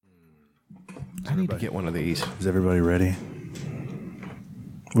I need to get one of these. Is everybody ready?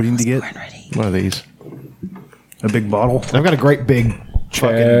 What do you need to get? One of these. A big bottle? I've got a great big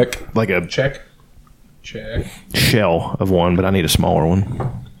Check. like a Check. shell of one, but I need a smaller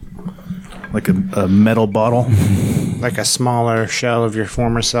one. Like a metal bottle? Like a smaller shell of your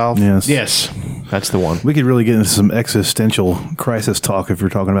former self. Yes. Yes, that's the one. We could really get into some existential crisis talk if you're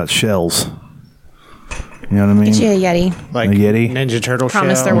talking about shells. You know what I mean? Get you a Yeti. Like A Yeti? Ninja Turtle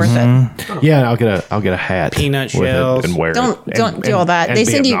Promise shells. they're worth it. Yeah, I'll get a hat, Peanut with it shells. and wear Don't it. don't do all that. and They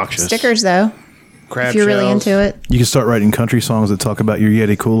be send you obnoxious. stickers though. Crab If you're really shells. into it. You can start writing country songs that talk about your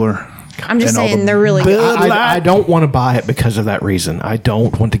Yeti cooler. I'm just And all saying the they're really good. I don't want to buy it because of that reason. I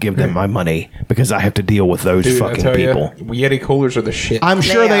don't want to give them my money because I have to deal with those Dude, I fucking tell people. you, Yeti coolers are the shit. I'm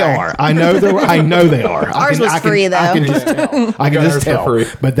sure they are. are. I know they are. Ours was free, though. I can just tell. I can Got just ours for tell. free.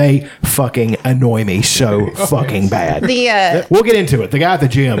 But they fucking annoy me so fucking bad. We'll get into it. The guy at the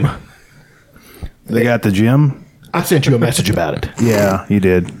gym. They got the gym? I sent you a message about it. Yeah, you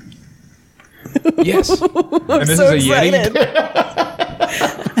did. Yes. And this so is a excited. Yeti.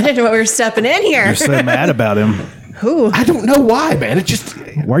 I didn't know what we were stepping in here. You're so mad about him. Ooh. I don't know why, man. It just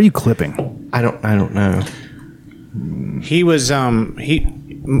Why are you clipping? I don't know. He was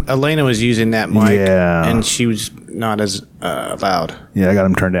Elena was using that mic, Yeah. and she was not as loud. Yeah, I got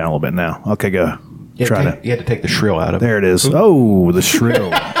him turned down a little bit now. Okay, go. Try it. You had to take the shrill out of it. There it is. Oh, the shrill.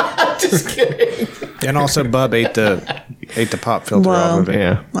 Just kidding. And also, Bub ate the pop filter Whoa. off of it.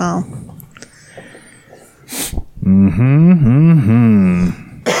 Yeah. Wow.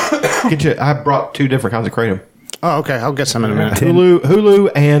 I brought two different kinds of kratom. Oh, okay. I'll get some in a minute.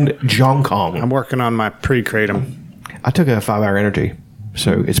 Hulu and Jong Kong. I'm working on my pre-kratom. I took a 5-hour energy,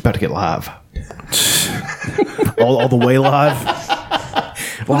 so it's about to get live. all the way live.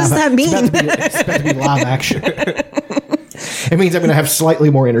 What does that mean? It's about to be live action. It means I'm going to have slightly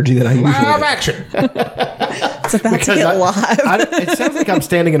more energy than I usually Live do. action. It's about to get live. It sounds like I'm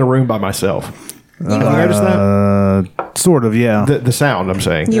standing in a room by myself. You You are. notice that? Sort of, yeah. The sound, I'm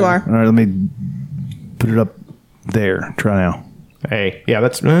saying. You are. All right, let me put it up there. Try now. Hey, yeah,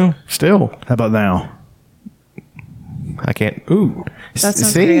 that's still. How about now? I can't. Ooh, That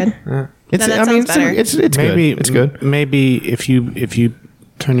sounds see? pretty good. It's. No, that I mean, sounds better. it's Maybe good. It's good. Maybe if you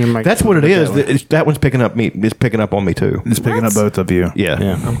turn your mic. That's what it is. that way. That one's picking up me. It's picking up on me too. It's picking up both of you. Yeah.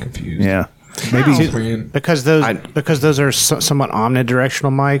 Yeah. I'm confused. Yeah. Man. Because those are somewhat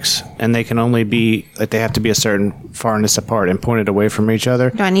omnidirectional mics, and they can only be they have to be a certain farness apart and pointed away from each other.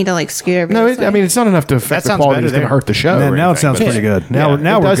 Do I need to like scoot over? No, this way? I mean it's not enough to affect That the sounds quality. better It's going to there. hurt the show. Now, or now it anything, sounds but- pretty good. Now, Yeah,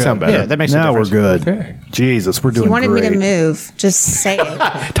 now it we're does good. sound better. Yeah, that makes a Now we're difference. good. Okay. Jesus, we're doing you wanted great. me to move. Just say it.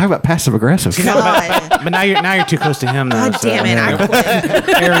 Talk about passive aggressive. God, But now you're too close to him. Though, God damn it! I quit.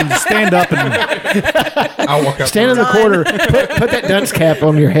 Aaron, stand up and I'll walk up. Stand in the corner. Put that dunce cap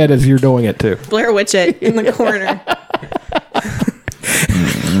on your head as you're doing it too. Blair Witch it in the corner.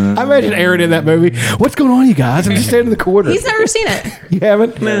 I imagine Aaron in that movie. What's going on, you guys? I'm just standing in the corner. He's never seen it. You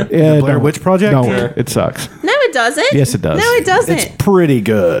haven't? No. Yeah, Blair don't. Witch Project? Don't. Sure. It sucks. No, it doesn't. Yes, it does. No, it doesn't. it's pretty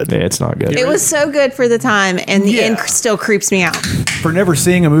good. Yeah, it's not good. It was so good for the time, and the Yeah. end still creeps me out. For never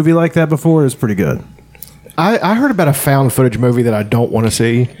seeing a movie like that before, it's pretty good. I heard about a found footage movie that I don't want to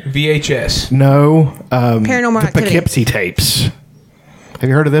see. VHS. No. Paranormal the Activity. Poughkeepsie tapes. Have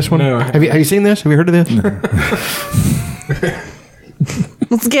you heard of this one? No, I Have you seen this? Have you heard of this?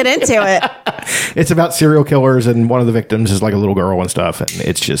 Let's get into it. It's about serial killers, and one of the victims is like a little girl and stuff, and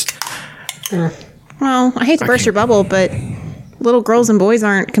it's just Well, I hate to burst your bubble, but little girls and boys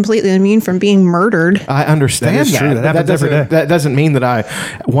aren't completely immune from being murdered. I understand That is true. That but happens every doesn't- day. That doesn't mean that I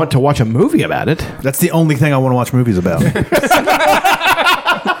want to watch a movie about it. That's the only thing I want to watch movies about.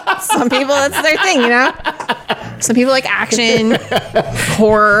 Some people, that's their thing, you know? Some people like action,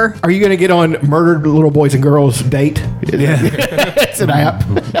 horror. Are you going to get on Murdered Little Boys and Girls Date? It's an app.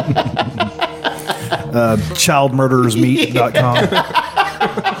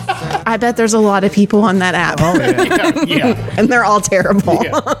 Childmurdersmeet.com. I bet there's a lot of people on that app, Oh, yeah. Yeah. and they're all terrible.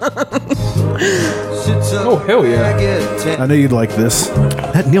 Oh, hell yeah. I know you'd like this.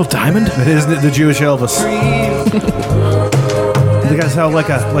 That Neil Diamond? It is the Jewish Elvis. You guys how like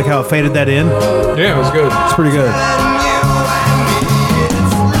how it faded that in? Yeah, it was good. It's pretty good.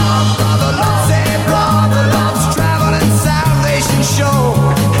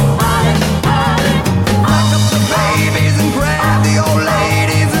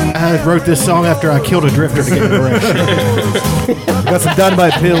 I wrote this song after I killed a drifter to get an erection. Got some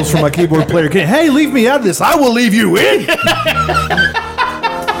dynamite pills from my keyboard player. Hey, leave me out of this. I will leave you in.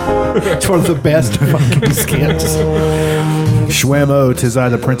 It's one of the best fucking skits. Schwammo, 'tis I,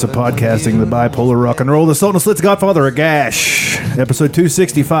 the Prince of Podcasting, the bipolar rock and roll, the Sultan of Slits, Godfather of Gash. Episode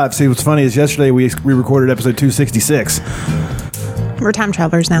 265. See, what's funny is yesterday we recorded episode 266. We're time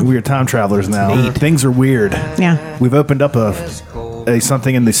travelers now. We are time travelers now. Things are weird. Yeah. We've opened up a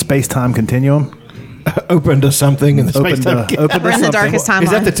something in the space-time continuum. Open to something in the space time. Open We're in the darkest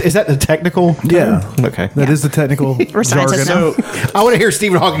timeline. Is that the technical? Yeah. Okay. That is the technical We're scientists jargon. now. I want to hear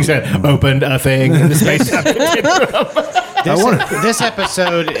Stephen Hawking say, "Opened a thing in the space time." This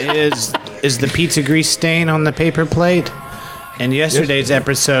episode is the pizza grease stain on the paper plate, and yesterday's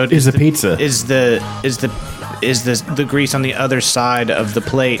episode Is the pizza. is the grease on the other side of the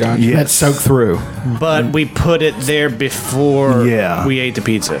plate. That's soaked through. But we put it there before Yeah. we ate the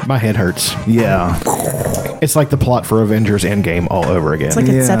pizza. My head hurts. Yeah. It's like the plot for Avengers Endgame all over again. It's like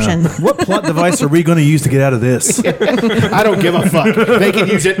Inception. What plot device are we going to use to get out of this? I don't give a fuck. They can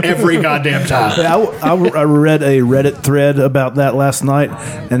use it every goddamn time. I read a Reddit thread about that last night,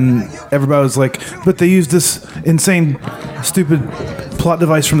 and everybody was like, but they used this insane, stupid plot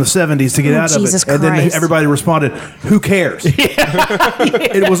device from the 70s to get out Jesus of it. And then Christ. everybody responded, who cares?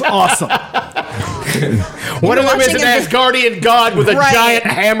 It was awesome. One of them is watching an a- Asgardian god with a Right. giant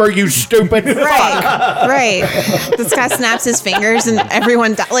hammer, you stupid fuck. Right. This guy snaps his fingers and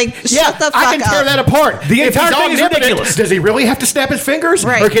everyone shut the fuck I can tear up. that apart. The If entire he's thing is omnipotent, ridiculous. Does he really have to snap his fingers?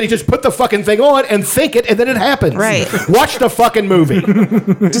 Right. Or can he just put the fucking thing on and think it and then it happens? Right. Watch the fucking movie.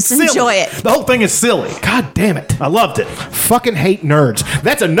 Just Silly. enjoy it. The whole thing is silly. God damn it. I loved it. Fucking hate nerds.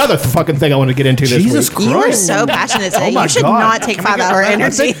 That's another fucking thing I want to get into this Jesus week. You were Christ. so passionate today. my You should God. not take 5-hour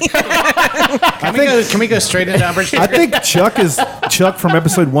energy. Can we go straight into Albert? I think Chuck from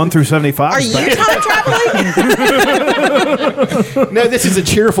episode 1 through 75. Are is you back. time traveling? No, this is a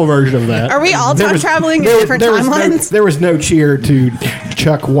cheerful version of that. Are we all time traveling in different timelines? There was no cheer to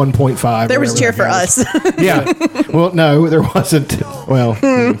Chuck 1.5. There was or cheer whatever for that us. goes. Yeah. Well, no, there wasn't. Well,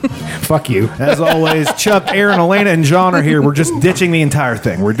 fuck you. As always, Chuck, Aaron, Elena, and John are here. We're just ditching the entire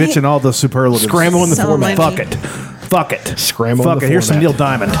thing. We're ditching all the superlatives. Scrambling the So format. many. Fuck it. Scrambling Fuck the it. Here's some Neil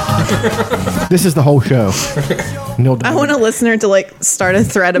format. Diamond. This is the whole show. Neil I Diamond. want a listener to start a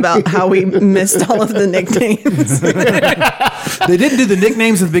thread about how we missed all of the nicknames. They didn't do the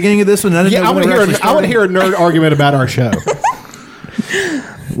nicknames at the beginning of this one. I didn't Yeah, know I when want we were to actually hear a nerd argument about our show.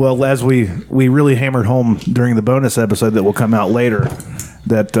 Well, as we really hammered home during the bonus episode that will come out later,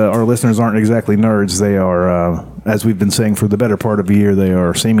 that our listeners aren't exactly nerds. They are, as we've been saying for the better part of a year, they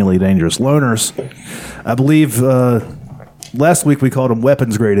are seemingly dangerous loners. I believe last week we called them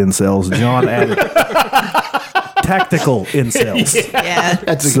weapons-grade incels. John added tactical incels.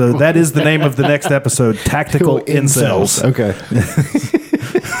 Yeah. So that is the name of the next episode, Tactical Incels. Okay.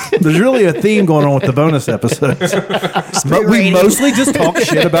 There's really a theme going on with the bonus episodes. But we berating. mostly just talk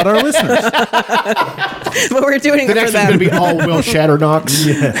shit about our listeners. But we're doing The it for next one's going to them. be all Will Shatterknocks.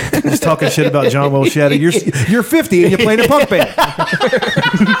 Yeah, just talking shit about John Will Shatter. You're 50 and you're playing a punk band.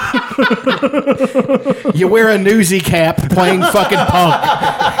 You wear a newsy cap playing fucking punk.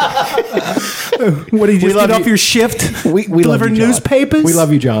 What do you just love get off you. your shift? We Deliver love you, John. newspapers? We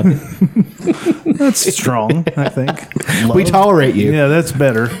love you, John. That's strong, I think. We tolerate you. Yeah, that's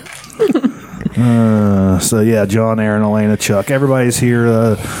better. So yeah, John, Aaron, Elena, Chuck, everybody's here.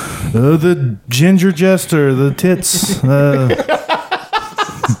 The ginger jester, the tits,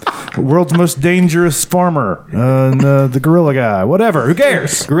 world's most dangerous farmer, and the gorilla guy. Whatever, who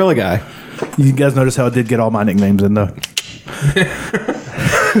cares? Gorilla guy. You guys notice how I did get all my nicknames in though.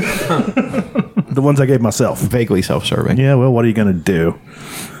 The ones I gave myself. Vaguely self-serving. Yeah, well, what are you going to do?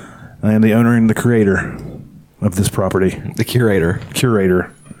 I am the owner and the creator of this property. The curator.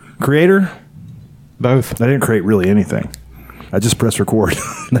 Curator. Creator? Both. I didn't create really anything. I just press record.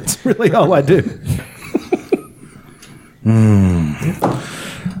 That's really all I do.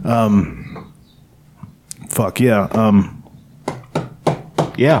 Fuck yeah.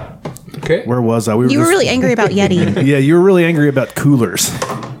 Yeah. Okay. Where was I? You were really angry about Yeti. Yeah, you were really angry about coolers.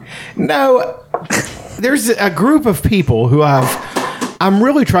 No, there's a group of people who I'm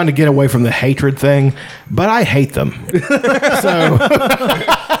really trying to get away from the hatred thing, but I hate them. So,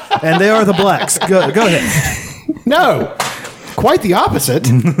 And they are the blacks. Go ahead. no, quite the opposite.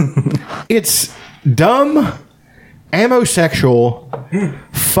 It's dumb,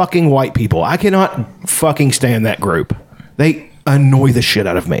 amosexual, fucking white people. I cannot fucking stand that group. They annoy the shit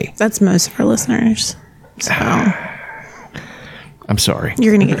out of me. That's most of our listeners. So I'm sorry.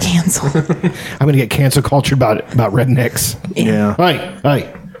 you're going to get canceled. I'm going to get cancel cultured about rednecks. Yeah.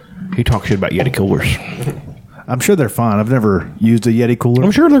 Hey, he talks shit about Yeti coolers. I'm sure they're fine. I've never used a Yeti cooler.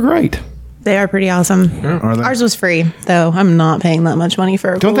 I'm sure they're great. They are pretty awesome. Are they? Ours was free, though. I'm not paying that much money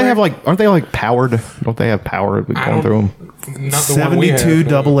for a Don't they cooler. have aren't they powered? Don't they have power going through them? Not the one we have. 72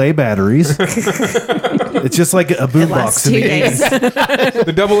 no. AA batteries. It's just like a boombox Last in 2 the days. 80s.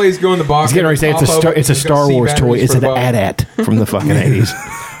 The double A's go in the box. I was getting ready to say it's a Star Wars toy. It's an AT-AT from the fucking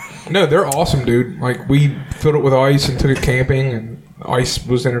 80s. No, they're awesome, dude. Like, we filled it with ice and took it camping, and ice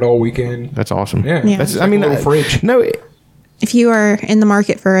was in it all weekend. That's awesome. Yeah. That's, It's like a little fridge. No, If you are in the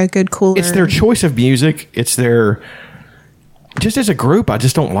market for a good cooler, it's their choice of music. It's their... Just as a group, I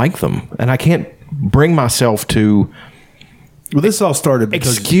just don't like them. And I can't bring myself to Well, this all started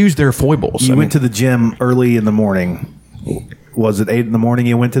because excuse their foibles. you went to the gym early in the morning. Was it 8 in the morning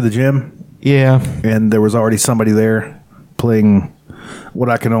you went to the gym? Yeah. And there was already somebody there playing what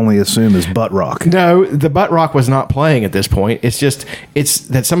I can only assume is butt rock. No, the butt rock was not playing at this point. It's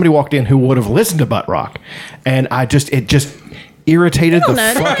that somebody walked in who would have listened to butt rock. And it just irritated the don't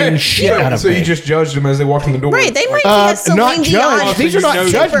know. fucking shit out of So me. you just judged them as they walked in the door. right? They might be a Celine Not Dion judge. These are not super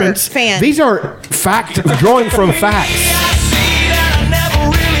judgments. fan. These are fact drawing from facts.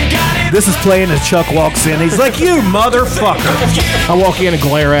 This is playing as Chuck walks in. He's like, "You motherfucker!" I walk in and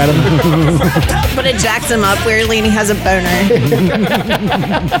glare at him. But it jacks him up weirdly, and he has a boner.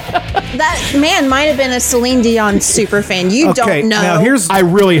 That man might have been a Celine Dion super fan. You Okay, don't know. now here's I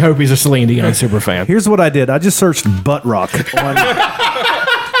really hope he's a Celine Dion super fan. Here's what I did. I just searched butt rock on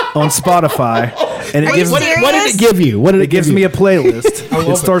Spotify, and it Are you gives serious? What did it give you? What did it gives me a playlist. love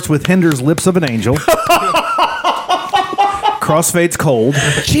It starts with Hinder's "Lips of an Angel," Crossfade's "Cold,"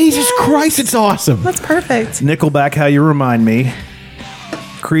 Jesus Christ, it's awesome. That's perfect. Nickelback "How You Remind Me,"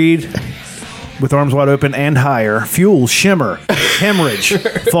 Creed "With Arms Wide Open" and "Higher," Fuel, "Shimmer," "Hemorrhage,"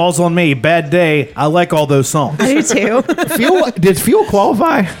 "Falls on Me," "Bad Day." I like all those songs. I do too. Did Fuel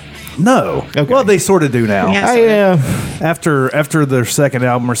qualify? No, well they sort of do now. Yeah. After their second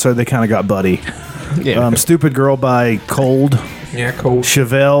album or so, they kind of got buddy. Yeah. "Stupid Girl" by Cold, Yeah, cold.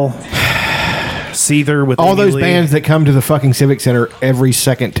 Chevelle, Seether with All Amy those Lee. bands that come to the fucking Civic Center every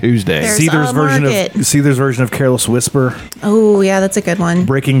second Tuesday. There's Seether's a version of "Careless Whisper," Oh yeah, that's a good one.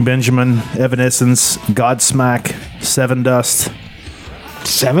 "Breaking Benjamin," Evanescence, "Godsmack," Seven Dust.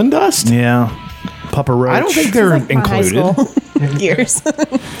 Seven Dust? Yeah, Papa Roach. I don't think they're Like my high included. school years.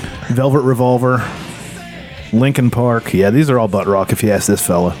 Velvet Revolver, Linkin Park. Yeah, these are all butt rock. If you ask this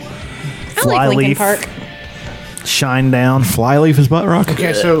fella, I like Linkin Park. Shine Down. Flyleaf is butt rock.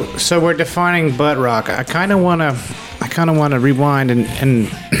 Okay, so we're defining butt rock. I kind of want to rewind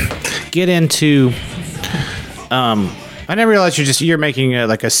and get into. I never realized you're making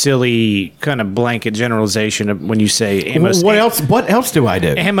like a silly kind of blanket generalization of when you say What else do I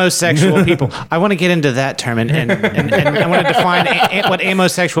do? homosexual people. I want to get into that term and I want to define what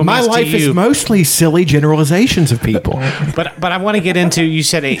homosexual My means life to you. is mostly silly generalizations of people. But I want to get into you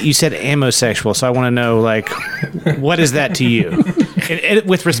said amosexual, so I want to know like what is that to you,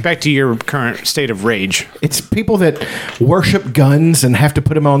 with respect to your current state of rage. It's people that worship guns and have to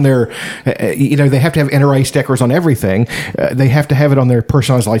put them on their, they have to have NRA stickers on everything. They have to have it on their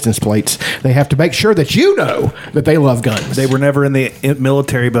personalized license plates. They have to make sure that you know that they love guns. They were never in the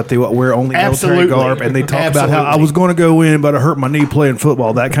military, but they wear only Absolutely. military garb, and they talk about how Absolutely. I was going to go in, but I hurt my knee playing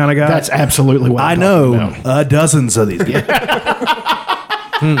football. That kind of guy. That's absolutely what I I'm know talking about. dozens of these.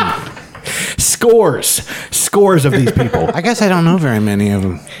 Scores of these people. I guess I don't know very many of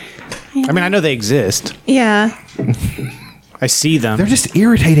them. I mean, I know they exist. Yeah. I see them. They're just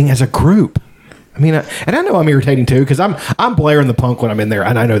irritating as a group. I mean, and I know I'm irritating too because I'm blaring the punk when I'm in there,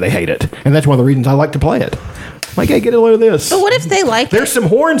 and I know they hate it, and that's one of the reasons I like to play it. Like, hey, get a load of this. But what if they like There's it? some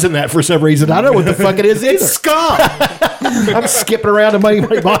horns in that for some reason. I don't know what the fuck it is either. I'm skipping around to Money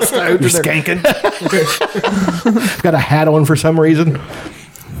Boss Toad. You're skanking. I've got a hat on for some reason.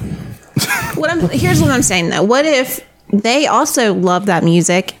 Here's what I'm saying though. What if they also love that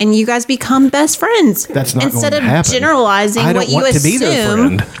music and you guys become best friends? That's not instead going to of happen. generalizing I don't what you want to assume. be their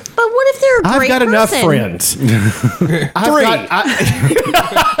friend. But what if they're a I've great got enough person? friends.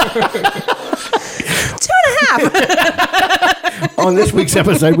 2.5. On this week's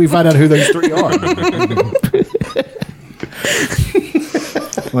episode, we find out who those three are.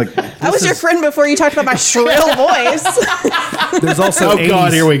 Like, I was your friend before you talked about my shrill voice. there's also Oh,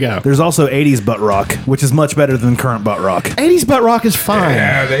 God, here we go. There's also 80s butt rock, which is much better than current butt rock. 80s butt rock is fine.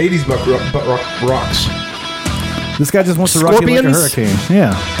 Yeah, the 80s butt rock rocks. This guy just wants to rock you like a Scorpions? hurricane.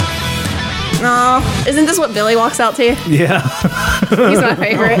 Yeah. Oh, isn't this what Billy walks out to? Yeah. He's my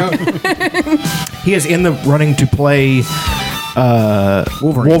favorite. He is in the running to play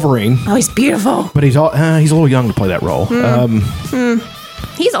Wolverine, Oh, he's beautiful. but he's a little young to play that role.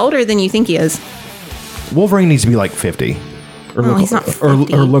 He's older than you think he is. Wolverine needs to be like 50. Or Oh, he's not 50.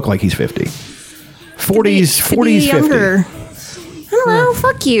 Or look like he's 50. 40s, Could be 50. younger. I don't know.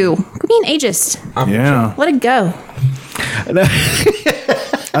 Fuck you. Quit being ageist. Yeah. Let it go.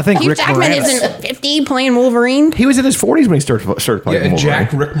 I think Hugh Rick Jackman Moranis. isn't 50 playing Wolverine. He was in his 40s when he started playing Yeah, Wolverine.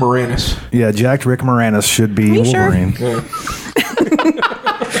 Jack Rick Moranis. Yeah, Jack Rick Moranis should be you sure? Wolverine.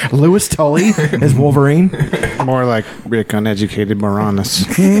 Lewis Tully as Wolverine. More like Rick Uneducated Moranis.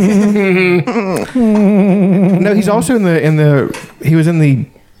 No, he's also he was in the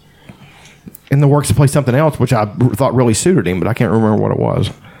works to play something else, which I thought really suited him, but I can't remember what it was.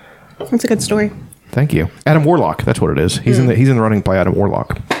 That's a good story. Thank you, Adam Warlock. That's what it is. He's in the running to play Adam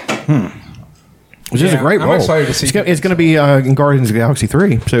Warlock. Which is a Yeah, great I'm role. excited to see It's going to be in Guardians of the Galaxy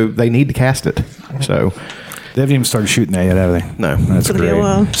 3, so they need to cast it. So They haven't even started shooting that yet, have they? No. That's It's gonna be a great.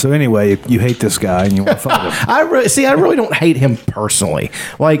 while. So anyway, you hate this guy and you want to fight him. I really don't hate him personally.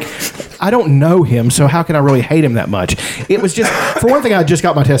 Like, I don't know him, so how can I really hate him that much? It was just, for one thing, I just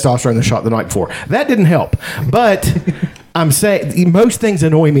got my testosterone shot the night before. That didn't help. But I'm saying most things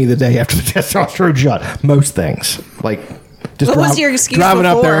annoy me the day after the testosterone shot. Most things. Like, just What was your excuse driving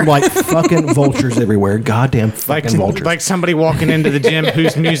up there, before? I'm like, fucking vultures everywhere. Goddamn fucking vultures. Like somebody walking into the gym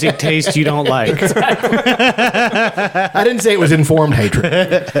whose music taste you don't like. I didn't say it was informed hatred.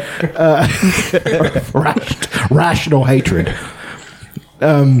 Rational hatred.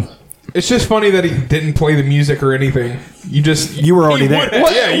 It's just funny that he didn't play the music or anything. You were already he there. would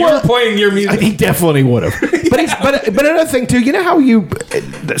have. Yeah, you were playing your music. He definitely would have. But another thing too, you know how you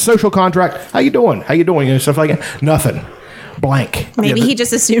social contract, how you doing? How you doing? And stuff like that. Nothing. Blank. Maybe he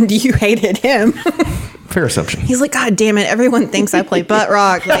just assumed you hated him. Fair assumption. He's like, God damn it! Everyone thinks I play butt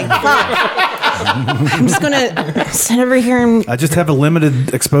rock. Like, fuck. I'm just gonna sit over here and I just have a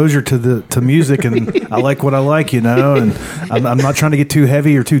limited exposure to music, and I like what I like, you know. And I'm not trying to get too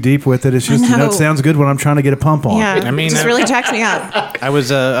heavy or too deep with it. It's just know. it sounds good when I'm trying to get a pump on. yeah. I mean, it just really jacks me up. I was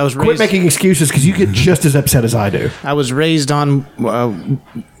Quit raised. making excuses because you get just as upset as I do. I was raised on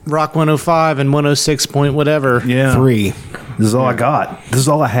Rock 105 and 106 point whatever. Yeah. 3. This is all I got. This is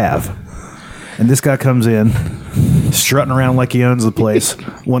all I have. And this guy comes in, strutting around like he owns the place,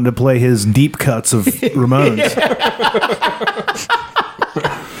 wanting to play his deep cuts of Ramones.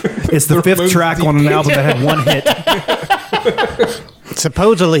 It's the fifth Ramones track deep on an album that had one hit.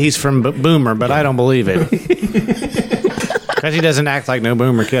 Supposedly he's from Boomer, but I don't believe it. Because he doesn't act like no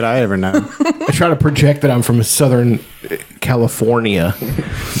Boomer kid I ever know. I try to project that I'm from Southern California.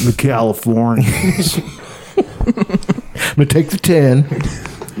 The Californians. I'm gonna take the 10.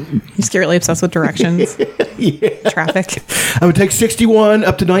 He's secretly obsessed with directions, traffic. I'm gonna take 61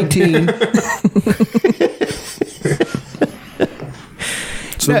 up to 19.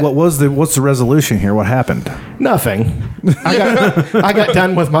 So what's the resolution here? What happened? Nothing. I got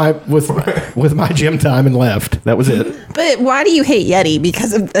done with my gym time and left. That was it. But why do you hate Yeti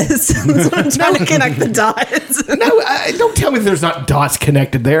because of this? That's what I'm trying to connect the dots. No, don't tell me there's not dots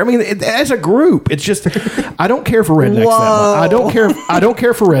connected there. I mean, as a group, it's just I don't care for rednecks that Whoa. much. I don't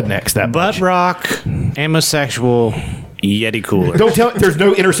care for rednecks that Butt much. rock, homosexual, Yeti cooler. Don't tell. There's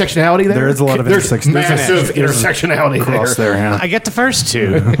no intersectionality there. There is a lot of There's intersection- massive intersectionality Cross there. there, yeah. I get the first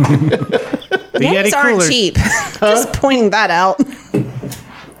two. The Yetis aren't cooler- cheap. Just pointing that out.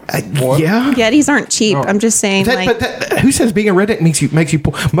 Yeah. Yetis aren't cheap. I'm just saying, Who says being a redneck makes you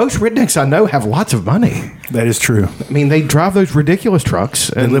poor? Most rednecks I know have lots of money. That is true. I mean, they drive those ridiculous trucks.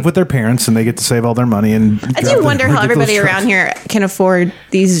 They And live with their parents and they get to save all their money. And I do wonder how everybody around here can afford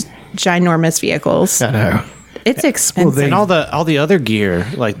these ginormous vehicles. I know. It's expensive. And all the other gear,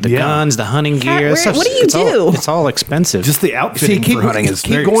 like the Yeah. guns, the hunting gear. Where- stuff's- what do you it's all- do? It's all expensive. Just the See, outfitting keep for hunting is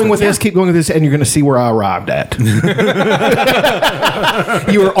keep very going with expensive. this, keep going with this, and you're going to see where I arrived at.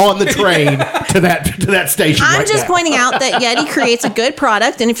 You are on the train to that station. I'm right just now. pointing out that Yeti creates a good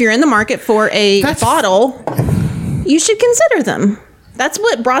product, and if you're in the market for a That's- bottle, you should consider them. That's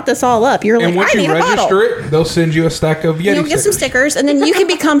what brought this all up. You're And like, once I need you a bottle. register it, they'll send you a stack of Yeti You'll get some stickers, and then you can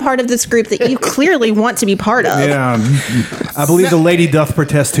become part of this group that you clearly want to be part of. Yeah. I believe the lady doth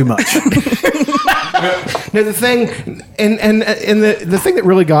protest too much. Now the thing, and the thing that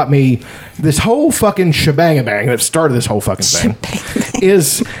really got me, this whole fucking shebang-a-bang that started this whole fucking thing,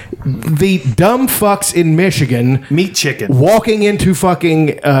 is the dumb fucks in Michigan Meat chicken. walking into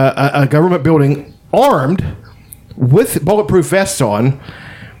fucking a government building armed with bulletproof vests on.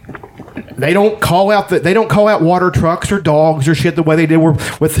 They don't call out water trucks or dogs or shit the way they did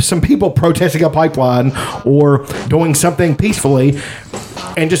with some people protesting a pipeline or doing something peacefully,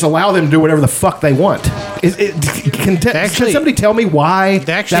 and just allow them to do whatever the fuck they want. Can somebody tell me why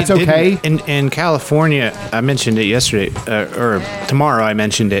They actually that's okay? didn't- In California, I mentioned it yesterday, or tomorrow I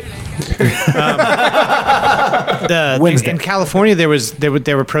mentioned it. Wednesday. In California, they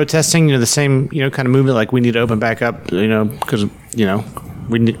were protesting, the same kind of movement, like we need to open back up, because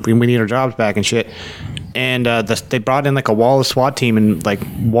we need our jobs back and shit. and they brought in like a wall of SWAT team and like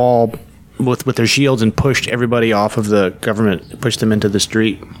wall with their shields and pushed everybody off of the government, pushed them into the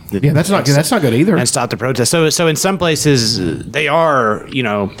street. Yeah, that's not good. That's not good either. And stopped the protest. So in some places they are,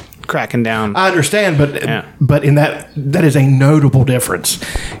 cracking down. I understand, but in that is a notable difference.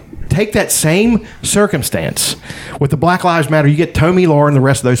 Take that same circumstance with the Black Lives Matter. You get Tommy Lahr and the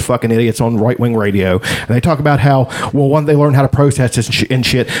rest of those fucking idiots on right-wing radio, and they talk about how, one, they learn how to protest and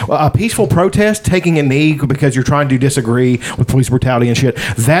shit. A peaceful protest, taking a knee because you're trying to disagree with police brutality and shit,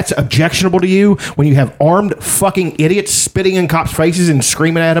 that's objectionable to you when you have armed fucking idiots spitting in cops' faces and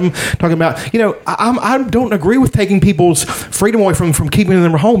screaming at them, talking about, I don't agree with taking people's freedom away from keeping them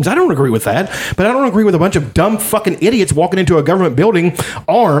in their homes. I don't agree with that, but I don't agree with a bunch of dumb fucking idiots walking into a government building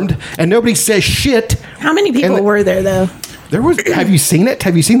armed and nobody says shit. How many people were there, though? There was. Have you seen it?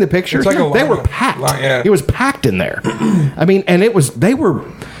 Have you seen the pictures? It's like They were packed. yeah. It was packed in there. I mean, and it was. They were.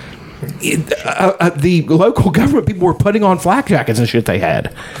 The local government people were putting on flak jackets and shit they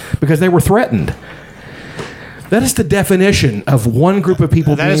had because they were threatened. That is the definition of one group of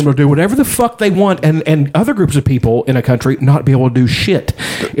people being able to do whatever the fuck they want, and other groups of people in a country not be able to do shit.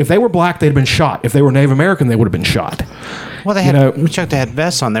 If they were black, they'd have been shot. If they were Native American, they would have been shot. Well, they had Chuck. They had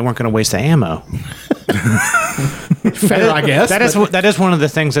vests on. They weren't going to waste the ammo. Fair, I guess. That is one of the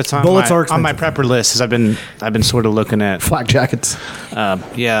things that's on my prepper list. Is I've been sort of looking at flak jackets.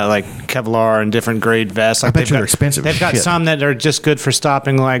 Like Kevlar and different grade vests. Like I bet they're expensive. They've got some that are just good for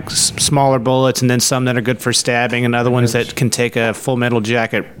stopping like smaller bullets, and then some that are good for stabbing, and other ones that can take a full metal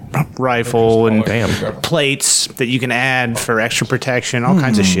jacket rifle and plates that you can add for extra protection. All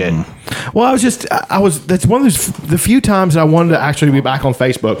kinds of shit. Well, that's one of the few times I wanted to actually be back on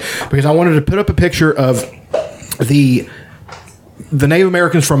Facebook because I wanted to put up a picture of the Native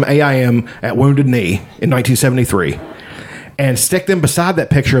Americans from AIM at Wounded Knee in 1973 and stick them beside that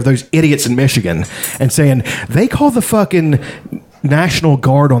picture of those idiots in Michigan and saying they call the fucking National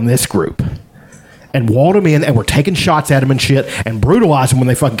Guard on this group and walled them in and were taking shots at them and shit and brutalized them when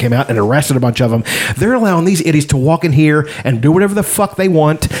they fucking came out and arrested a bunch of them. They're allowing these idiots to walk in here and do whatever the fuck they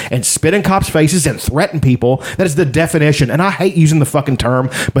want and spit in cops' faces and threaten people. That is the definition. And I hate using the fucking term,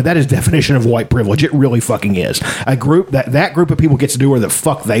 but that is definition of white privilege. It really fucking is. A group that group of people gets to do whatever the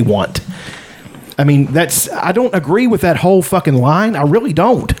fuck they want. I mean, I don't agree with that whole fucking line. I really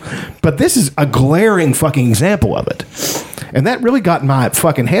don't. But this is a glaring fucking example of it. And that really got in my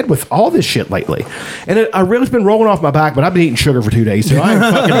fucking head with all this shit lately. And I really been rolling off my back, but I've been eating sugar for 2 days, so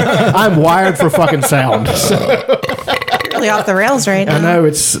I'm wired for fucking sound. So. Really off the rails right now. I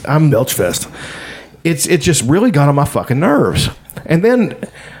know, I'm Belch Fest. It just really got on my fucking nerves. And then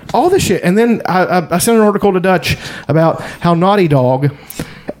all this shit. And then I sent an article to Dutch about how Naughty Dog,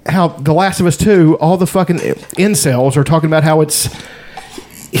 how The Last of Us 2, all the fucking incels are talking about how it's...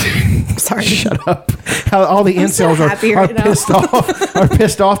 Sorry. Shut up. How all the incels are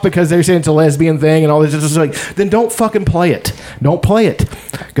pissed off because they're saying it's a lesbian thing and all this. It's just like, then don't fucking play it. Don't play it.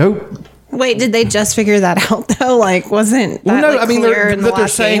 Go. Wait, did they just figure that out though? Like, wasn't that well, no? I mean, they're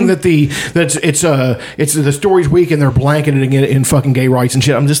saying that it's the story's weak and they're blanketing it in fucking gay rights and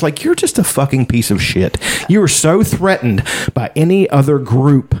shit. I'm just like, you're just a fucking piece of shit. You are so threatened by any other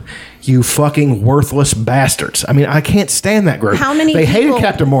group. You fucking worthless bastards. I mean, I can't stand that group. How many They people... hated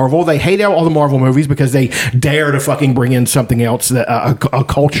Captain Marvel. They hate all the Marvel movies because they dare to fucking bring in something else, a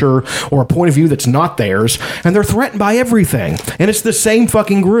culture or a point of view that's not theirs. And they're threatened by everything. And it's the same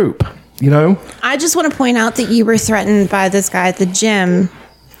fucking group, I just want to point out that you were threatened by this guy at the gym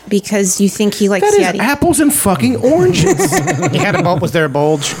because you think he likes Yeti. That is apples and fucking oranges. He had a bulge. Was there a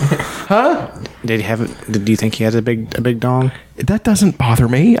bulge? Huh? Did he have it? Do you think he has a big dong? That doesn't bother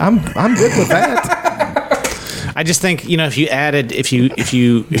me. I'm good with that. I just think if you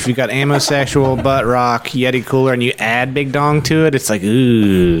got Amosexual, Butt Rock, Yeti Cooler, and you add Big Dong to it, it's like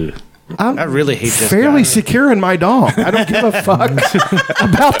ooh. I really hate this. Fairly guy. secure in my dong. I don't give a fuck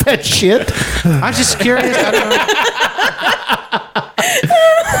about that shit. I'm just curious.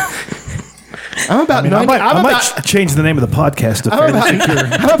 I might change the name of the podcast to Fairly Secure.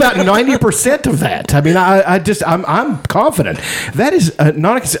 I'm about 90% of that. I mean, I'm confident. That is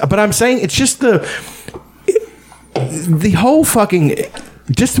not. But I'm saying it's just the whole fucking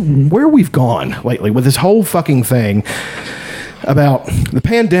just where we've gone lately with this whole fucking thing about the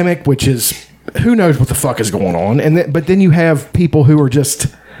pandemic, which is who knows what the fuck is going on, but then you have people who are just.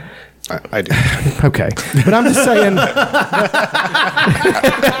 I do. Okay. But I'm just saying.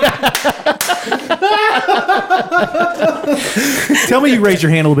 Tell me you raised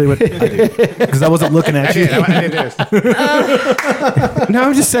your hand a little bit. Because I wasn't looking at you. No,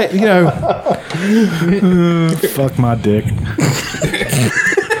 I'm just saying, fuck my dick.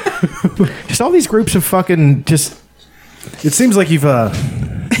 Just all these groups of fucking just. It seems like you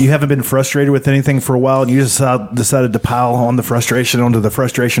haven't been frustrated with anything for a while, and you just decided to pile on the frustration onto the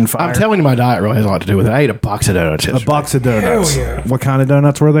frustration fire. I'm telling you, my diet really has a lot to do with it. I ate a box of donuts. a yesterday. box of donuts. Hell yeah. What kind of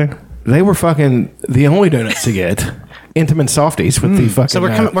donuts were they? They were fucking the only donuts to get. Intimate softies with the fucking. So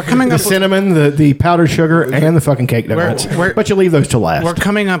we're coming the up with- cinnamon, the powdered sugar, and the fucking cake donuts. But you leave those to last. We're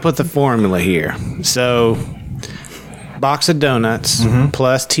coming up with the formula here. So, box of donuts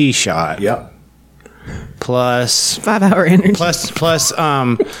plus tea shot. Yep. Plus 5 hour energy. plus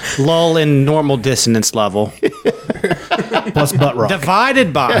lull in normal dissonance level Plus butt rock.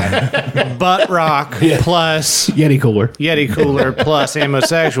 divided by butt rock plus Yeti cooler. Yeti cooler plus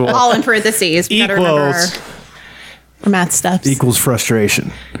homosexual All in parentheses. We gotta remember equals our math steps. Equals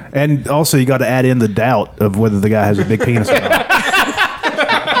frustration. And also, you got to add in the doubt of whether the guy has a big penis or not.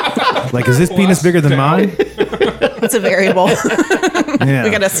 Like, is this penis bigger than mine? It's a variable. Yeah. We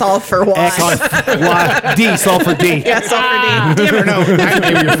gotta solve for Y. Y, D, solve for D. Yeah, solve for D. or no, or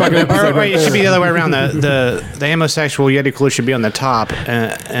wait, it should be the other way around. The homosexual Yeti cooler should be on the top,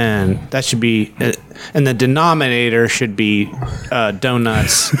 and that should be, and the denominator should be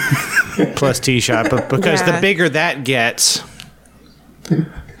donuts plus tea shot. But because the Yeah. bigger that gets,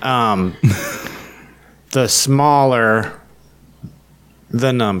 the smaller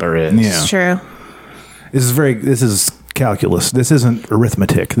the number is. Yeah. It's true. This is calculus. This isn't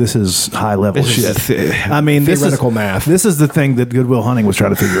arithmetic. This is high level shit. I mean, theoretical math. This is the thing that Goodwill Hunting was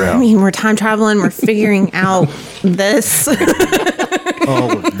trying to figure I out. mean, we're time traveling. We're figuring out this.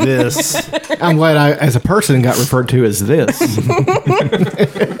 All of this. I'm glad I, as a person, got referred to as this.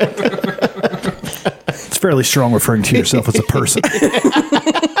 It's fairly strong referring to yourself as a person.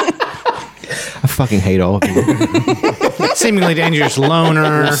 I fucking hate all of you. Seemingly dangerous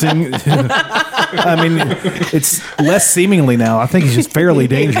loner. I mean, it's less seemingly now. I think he's just fairly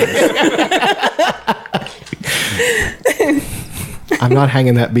dangerous. I'm not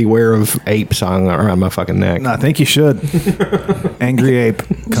hanging that "Beware of Ape" song around my fucking neck. No, I think you should. Angry ape.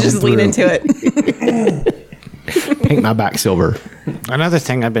 Just lean into it. Paint my back silver. Another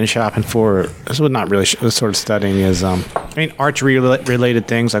thing I've been shopping for, this was not really sort of studying, is archery related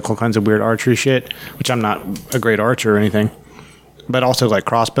things, like all kinds of weird archery shit, which I'm not a great archer or anything, but also like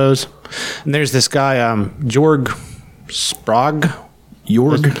crossbows. And there's this guy, Jorg Sprague.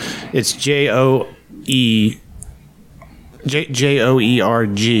 Jorg? It's Joerg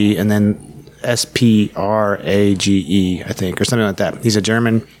and then Sprage, I think, or something like that. He's a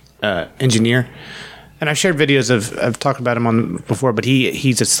German engineer. And I've shared videos I've talked about him on before, but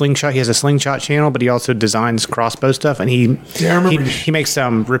he's a slingshot. He has a slingshot channel, but he also designs crossbow stuff, and he makes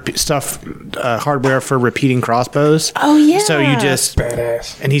some hardware for repeating crossbows. Oh, yeah. So you just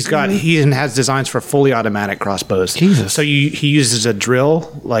Badass. and he even has designs for fully automatic crossbows. Jesus. So he uses a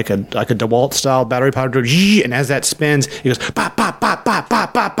drill like a DeWalt style battery powered drill, and as that spins, he goes pop pop pop pop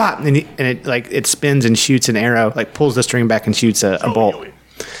pop pop pop, and it spins and shoots an arrow, like pulls the string back and shoots a bolt.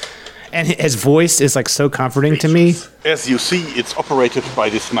 And his voice is like so comforting to me. As you see, it's operated by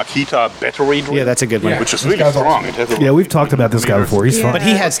this Makita battery drill. Yeah, that's a good one. Yeah. Which is This really guy's strong. awesome. It has a Yeah, we've talked about this guy before. He's fun. But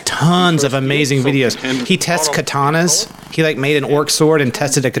he has tons of amazing videos. He tests katanas. He like made an orc sword and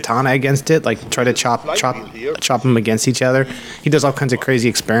tested a katana against it, like try to chop them against each other. He does all kinds of crazy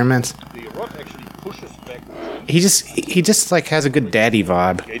experiments. The rod actually pushes back He just like has a good daddy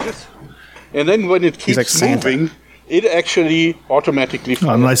vibe. gauges. And then when it keeps like Santa. moving, it actually automatically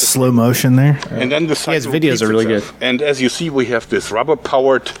Oh, nice slow motion there. And then the his cycle videos repeats are really itself. And as you see, we have this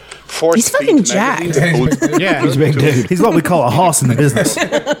rubber-powered force He's fucking jacked. Yeah, He's a big dude. He's what we call a hoss in the business.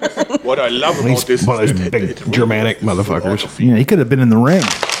 What I love about He's this one of is those that big it really Germanic works with a lot motherfuckers. of Yeah, he could have been in the ring.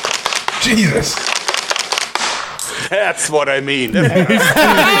 Jesus. That's what I mean. I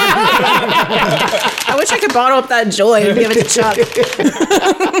wish I could bottle up that joy and give it to Chuck.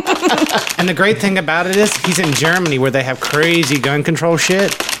 and the great thing about it is he's in Germany where they have crazy gun control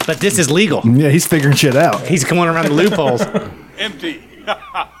shit, but this is legal. Yeah, he's figuring shit out. He's going around the loopholes. Empty.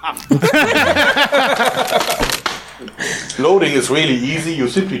 Loading is really easy. You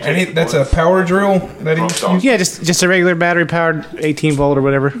simply And take that's a power drill that he's Drops off. Yeah, just a regular battery powered 18 volt or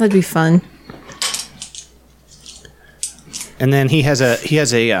whatever. That'd be fun. And then he has a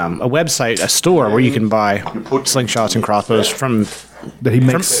website, a store where you can buy slingshots and crossbows from That he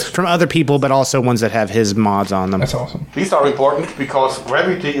makes. from other people, but also ones that have his mods on them. That's awesome. These are important because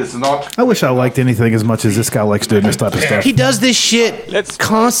gravity is not. I wish I liked anything as much as this guy likes doing this type of stuff. He does this shit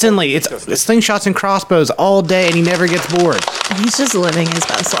constantly. It's slingshots and crossbows all day, and he never gets bored. He's just living his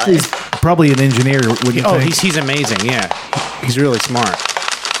best He's life. probably an engineer, wouldn't you Oh, think? he's amazing. Yeah, he's really smart.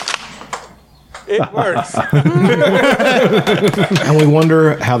 It works. And we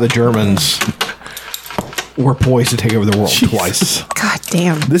wonder how the Germans were poised to take over the world twice. God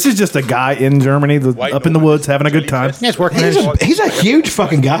damn. This is just a guy in Germany, up in the woods, having a good time. Yeah, it's working. He's a huge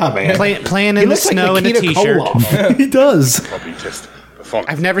fucking guy, man. Playing He in the looks like snow in a Nikita t-shirt. Koloff. He does. Probably just perform.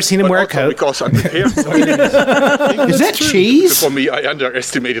 I've never seen him wear a Also coat. Because I'm prepared. Is that cheese? For me, I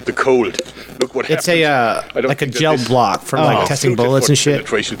underestimated the cold. Look what It's happened. a I don't like a think that gel this- block for Oh. like testing Suited bullets for and shit.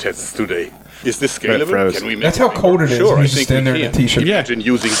 Penetration tests today. Is this froze. scalable? Can we make That's how it cold it is. Sure, You I just think stand we there in a can. t-shirt. Imagine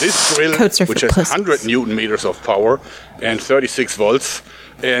using this drill, Coats are for which has pussies. 100 newton meters of power and 36 volts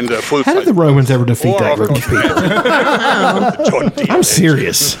and full. How did the Romans ever defeat that group of people? John Deere I'm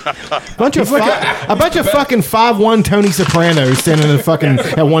serious. A bunch of fucking 5'1" Tony Sopranos standing in fucking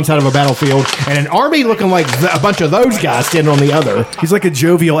at one side of a battlefield, and an army looking like a bunch of those guys standing on the other. He's like a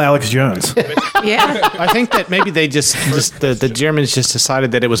jovial Alex Jones. Yeah. I think that maybe they just the Germans just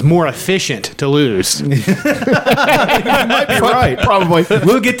decided that it was more efficient to lose. Right, probably.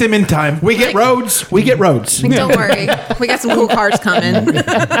 We'll get them in time. We get roads. We get roads. Don't worry. We got some cool cars coming.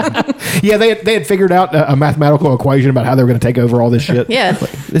 Yeah, they had figured out a mathematical equation about how they were going to take over all this shit. Yeah.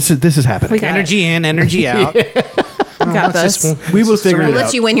 This is happening. We got Energy in, energy out. We got this. We will figure We'll it let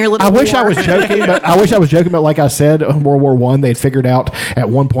out. you win your little I wish I war. was joking, but like I said, World War I, they had figured out at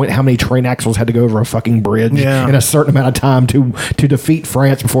one point how many train axles had to go over a fucking bridge Yeah. in a certain amount of time to defeat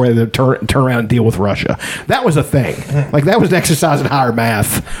France before they had to turn around and deal with Russia. That was a thing. Like that was an exercise in higher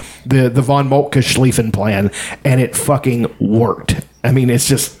math, the von Moltke-Schlieffen plan, and it fucking worked. I mean, it's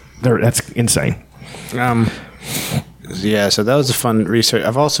just that's insane. Yeah, so that was a fun research.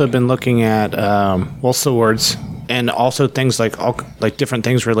 I've also been looking at swords and also things like different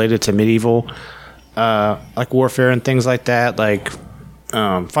things related to medieval, like warfare and things like that, like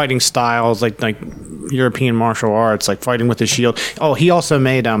fighting styles, like European martial arts, like fighting with a shield. Oh, he also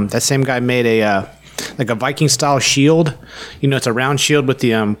made that same guy made a like a Viking style shield. You know, it's a round shield with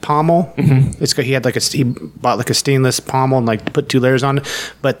the pommel. Mm-hmm. He had he bought like a stainless pommel and like put 2 layers on it.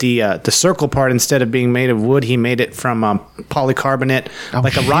 But the circle part, instead of being made of wood, he made it from polycarbonate,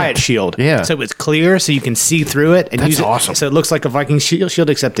 like a riot shield. Yeah. So it's clear, so you can see through it and That's use it. awesome. So it looks like a Viking shield,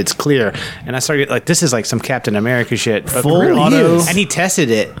 except it's clear. And I started like, this is like some Captain America shit. But Full auto. And he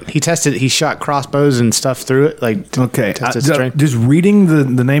tested it. He shot crossbows and stuff through it. Like Okay, tested strength. just reading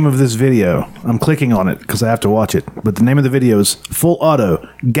the name of this video, I'm clicking on it because I have to watch it. But the name of the video is Full Auto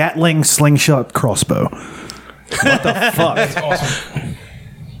Gatling Slingshot Crossbow. What the fuck? That's awesome.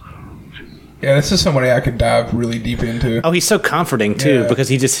 Yeah, this is somebody I could dive really deep into. Oh, he's so comforting too, Yeah. because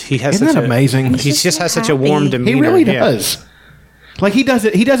he has Isn't such that amazing? He just has such a happy. warm He demeanor. He really Yeah. does. Like he does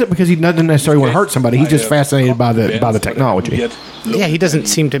it because he doesn't necessarily want to hurt somebody. He's just fascinated by the technology. Yeah, he doesn't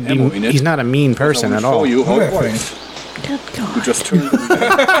seem to be. He's not a mean person at all. Show you how Look it at that works. Good God. You just turn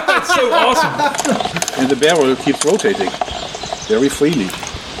That's so awesome. and the barrel keeps rotating very freely.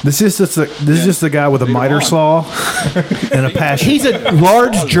 This is just a guy with a miter saw and a passion. He's a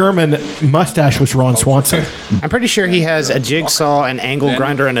large German mustache with Ron Swanson. I'm pretty sure he has a jigsaw, an angle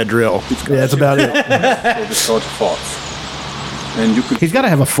grinder, and a drill. Yeah, that's about it. So the sort of thoughts. And you could He's got to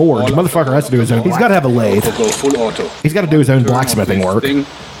have a forge. Motherfucker has to do his own. He's got to have a lathe. go full auto. He's got to do his own Turn on blacksmithing this work. Thing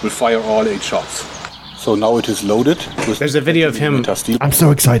will fire all 8 shots. So now it is loaded. With There's a video of him- steel. I'm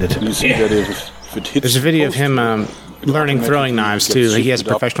so excited. You see that if it hits There's a video of him learning throwing knives too. He has a shifted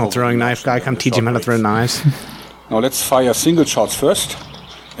up professional over throwing the knife guy come teach him how to throw knives. Now let's fire single shots first,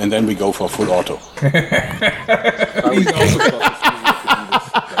 and then we go for full auto. I would also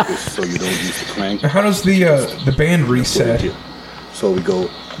like this, so you don't use the crank. How does the band reset? So we go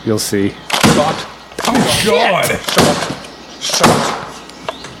You'll see. shot, Oh God! shot,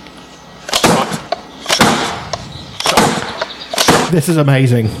 shot. This is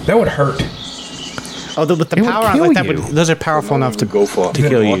amazing. That would hurt. Oh, with the It would power on kill like that, you. those are powerful enough to go for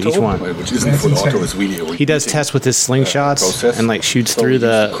kill you. auto, Each one. which isn't That's full insane. auto. Is really He does tests with his slingshots process. and like shoots So we through use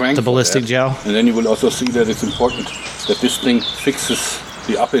the crank for ballistic that. gel. And then you will also see that it's important that this thing fixes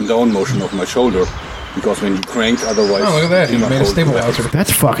the up and down motion of my shoulder, because when you crank, otherwise. Oh, look at that! you He cannot made a hold the weapon. stabilizer.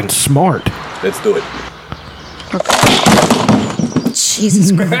 That's fucking smart. Let's do it.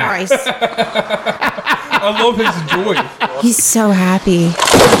 Jesus Christ. I love his joy. He's so happy.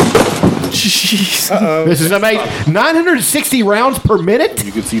 This is amazing. 960 rounds per minute?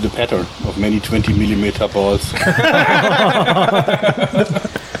 You can see the pattern of many 20mm balls.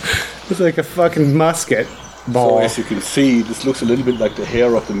 It's like a fucking musket So as you can see, this looks a little bit like the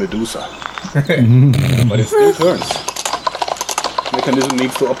hair of the Medusa. But it still turns. Mechanism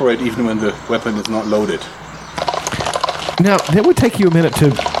needs to operate even when the weapon is not loaded. Now, that would take you a minute to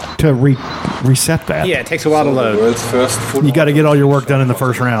reset that. Yeah, it takes a while to The load. world's first full You got to get all your work done in the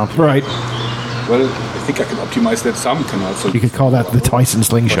first round. Right. Well, I think I can optimize that some. Can also. You could call that the Tyson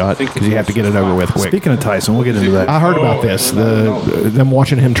slingshot because you have to get it over with quick. Speaking of Tyson, we'll get into that. I heard about this. Them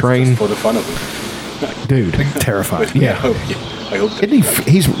watching him train, For the fun of it. dude. Terrifying. Yeah. I hope that. Isn't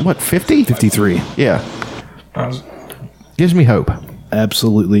he's what 50? 53. Yeah. Gives me hope.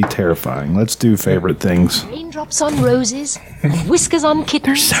 Absolutely terrifying. Let's do favorite things. Raindrops on roses, whiskers on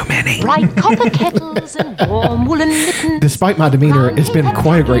kittens. So many. Bright copper kettles and warm woolen mittens. Despite my demeanor, it's been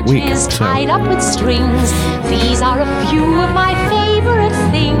quite a great week. Packages So. tied up with strings. These are a few of my favorite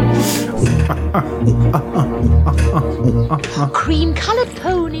things. Cream-colored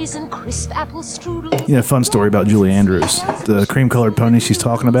ponies and crisp apple strudels. Yeah, fun story about Julie Andrews. The cream-colored pony she's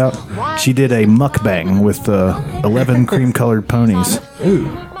talking about. She did a mukbang with 11 cream-colored ponies. Ooh.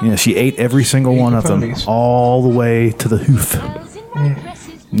 Yeah, she ate every single one of them, ponies. all the way to the hoof.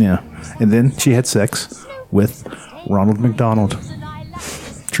 Yeah, and then she had sex with Ronald McDonald.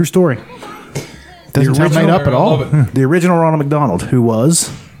 True story. Doesn't sound made up at I all. love it. The original Ronald McDonald, who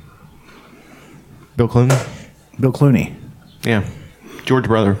was Bill Clinton. Bill Clooney. Yeah. George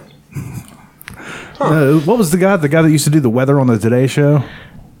brother. What was the guy? The guy that used to do the weather on the Today Show?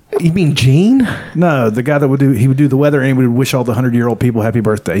 You mean Gene? No, the guy that would do the weather and he would wish all the 100-year-old people happy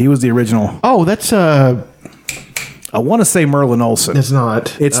birthday. He was the original. Oh, that's I want to say Merlin Olsen. It's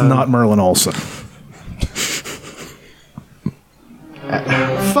not. It's not Merlin Olsen.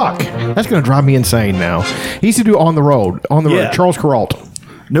 Fuck. That's going to drive me insane now. He used to do On the Road. On the Yeah. Road. Charles Kuralt.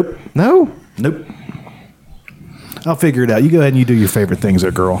 Nope. No? Nope. I'll figure it out. You go ahead and you do your favorite things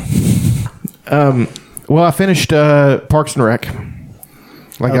there, girl. Well, I finished Parks and Rec.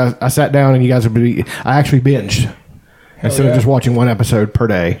 Like I sat down and you guys would be. I actually binged instead of just watching one episode per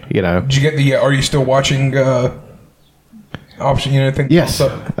day. You know. Did you get the? Are you still watching? Option, anything? Yes,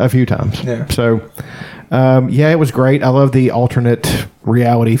 pops up? a few times. Yeah. So, yeah, it was great. I love the alternate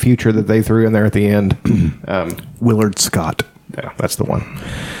reality future that they threw in there at the end. Willard Scott. Yeah, that's the one.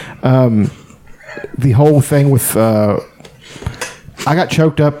 The whole thing with I got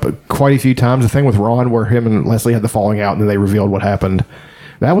choked up quite a few times. The thing with Ron, where him and Leslie had the falling out, and then they revealed what happened.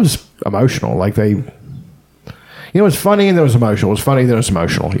 That was emotional. Like it was funny and then it was emotional. It was funny, then it was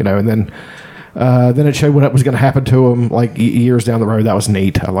emotional. You know, and then it showed what was going to happen to him like years down the road. That was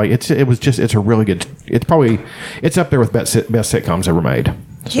neat. It's a really good. It's up there with best sitcoms ever made.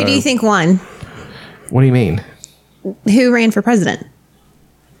 Who do you think won? What do you mean? Who ran for president?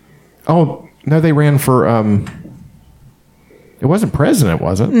 Oh no, they ran for. It wasn't president,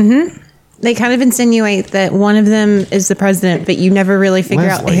 was it? Mm-hmm. They kind of insinuate that one of them is the president, but you never really figure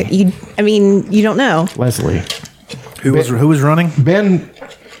Leslie. out. You don't know. Leslie. Who was running? Ben.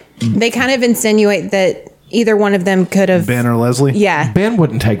 They kind of insinuate that either one of them could have. Ben or Leslie? Yeah, Ben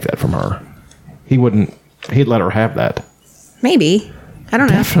wouldn't take that from her. He wouldn't. He'd let her have that. maybe. I don't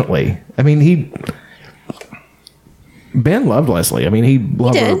know. Definitely. I mean, Ben loved Leslie. I mean, he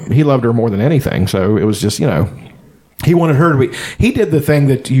loved her. did. He loved her more than anything. So it was just, he wanted her to be. He did the thing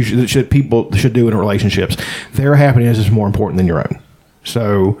that people should do in relationships. Their happiness is more important than your own.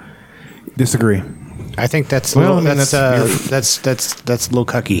 So Disagree. I think that's Well, little, I mean, that's a little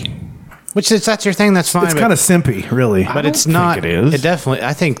cucky. Which is that's your thing. That's fine. It's kind of simpy, really. but it's don't not. think it is. It definitely.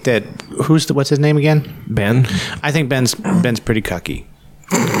 I think that what's his name again? Ben. I think Ben's pretty cucky.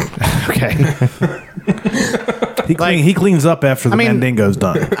 Okay. He cleans up after the Mandingo's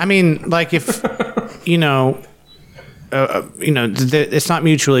done. I mean, like if it's not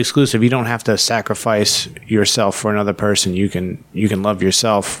mutually exclusive. You don't have to sacrifice yourself for another person. You can love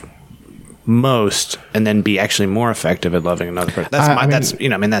yourself most and then be actually more effective at loving another person. That's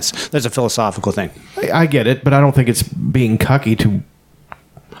that's a philosophical thing. I get it, but I don't think it's being cucky to.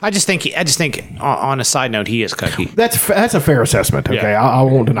 I just think on a side note, he is cucky. That's a fair assessment. Okay, Yeah. I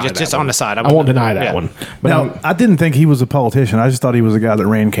won't deny that. Just one. on the side, I won't deny that yeah. one. But Now, I didn't think he was a politician. I just thought he was a guy that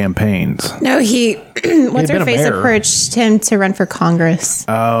ran campaigns. No, he. What's been her a face mayor. approached him to run for Congress,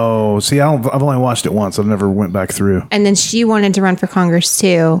 Oh, see, I've only watched it once. I've never went back through. and then she wanted to run for Congress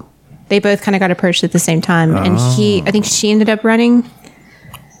too. They both kind of got approached at the same time, and I think she ended up running.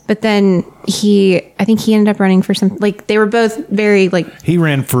 But then I think he ended up running for some, like, they were both very, like, He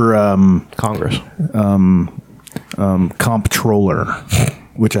ran for Congress. comptroller,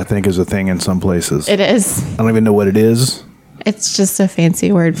 which I think is a thing in some places. it is. I don't even know what it is. It's just a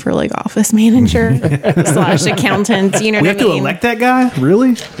fancy word for, like, office manager / accountant. You know We what have I mean? to elect that guy?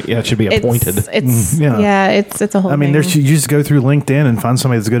 Really? Yeah, it should be appointed. It's Yeah. it's a whole. I mean, thing. you just go through LinkedIn and find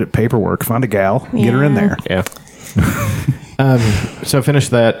somebody that's good at paperwork. Find a gal, get her in Yeah. there. Yeah. So finish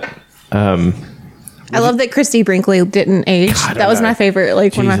that. I love that Christy Brinkley didn't age. That was my favorite,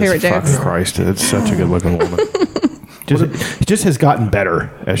 like one of my favorite Jesus jokes. fucking Christ, it's such a good looking woman. just has gotten better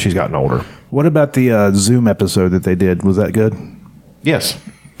as she's gotten older. What about the Zoom episode that they did? Was that good? Yes,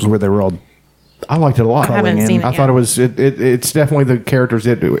 It was where they were all. I liked it a lot. I haven't seen it I yet. thought it was. It's definitely the characters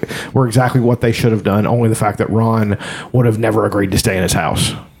that were exactly what they should have done. Only the fact that Ron would have never agreed to stay in his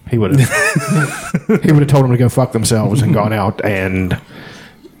house. He would have. He would have told them to go fuck themselves and gone out and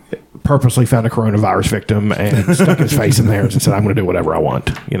purposely found a coronavirus victim and stuck his face in theirs and said, "I'm going to do whatever I want."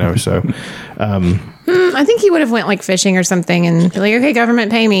 So. I think he would have went like fishing or something and be like, okay,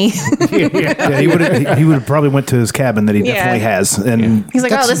 government, pay me. Yeah, he would have probably went to his cabin that he Yeah. definitely has, and He's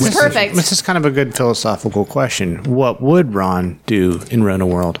like, oh, this is perfect. This is kind of a good philosophical question. What would Ron do in Rona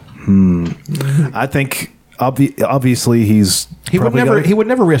World? I think obviously he would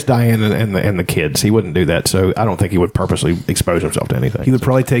never risk Diane and the kids. He wouldn't do that. So I don't think he would purposely expose himself to anything. He would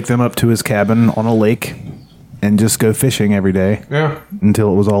probably take them up to his cabin on a lake and just go fishing every day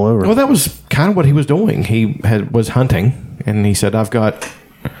until it was all over. Well, that was kind of what he was doing. He was hunting, and he said, "I've got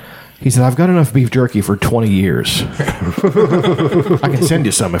enough beef jerky for 20 years. I can send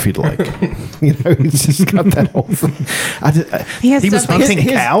you some if you'd like." He's just got that whole thing. He was hunting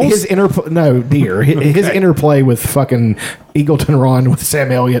cows? His deer. His interplay with fucking Eagleton Ron with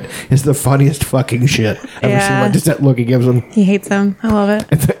Sam Elliott is the funniest fucking shit I've ever seen. Yeah. Like, just that look he gives him. He hates him. I love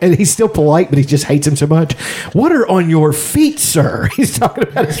it. And he's still polite, but he just hates him so much. What are on your feet, sir? He's talking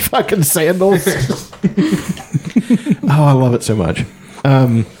about his fucking sandals. Oh, I love it so much.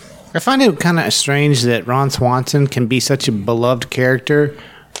 I find it kind of strange that Ron Swanson can be such a beloved character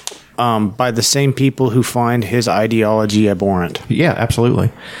by the same people who find his ideology abhorrent. Yeah,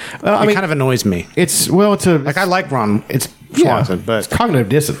 absolutely. It kind of annoys me. It's I like Ron Swanson, but it's cognitive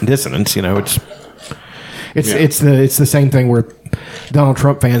dissonance. It's the same thing where Donald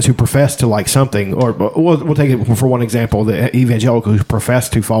Trump fans who profess to like something, or we'll take it for one example, the evangelicals who profess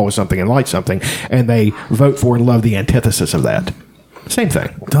to follow something and like something, and they vote for and love the antithesis of that. Same thing.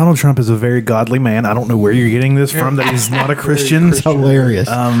 Donald Trump is a very godly man. I don't know where you're getting this from. That he's not a Christian. It's hilarious.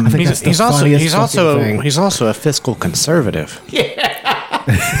 I think that's the funniest thing. he's also a fiscal conservative.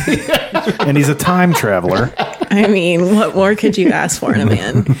 And he's a time traveler. I mean, what more could you ask for in a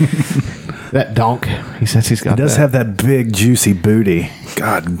man? That donk. He says he's got. He does have that big juicy booty.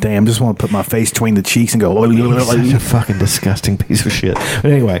 God damn! Just want to put my face between the cheeks and go. He's such a fucking disgusting piece of shit. But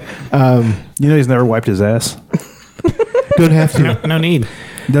anyway, he's never wiped his ass. don't have to. No need.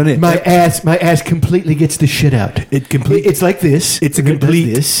 Don't it? My ass completely gets the shit out. It's like this. It's a and it does complete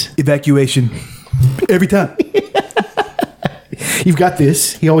this. evacuation every time. You've got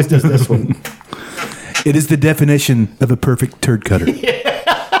this. He always does this one. It is the definition of a perfect turd cutter.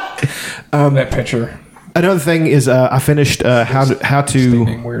 That picture. Another thing is I finished how to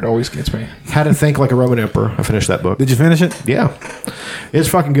Stinging weird always gets me. How to Think Like a Roman Emperor. I finished that book. Did you finish it? Yeah, it's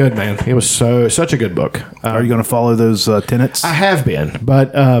fucking good, man. It was such a good book. Are you going to follow those tenets? I have been,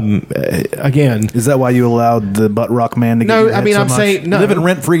 but again, is that why you allowed the butt rock man to get No, your head I mean, so I'm much? saying no. Living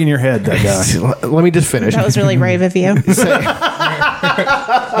rent free in your head, that guy. Let me just finish. That was really brave of you.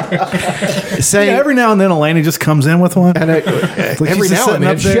 Saying every now and then Elena just comes in with one. and every she's just now and sitting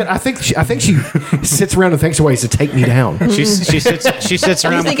then, up there. shit. I think she sits around and thinks of ways to take me down. She sits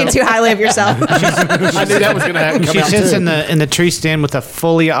You're around. thinking too highly of yourself. I knew that was going to happen. She sits in the tree stand with a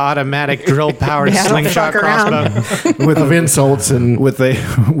fully automatic drill powered Yeah, don't slingshot fuck around. crossbow. with insults and with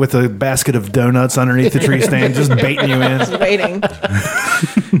a basket of donuts underneath the tree stand, just baiting you in. Waiting.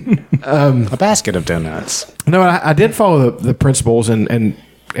 A basket of donuts. No, I did follow the principles and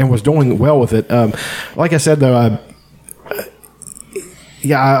was doing well with it. Like I said, though,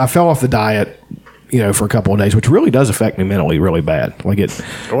 I fell off the diet, for a couple of days, which really does affect me mentally really bad. Like it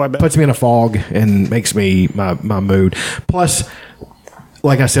puts me in a fog and makes me my mood. Plus,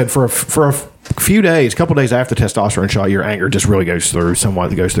 like I said, for a few days, a couple of days after the testosterone shot, your anger just really goes through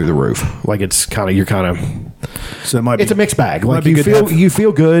the roof. Like it's kind of So it might be, it's a mixed bag. Like be good to have- you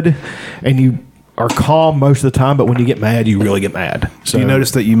feel good and you are calm most of the time, but when you get mad, you really get mad. So Do you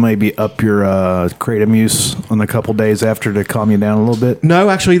notice that you may be up your kratom use on a couple days after to calm you down a little bit? No,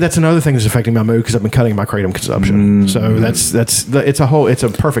 actually, that's another thing that's affecting my mood because I've been cutting my kratom consumption. So it's a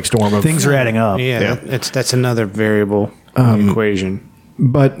perfect storm of Things are adding up. Yeah, that's another variable in the equation.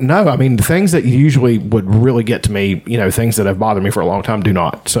 But no, I mean, the things that usually would really get to me, things that have bothered me for a long time do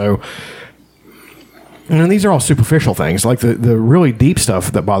not. So, and these are all superficial things. Like the really deep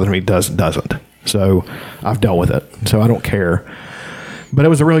stuff that bothers me doesn't. So I've dealt with it. So I don't care. But it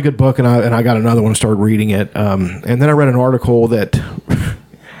was a really good book, and I got another one and started reading it. And then I read an article that,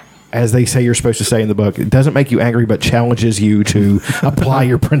 as they say you're supposed to say in the book, it doesn't make you angry, but challenges you to apply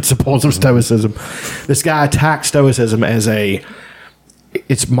your principles of Stoicism. This guy attacked Stoicism as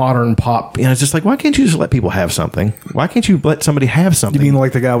it's modern pop. It's just like, why can't you just let people have something? Why can't you let somebody have something? You mean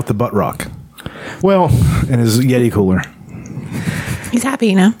like the guy with the butt rock well, and his Yeti cooler? He's happy,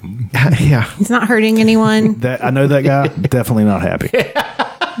 you know. yeah. He's not hurting anyone. That I know that guy. Definitely not happy.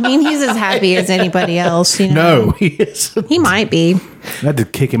 I mean, he's as happy as anybody else. You know? No, he is. He might be. I had to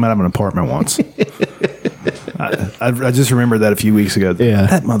kick him out of an apartment once. I just remembered that a few weeks ago. Yeah.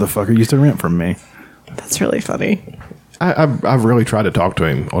 That motherfucker used to rent from me. That's really funny. I've really tried to talk to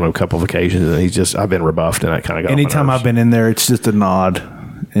him on a couple of occasions, and I've been rebuffed, and I kind of got. Anytime I've been in there, it's just a nod.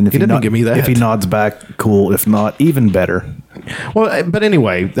 And if He doesn't give me that. If he nods back, cool. If not, even better. Well, but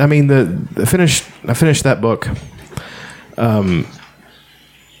anyway, I mean, I finished that book.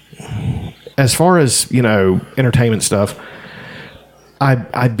 As far as entertainment stuff,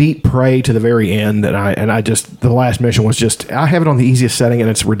 I beat Prey to the very end, and I just, the last mission was just, I have it on the easiest setting, and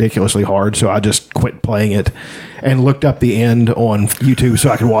it's ridiculously hard, so I just quit playing it and looked up the end on YouTube so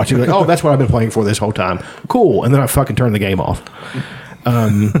I could watch it. Like, oh, that's what I've been playing for this whole time. Cool, and then I fucking turned the game off.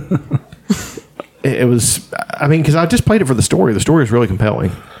 It was, I mean, because I just played it for the story. The story is really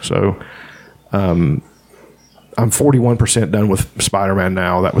compelling. So, I'm 41% done with Spider-Man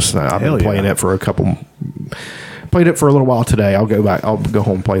now. That was I've been playing it for played it for a little while today. I'll go back. I'll go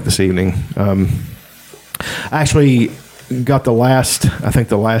home and play it this evening. I actually got the last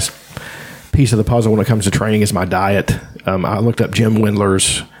piece of the puzzle when it comes to training is my diet. I looked up Jim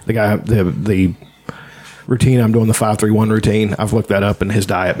Wendler's, the routine. I'm doing the 5-3-1 routine. I've looked that up, and his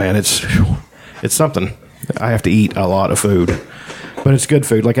diet, man, it's something. I have to eat a lot of food, but it's good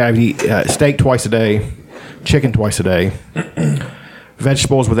food. Like I eat steak twice a day, chicken twice a day,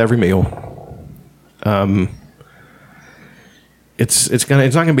 vegetables with every meal. It's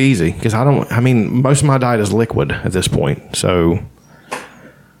not gonna be easy because most of my diet is liquid at this point. So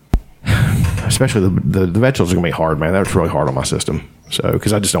especially the vegetables are gonna be hard, man. That's really hard on my system. So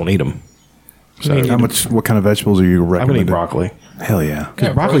because I just don't eat them. So What kind of vegetables are you I'm gonna recommending? eat broccoli. Hell yeah.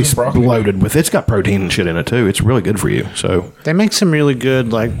 Because broccoli's loaded with, it's got protein and shit in it too. It's really good for you. So They make some really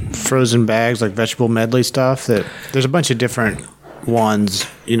good like frozen bags, like vegetable medley stuff. That there's a bunch of different ones,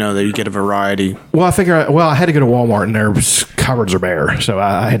 that you get a variety. well, I had to go to Walmart and their cupboards are bare, so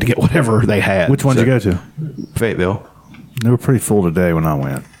I had to get whatever they had. Which one did you go to? Fayetteville. They were pretty full today when I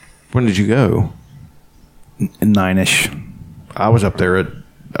went. When did you go? 9-ish. I was up there at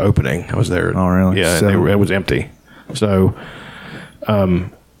opening. I was there. Oh, really? Yeah, So- and it was empty. So,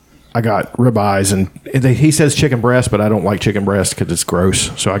 I got ribeyes, and he says chicken breast, but I don't like chicken breast because it's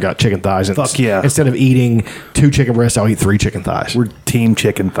gross. So I got chicken thighs. And Fuck yeah. Instead of eating 2 chicken breasts, I'll eat 3 chicken thighs. We're team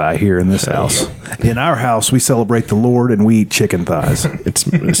chicken thigh here in this house. In our house, we celebrate the Lord and we eat chicken thighs. It's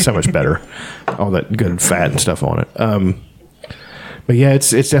so much better. All that good fat and stuff on it. But yeah,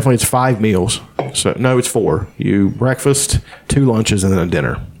 it's definitely 5 meals. So no, it's 4. You breakfast, 2 lunches, and then a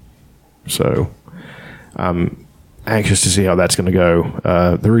dinner. So I'm anxious to see how that's going to go.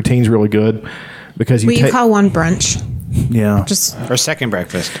 The routine's really good because Will you call one brunch? Yeah. Or second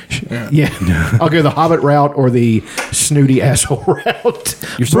breakfast. Yeah, I'll go the Hobbit route or the snooty asshole route.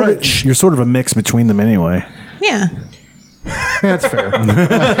 You're sort of a mix between them anyway. Yeah. That's fair.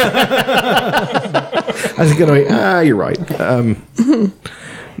 I was going to. You're right.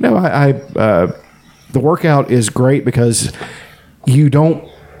 No, I the workout is great because you don't.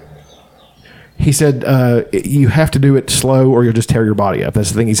 He said you have to do it slow or you'll just tear your body up.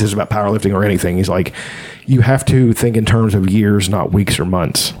 That's the thing he says about powerlifting or anything. He's like, you have to think in terms of years, not weeks or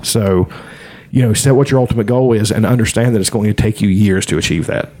months. So, set what your ultimate goal is and understand that it's going to take you years to achieve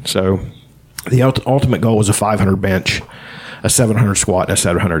that. So the ultimate goal is a 500 bench, a 700 squat, and a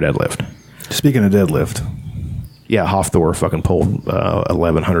 700 deadlift. Speaking of deadlift. Yeah, Hofthor fucking pulled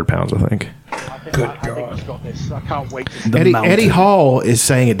 1,100 pounds, I think. Good God. Eddie Hall is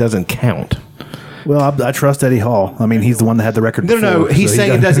saying it doesn't count. Well, I trust Eddie Hall. I mean, he's the one that had the record. No. before, He's so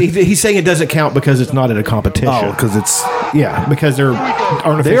saying it does. He's saying it doesn't count because it's not at a competition. Oh, because it's because they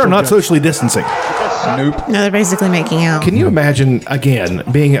are not socially distancing. Nope. No, they're basically making out. Can you imagine again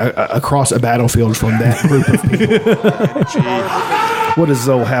being across a battlefield from that group of people? What is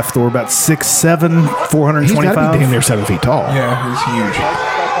old Hafthor? About 6'7", He's 425. got to be damn near 7 feet tall. Yeah, he's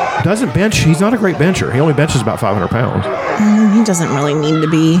huge. Doesn't bench. He's not a great bencher. He only benches about 500 pounds. He doesn't really need to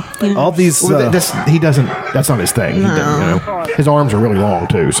be. All these. He doesn't. That's not his thing. He doesn't, his arms are really long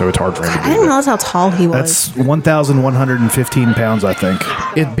too, so it's hard for him to I do didn't that. realize how tall he was. That's 1,115 pounds, I think.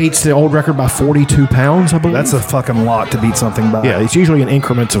 It beats the old record by 42 pounds, I believe. That's a fucking lot to beat something by. Yeah, it's usually in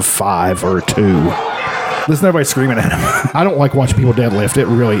increments of 5 or 2. Listen to everybody screaming at him. I don't like watching people deadlift. It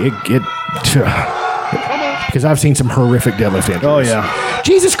really because I've seen some horrific deadlift injuries. Oh, yeah.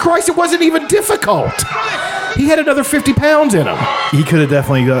 Jesus Christ! It wasn't even difficult. He had another 50 pounds in him. He could have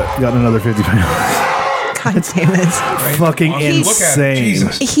definitely gotten another 50 pounds. God damn it. Fucking Look at him. insane.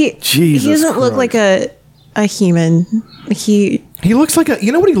 Jesus. He Jesus doesn't look like a human. He looks like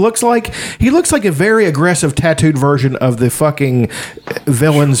you know what he looks like? He looks like a very aggressive tattooed version of the fucking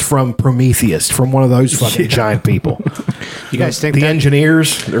villains from Prometheus, from one of those fucking giant people. You guys think the that-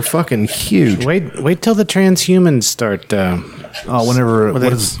 engineers, they're fucking huge. Wait till the transhumans start. Oh, whenever what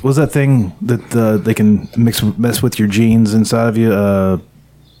was that thing that they can mess with your genes inside of you?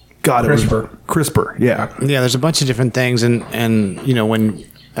 God, CRISPR. CRISPR. Yeah. Yeah, there's a bunch of different things, and you know, when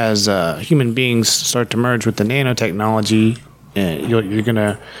as human beings start to merge with the nanotechnology, you're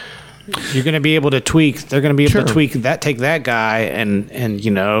gonna be able to tweak. They're gonna be able to tweak that. Take that guy, and you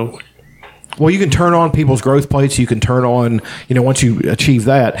know. Well, you can turn on people's growth plates. You can turn on, once you achieve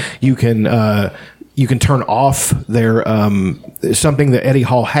that, you can turn off their something that Eddie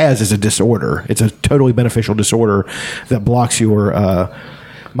Hall has is a disorder. It's a totally beneficial disorder that blocks your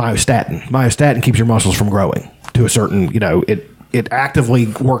myostatin. Myostatin keeps your muscles from growing to a certain, it actively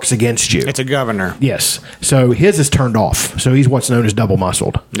works against you. It's a governor. Yes. So his is turned off. So he's what's known as double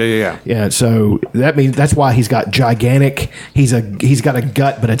muscled. Yeah. Yeah. So that means that's why he's got gigantic. He's got a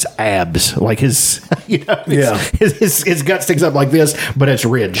gut, but it's abs. Like his, his gut sticks up like this, but it's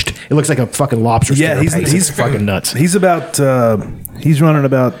ridged. It looks like a fucking lobster. Yeah, he's fucking nuts. He's about he's running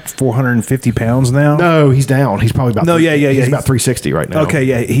about 450 pounds now. No, he's down. He's probably about He's about 360 right now. Okay,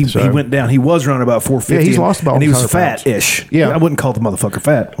 yeah, he went down. He was running about 450. Yeah, he's lost about and he was 100 pounds. fat-ish. Yeah. I wouldn't call the motherfucker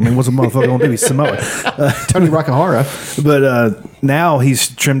fat. I mean, what's a motherfucker gonna do? He's Samoan. Tony Rakahara. But now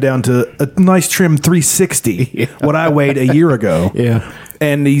he's trimmed down to a nice trim 360. What I weighed a year ago. Yeah.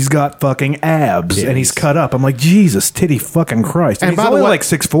 And he's got fucking abs, and he's cut up. I'm like, Jesus, titty fucking Christ. And he's by the only way- like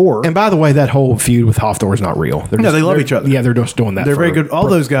 6'4". And by the way, that whole feud with Hofstra is not real. No, they love each other. Yeah, they're just doing that. They're for very good. All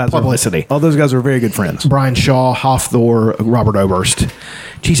those guys publicity. All those guys are very good friends. Brian Shaw, Hofthor, Robert Oberst.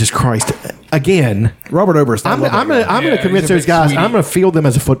 Jesus Christ! Again, Robert Oberst. I'm going to convince he's a those big guys. sweetie. I'm going to field them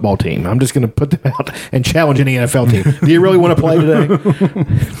as a football team. I'm just going to put them out and challenge any NFL team. Do you really want to play today?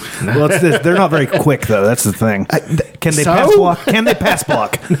 Well, it's this. They're not very quick though. That's the thing. Can they so? pass block? Can they pass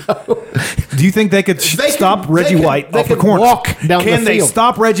block? No. Do you think they could stop Reggie White they off the can corner? walk down Can the they field.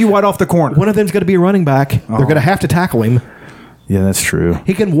 stop Reggie White off the corner? One of them's going to be a running back. They're going to have to tackle him. Yeah, that's true.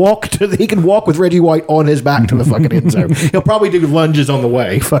 He can walk with Reggie White on his back to the fucking end zone. He'll probably do lunges on the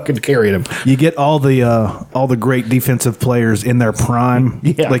way, fucking carrying him. You get all the great defensive players in their prime.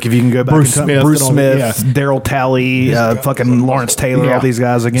 Yeah. Like if you can go back Bruce in time, Smith Bruce and all Smith, that, Daryl Talley, fucking Lawrence Taylor, Yeah. all these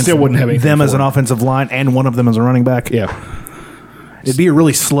guys against Still wouldn't have anything them as for an him. offensive line and one of them as a running back. Yeah. It'd be a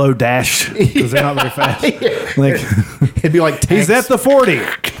really slow dash because they're not very fast. Like It'd be like he's at the 40.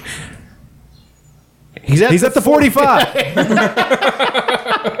 He's at the 45.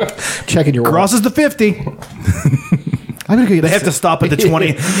 Checking your Crosses the 50. I'm gonna get They have to stop at the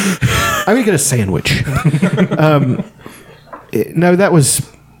 20. I'm gonna get a sandwich. No, that was,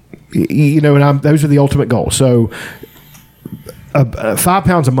 and those are the ultimate goal. So, 5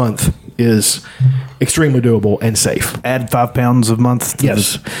 pounds a month is extremely doable and safe. Add 5 pounds a month. To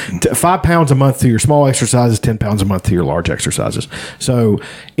Yes, 5 pounds a month to your small exercises, 10 pounds a month to your large exercises. So,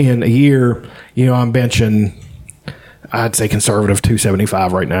 in a year, I'm benching, I'd say conservative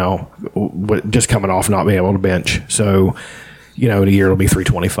 275 right now, just coming off not being able to bench. So, in a year it'll be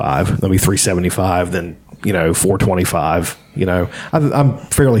 325, it'll be 375, then 425. I'm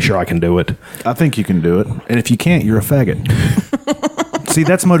fairly sure I can do it. I think you can do it. And if you can't, you're a faggot. See,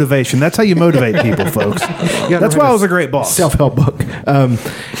 that's motivation. That's how you motivate people, folks. That's why I was a great boss. Self-help book.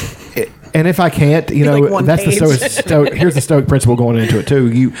 And if I can't, like one that's page. here's the Stoic principle going into it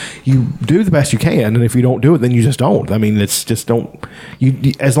too. You do the best you can, and if you don't do it, then you just don't. I mean, it's just don't.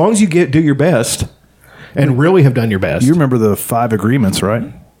 You as long as you do your best, and really have done your best. You remember the 5 agreements,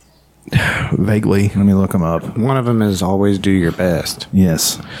 right? Vaguely, Let me look them up. One of them is always do your best.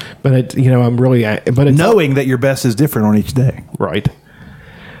 Yes. but I'm really, but it's Knowing that your best is different on each day. right.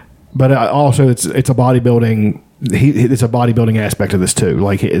 But also, it's a bodybuilding. It's a bodybuilding aspect of this too.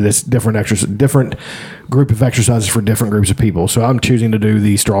 Like this different group of exercises for different groups of people. So I'm choosing to do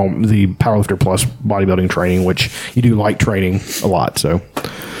the Powerlifter Plus bodybuilding training, which you do light training a lot. So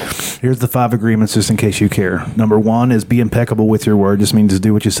Here's the 5 agreements just in case you care. Number 1 is be impeccable with your word. Just means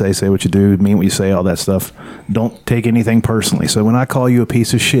do what you say what you do, mean what you say, all that stuff. Don't take anything personally. So when I call you a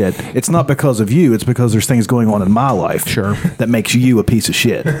piece of shit, it's not because of you. It's because there's things going on in my life that makes you a piece of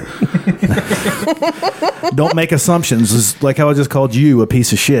shit. Don't make assumptions. It's like how I just called you a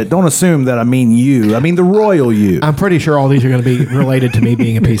piece of shit. Don't assume that I mean you. I mean the royal you. I'm pretty sure all these are going to be related to me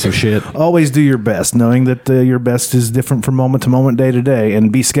being a piece of shit. Always do your best, knowing that your best is different from moment to moment, day to day,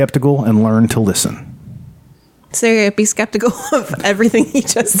 and be skeptical and learn to listen. So be skeptical of everything he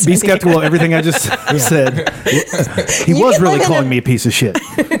just said. Be skeptical of everything I just said. He was can really live in calling a- me a piece of shit.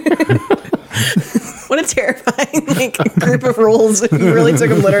 What a terrifying group of rules. You really took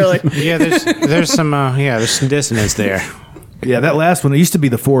them literally. Yeah, there's some dissonance there. Yeah, that last one, it used to be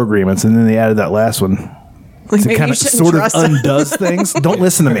the 4 agreements, and then they added that last one Like, to maybe kind you of shouldn't sort of trust them. undoes things. Don't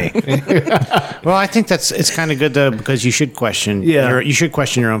listen to me. Well, I think it's kind of good though, because you should question. Yeah. You should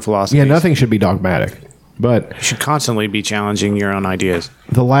question your own philosophy. Yeah, nothing should be dogmatic. But You should constantly be challenging your own ideas.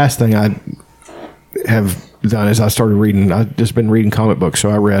 the last thing I have done is I started reading. I've just been reading comic books. So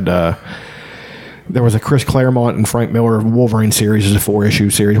I read. There was a Chris Claremont and Frank Miller Wolverine series, is a 4-issue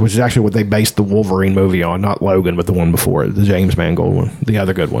series, which is actually what they based the Wolverine movie on, not Logan, but the one before it, the James Mangold one, the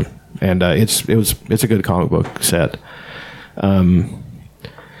other good one. And it's a good comic book set. Then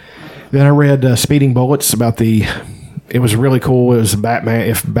I read Speeding Bullets about the. It was really cool. It was Batman.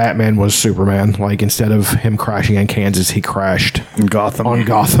 If Batman was Superman, like instead of him crashing in Kansas, he crashed In Gotham. on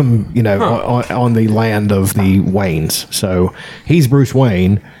Gotham. You know, on the land of the Waynes. So he's Bruce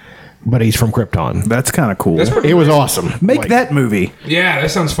Wayne, but he's from Krypton. That's kind of cool. That's pretty It was awesome. Make Like, that movie. Yeah,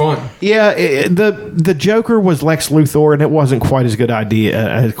 that sounds fun. Yeah, the Joker was Lex Luthor, and it wasn't quite as good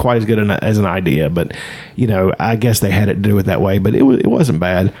as an idea. But you know, I guess they had it to do it that way. But it wasn't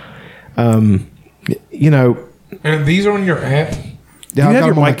bad. You know, And these are on your app? yeah, have I've got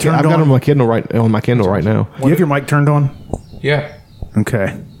your them on mic turned I've got on? them on my Kindle right now. Do you have your mic turned on? Yeah.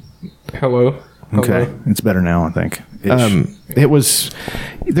 Okay. Hello. Okay. Hello. It's better now, I think. It was.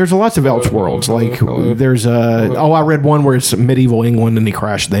 There's lots of Elseworlds. hello, Like hello. there's I read one where it's medieval England and he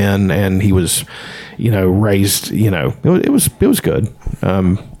crashed then, and he was, you know, raised. You know, it was good.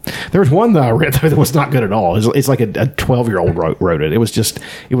 There was one that I read that was not good at all. It's like a 12-year-old wrote it. It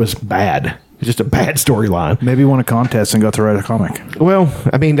was bad. It's just a bad storyline. Maybe won a contest and got to write a comic. Well,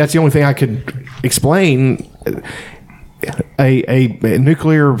 I mean, that's the only thing I could explain. A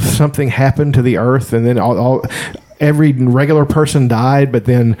nuclear something happened to the Earth, and then every regular person died, but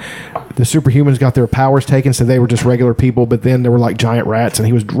then the superhumans got their powers taken, so they were just regular people, but then they were like giant rats, and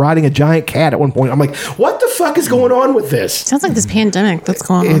he was riding a giant cat at one point. I'm like, what the fuck is going on with this? Sounds like this pandemic that's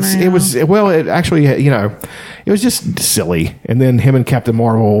going on. Right now. It actually, you know, it was just silly. And then him and Captain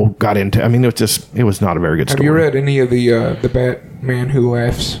Marvel got into, I mean, it was not a very good Have story. you read any of the Batman Who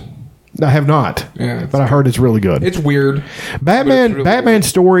Laughs? I have not. Yeah, but I heard it's really good. It's weird. but it's really Batman weird.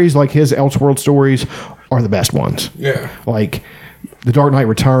 stories, like his Elseworld stories, are the best ones. Yeah. Like The Dark Knight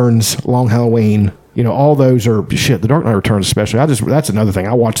Returns, Long Halloween, you know, all those are shit. The Dark Knight Returns especially. That's another thing.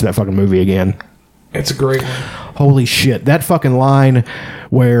 I watched that fucking movie again. It's a great one. Holy shit. That fucking line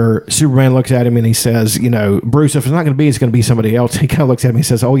where Superman looks at him and he says, you know, Bruce, if it's not going to be, it's going to be somebody else. He kind of looks at him and he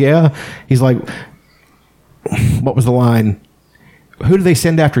says, oh yeah? He's like, what was the line? Who do they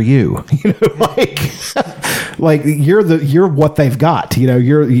send after you? You know, like you're what they've got. You know,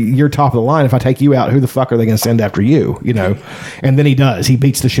 you're top of the line. If I take you out, who the fuck are they going to send after you? You know, and then he does. He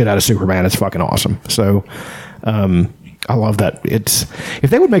beats the shit out of Superman. It's fucking awesome. So, I love that. If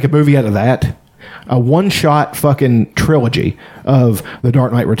they would make a movie out of that, a one-shot fucking trilogy of The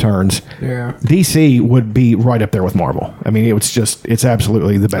Dark Knight Returns, Yeah. DC would be right up there with Marvel. I mean, it's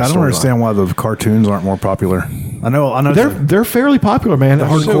absolutely the best. I don't storyline. understand why the cartoons aren't more popular. I know. They're fairly popular, man.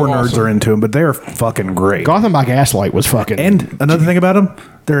 hardcore so nerds awesome. are into them, but they're fucking great. Gotham by Gaslight was fucking. And another thing about them,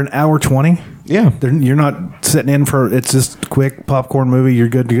 they're an hour 20. yeah, You're not sitting in for it's just a quick popcorn movie. You're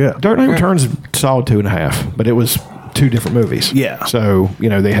good to go. Dark Knight Returns is solid 2.5, but it was 2 different movies. Yeah. So, you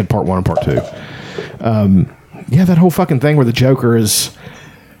know, they had part 1 and part 2. Yeah, that whole fucking thing where the Joker is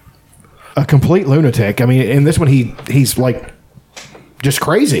a complete lunatic. I mean, in this one, he's like just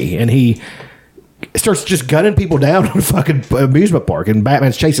crazy, and he starts just gunning people down in a fucking amusement park, and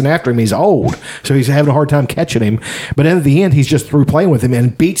Batman's chasing after him. He's old, so he's having a hard time catching him. But at the end, he's just through playing with him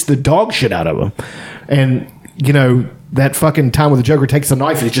and beats the dog shit out of him. And, you know, that fucking time where the Joker takes the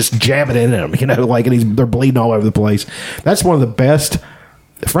knife and he's just jabbing it in him, you know, like, and they're bleeding all over the place. That's one of the best.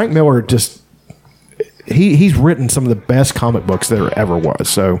 Frank Miller just, he's written some of the best comic books there ever was.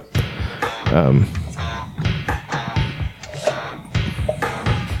 So,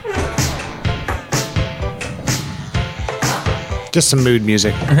 Just some mood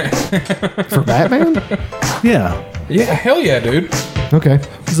music. for Batman? Yeah. Yeah, hell yeah, dude. Okay.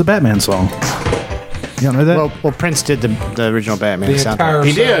 It's a Batman song. You don't know that? Well, Prince did the original Batman The soundtrack. entire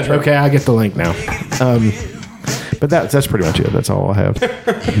He did. soundtrack. Okay, I get the link now. But that's pretty much it. That's all I have.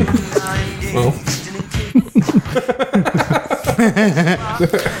 Well,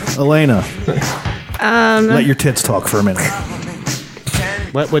 Elena. Let your tits talk for a minute.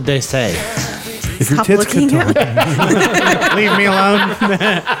 What would they say? If your Stop tits could looking talk. at me. Leave me alone.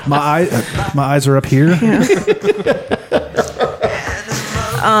 My eyes are up here.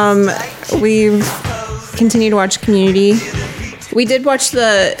 We've continued to watch Community. We did watch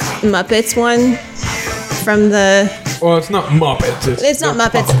the Muppets one from the. Well, it's not Muppets. It's not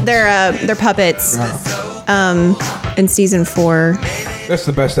they're Muppets. puppets. They're puppets. In season 4, That's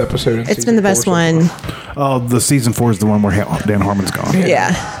the best episode. it's been the best one. Oh, the season 4 is the one where Dan Harmon's gone.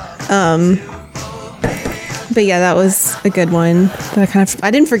 Yeah. But yeah, that was a good one. But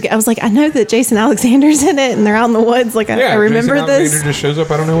I didn't forget. I was like, I know that Jason Alexander's in it, and they're out in the woods. Like I remember Jason this. Alexander just shows up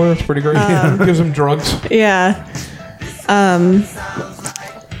out of nowhere. It's pretty great. Gives him drugs. Yeah.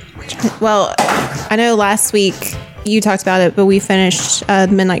 Well, I know last week you talked about it, but we finished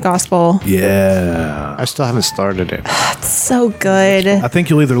Midnight Gospel. Yeah. I still haven't started it. It's so good. I think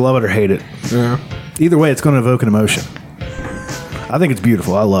you'll either love it or hate it. Yeah. Either way, it's going to evoke an emotion. I think it's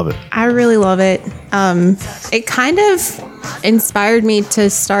beautiful. I love it. I really love it. It kind of inspired me to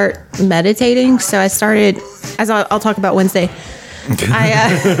start meditating. So I started, as I'll talk about Wednesday,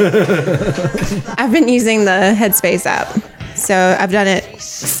 I've been using the Headspace app. So I've done it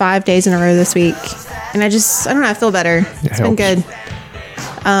 5 days in a row this week. And I don't know, I feel better. It's been good.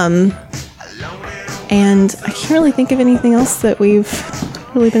 And I can't really think of anything else that we've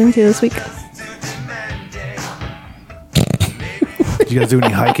really been into this week. Did you guys do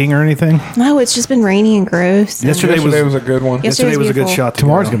any hiking or anything? No, it's just been rainy and gross. Yesterday was a good one. Yesterday Yesterday was a good beautiful. shot.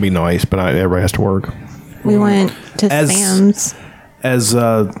 Tomorrow's going to be nice, but everybody has to work. We went to As- Sam's. As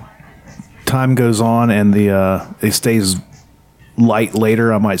time goes on and it stays light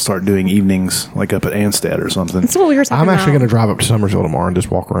later, I might start doing evenings like up at Anstead or something. That's what we were talking I'm about. actually going to drive up to Summersville tomorrow and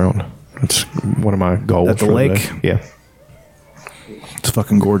just walk around. That's one of my goals. At the for lake? day. Yeah, It's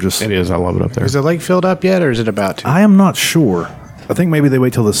fucking gorgeous. it is. I love it up there. Is the lake filled up yet, or is it about to? I am not sure. I think maybe they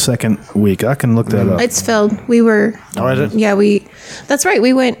wait till the second week. I can look that up. It's filled. We were. Oh, is it? Yeah, that's right.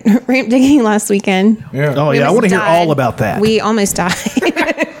 We went ramp digging last weekend. Yeah. Oh We yeah, I almost want to hear died. all about that. We almost died.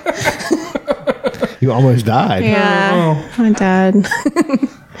 You almost died. Yeah, my dad.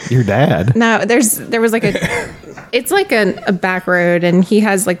 Your dad. No, there was like it's like a back road, and he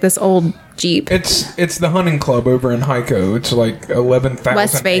has like this old Jeep, It's the hunting club over in Hyco. It's like 11,000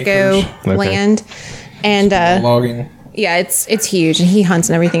 West Vaco acres. Okay. land, and Logging. yeah, it's huge, and he hunts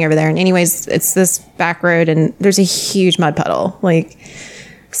and everything over there. And anyways, it's this back road, and there's a huge mud puddle, like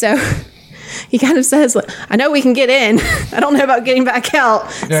so. He kind of says, "I know we can get in. I don't know about getting back out."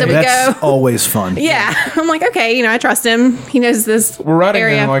 Yeah, so we That's go. always fun. Yeah, I'm like, okay, I trust him. He knows this We're riding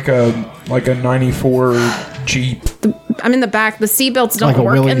area. in like a 94 Jeep. I'm in the back. The seatbelts don't Like a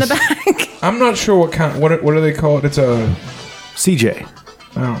work in the Willys. back. I'm not sure what kind. What do they call it? It's a. CJ.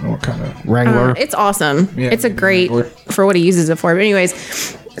 I don't know what kind of. Wrangler. It's awesome. Yeah, It's a great Wrangler. for what he uses it for. But anyways,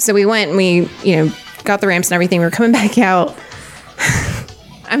 so we went and we got the ramps and everything. We were coming back out.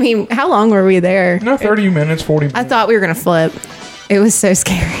 I mean, how long were we there? No, 30 minutes, 40 minutes. I thought we were gonna flip. It was so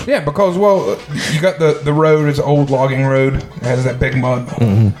scary. Yeah, because, well, you got the road, it's an old logging road. It has that big mud.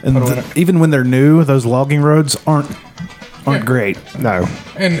 And puddle in it. even when they're new, those logging roads aren't great. no.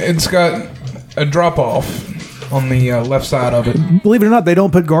 And it's got a drop off on the left side of it. Believe it or not, they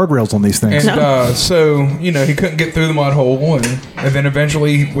don't put guardrails on these things. And so, he couldn't get through the mud hole. And then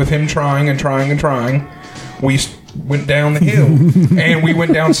eventually, with him trying and trying and trying, we went down the hill. And we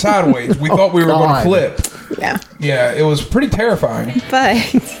went down sideways. We thought we were going to God. flip. Yeah, Yeah, it was pretty terrifying. but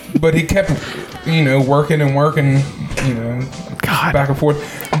But he kept, working and working, God. back and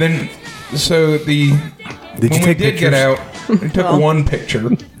forth. And then, so Did you when we take did pictures? get out, we took one picture.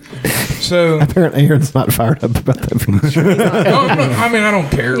 So, Apparently, Aaron's not fired up about that picture. I don't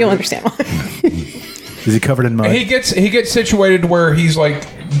care. you'll understand why. Is he covered in mud? He gets situated where he's like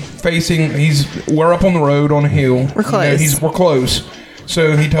facing. We're up on the road on a hill. We're close. We're close.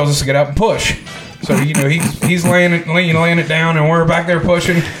 So he tells us to get out and push. So he's laying it down, and we're back there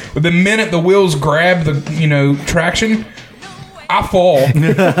pushing. But the minute the wheels grab the traction, I fall,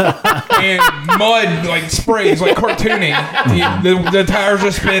 and mud like sprays like cartoony. The tires are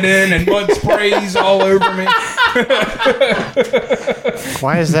spinning, and mud sprays all over me.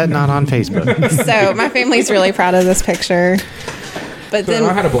 Why is that not on Facebook? So my family's really proud of this picture. But then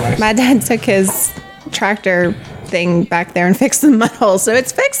I had a blast. my dad took his tractor thing back there and fixed the mud hole, so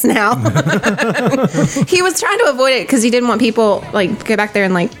it's fixed now. He was trying to avoid it because he didn't want people go back there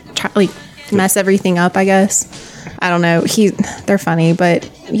and mess everything up, I guess. I don't know. They're funny, but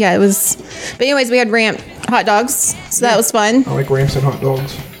yeah, it was. But anyways, we had ramp hot dogs, so that was fun. I like ramps and hot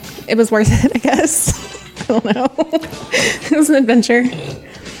dogs. It was worth it, I guess. I don't know. It was an adventure.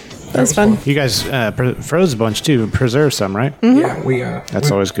 That was fun. You guys froze a bunch too. Preserve some, right? Yeah, we. That's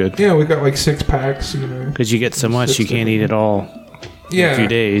we- always good. Yeah, we got like 6 packs. You know. Because you get so much, you can't eat it all in Yeah. a few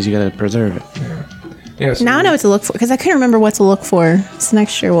days. You got to preserve it. Yeah. So Now I know what to look for because I couldn't remember what to look for. So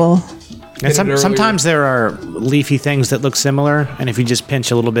next year we'll. And it earlier. sometimes there are leafy things that look similar, and if you just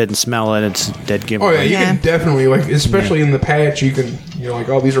pinch a little bit and smell it, it's dead giveaway. Oh yeah, you Yeah. can definitely like, especially in the patch, you can like,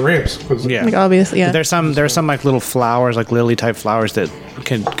 oh, these are ramps. 'Cause- Yeah. Like obviously, yeah. There's some like little flowers, like lily type flowers that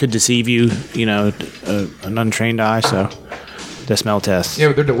could deceive you, an untrained eye. So the smell test. Yeah,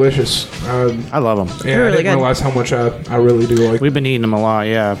 but they're delicious. I love them. Yeah, I really didn't good. realize how much I really do like. We've been eating them a lot.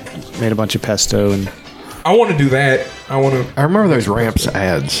 Yeah, made a bunch of pesto and I want to do that. I want to. I remember those ramps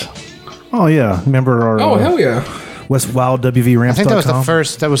ads. Oh yeah, remember our Oh hell yeah! West Wild WV Ramps. I think that was the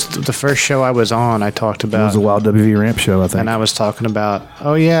first. That was the first show I was on. I talked It about, was a Wild WV Ramp show, I think. and I was talking about.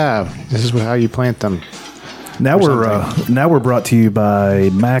 Oh yeah, this is how you plant them. Now we're brought to you by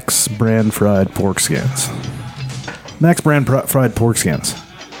Max Brand Fried Pork Skins. Max Brand Fried Pork Skins.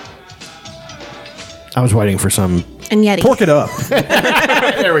 I was waiting for some. And Yeti. Pork it up.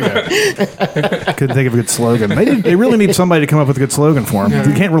 There we go. Couldn't think of a good slogan. They really need somebody to come up with a good slogan for them.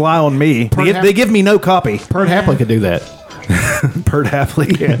 You can't rely on me. They give me no copy. Pert Hapley could do that. Pert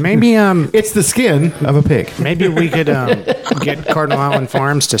Hapley. Yeah. Maybe It's the skin of a pig. maybe we could get Cardinal Island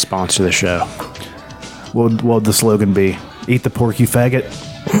Farms to sponsor the show. What would the slogan be? Eat the pork, you faggot.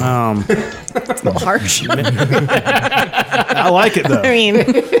 A little harsh. I like it though.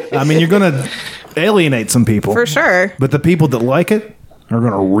 I mean, You're gonna alienate some people for sure. but the people that like it are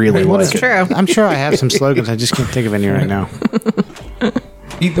gonna really like It's it. true. I'm sure I have some slogans. I just can't think of any right now.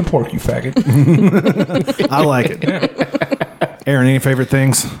 Eat the pork, you faggot. I like it. Aaron, any favorite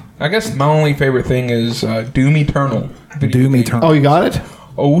things? I guess my only favorite thing is Doom Eternal. video Doom game. Eternal. Oh, you got it?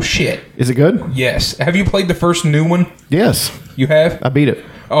 Oh shit! Is it good? Yes. Have you played the first new one? Yes. You have. I beat it.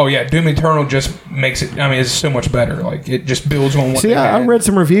 Oh yeah, Doom Eternal just makes it. I mean, it's so much better. Like it just builds on what. See, they I had. read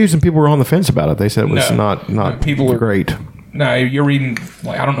some reviews and people were on the fence about it. They said it was No. not People are- great. No, you're reading.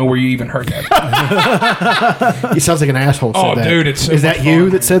 Like I don't know where you even heard that. He sounds like an asshole. Said Oh, that. dude, it's so is much that you fun.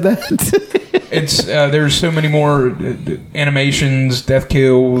 that said that? It's there's so many more animations, death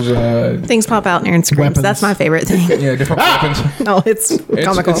kills. Things pop out in Aaron screams. Weapons. That's my favorite thing. Yeah, different weapons. No, it's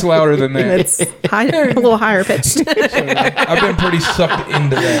comical. It's louder than that. It's higher, a little higher pitched. I've been pretty sucked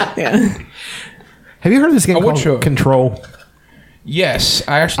into that. Yeah. Have you heard of this game would called show it. Control? Yes,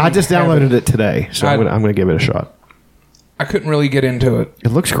 I actually. I just have downloaded it today, so I'm I- going to give it a shot. I couldn't really get into it. It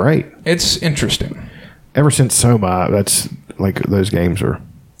looks great. It's interesting. Ever since Soma, that's like those games are.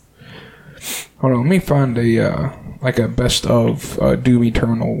 Hold on, let me find a like a best of Doom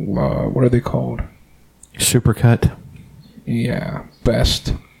Eternal. What are they called? Supercut. Yeah,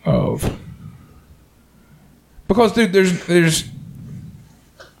 best of. Because dude, there's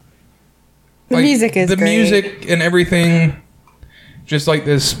The music is the great. music and everything, just like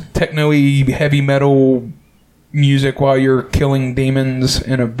this techno-y heavy metal music while you're killing demons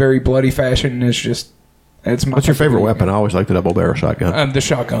in a very bloody fashion. It's just it's my What's your favorite weapon? I always like the double barrel shotgun. The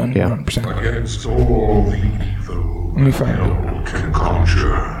shotgun. Yeah. 100%. Against all the evil Let me find it. hell can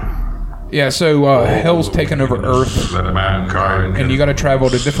conjure. Yeah, so hell's taken over Earth, That mankind and you got to travel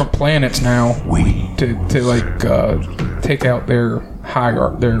to different planets now to like take out their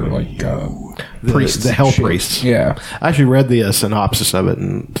priests, the and hell shit. priests. Yeah, I actually read the synopsis of it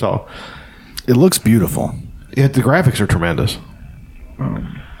and saw. It looks beautiful. The graphics are tremendous.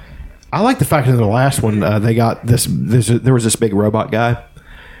 I like the fact that in the last one they got this. There was this big robot guy,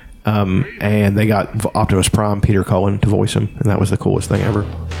 and they got Optimus Prime, Peter Cullen, to voice him, and that was the coolest thing ever.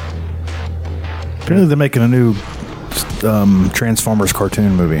 Apparently they're making a new Transformers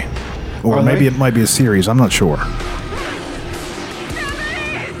cartoon movie. Or Are maybe they? it might be a series. I'm not sure.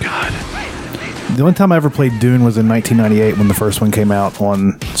 God, The only time I ever played Dune was in 1998 when the first one came out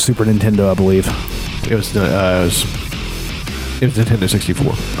on Super Nintendo, I believe. it was Nintendo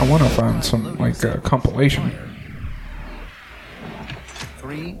 64. I want to find some like compilation.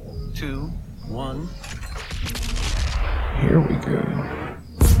 3, 2, 1. Here we go.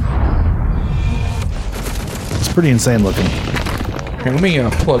 It's pretty insane looking. Here, let me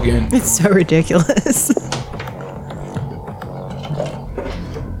plug in. It's so ridiculous.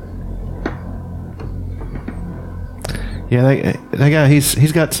 Yeah, that guy.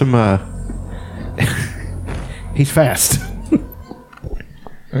 He's got some. He's fast.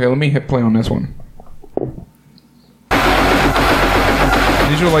 Okay, let me hit play on this one.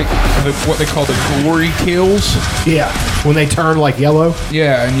 These are like what they call the glory kills. Yeah, when they turn like yellow,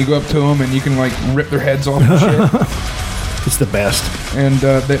 Yeah, and you go up to them and you can like rip their heads off and shit. it's the best. And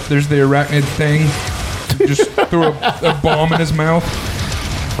there's the arachnid thing. Just throw a bomb in his mouth.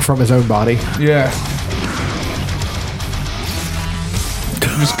 from his own body. Yeah.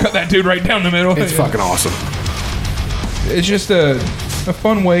 Just cut that dude right down the middle. It's fucking awesome. It's just a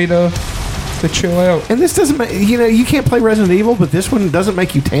fun way to chill out. And this doesn't make, you can't play Resident Evil, but this one doesn't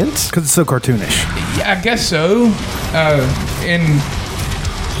make you tense? Because it's so cartoonish. Yeah, I guess so. And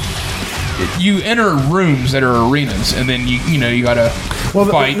you enter rooms that are arenas, and then you gotta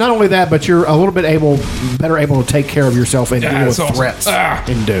fight. Not only that, but you're a little bit better able to take care of yourself and deal with awesome. threats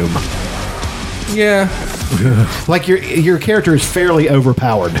in Doom. Yeah. Like your character is fairly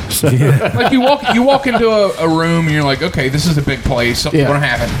overpowered. So. Yeah. Like you walk into a room and you're like, okay, this is a big place. Something's gonna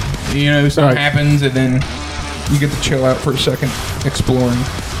happen. Something happens, and then you get to chill out for a second, exploring.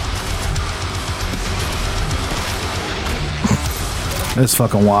 It's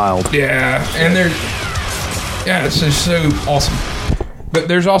fucking wild. Yeah, and it's just so awesome. But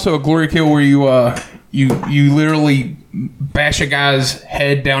there's also a glory kill where you literally bash a guy's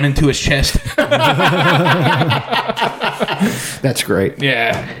head down into his chest. That's great.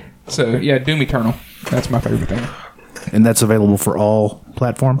 Yeah. So yeah, Doom Eternal. That's my favorite thing. And that's available for all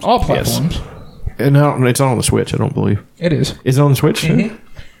platforms? All platforms. Yes. And it's not on the Switch, I don't believe. It is. Is it on the Switch? Mm-hmm.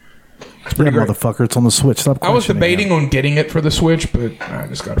 It's pretty motherfucker. It's on the Switch. Stop. I was debating on getting it for the Switch, but I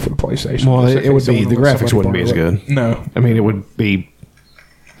just got it for the PlayStation. Well, Just in it would case be the someone graphics wouldn't be as borrow it. good. No, I mean it would be.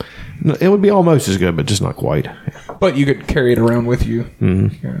 It would be almost as good, but just not quite. but you could carry it around with you.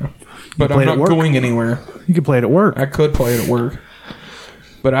 Mm-hmm. Yeah. But play I'm it at not work? going anywhere. You can play it at work. I could play it at work.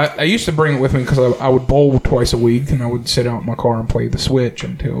 But I used to bring it with me because I would bowl twice a week, and I would sit out in my car and play the Switch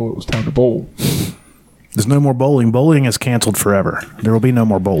until it was time to bowl. There's no more bowling. Bowling is canceled forever. There will be no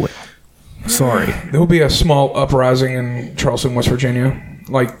more bowling. Sorry. There will be a small uprising in Charleston, West Virginia.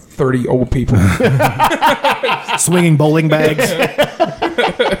 Like 30 old people. Swinging bowling bags.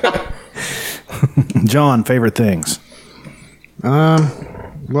 John, favorite things?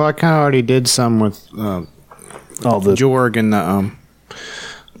 Well, I kind of already did some with All the Jorg and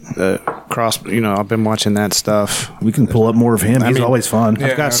the cross. I've been watching that stuff. We can pull up more of him. He's mean, always fun. Yeah.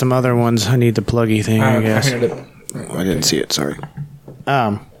 I've got some other ones. I need the pluggy thing, I guess. handed it. I didn't see it. Sorry.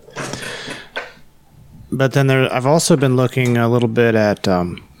 But then I've also been looking a little bit at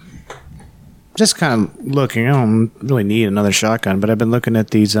just kind of looking. I don't really need another shotgun, but I've been looking at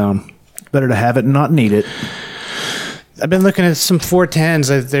these. Better to have it and not need it. I've been looking at some 410s.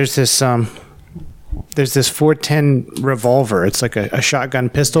 There's this 410 revolver. It's like a shotgun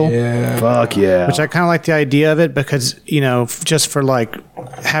pistol. Yeah. Fuck yeah. Which I kind of like the idea of it because, just for like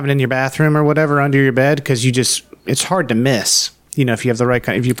having it in your bathroom or whatever under your bed, because it's hard to miss. If you have the right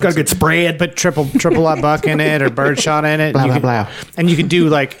kind, if you Gotta get sprayed. put triple lot buck in it or birdshot in it, Blah, you blah, could, blah. and you could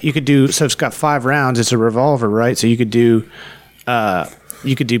do so it's got 5 rounds. It's a revolver, right? So you could do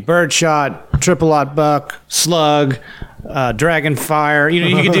birdshot, triple lot buck, slug, dragon fire.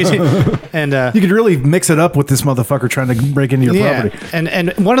 You could do, and You could really mix it up with this motherfucker trying to break into your property.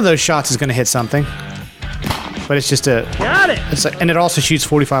 and one of those shots is going to hit something. But it's just got it. And it also shoots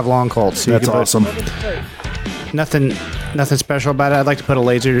 45 long Colts. So That's awesome. Nothing special about it. I'd like to put a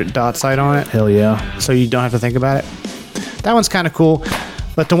laser dot sight on it, Hell yeah. so you don't have to think about it. That one's kind of cool.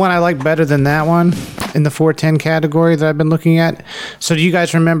 But the one I like better than that one in the 410 category that I've been looking at. So do you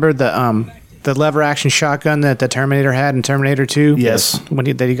guys remember the lever action shotgun that the Terminator had in Terminator 2? Yes.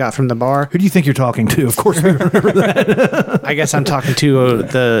 That he got from the bar? Who do you think you're talking to? Of course we remember that. I guess I'm talking to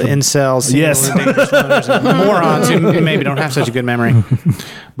the incels, Yes. dangerous loners, and morons who maybe don't have such a good memory.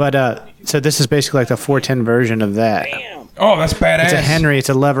 But so this is basically like the 410 version of that. Oh, that's badass. It's a Henry. It's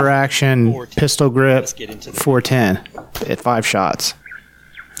a lever action pistol grip 410 at 5 shots.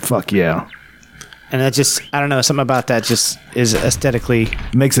 Fuck yeah. And that just, I don't know, something about that just is aesthetically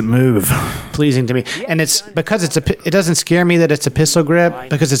Makes it move. pleasing to me. And it's because it doesn't scare me that it's a pistol grip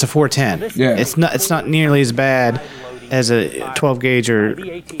because it's a 410. Yeah. It's not nearly as bad as a 12 gauge or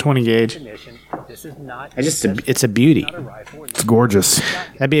 20 gauge. It's a beauty. It's gorgeous.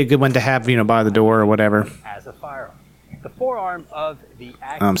 That'd be a good one to have, by the door or whatever. As a firearm. The forearm of the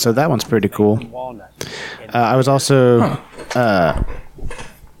So that one's pretty cool. I was also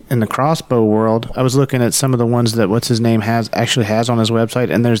in the crossbow world. I was looking at some of the ones that what's his name has on his website,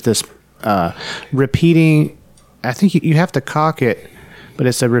 and there's this repeating. I think you have to cock it, but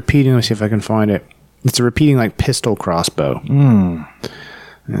it's a repeating. Let's see if I can find it. It's a repeating like pistol crossbow.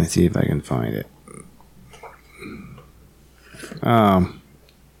 Let's see if I can find it.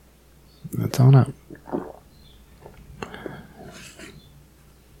 That's on up.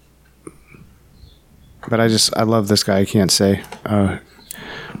 But I love this guy. I can't say.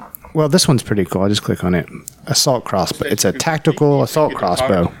 Well, this one's pretty cool. I'll just click on it. Assault crossbow. It's a tactical assault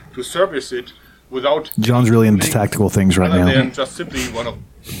crossbow. To service it, without John's really into tactical things right other now. than just simply want to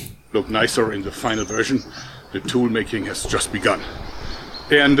look nicer in the final version. The tool making has just begun.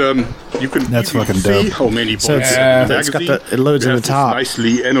 And you can That's even fucking see dope. how many So bolts it's- in the it's got magazine. the- it loads in There's the top. this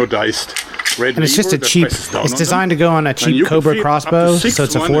nicely anodized red And it's just lever a that cheap. presses down It's on designed to them. go on a And cheap you can Cobra fit up to crossbow, 6 so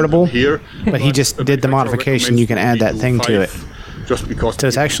it's one affordable. here, But he just the did the manufacturer modification. You can add that thing to it. recommends 5, just because So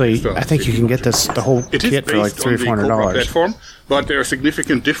it's actually, I think you can get this the whole it is kit for like based on $300 or the Cobra $400. platform, but there are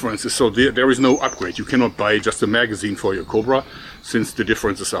significant differences. So there is no upgrade. You cannot buy just a magazine for your Cobra, since the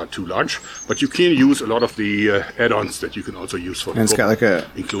differences are too large. But you can use a lot of the add-ons that you can also use for the And it's got Cobra, like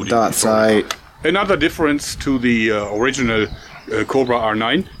a including dot the Cobra. sight. Another difference to the original Cobra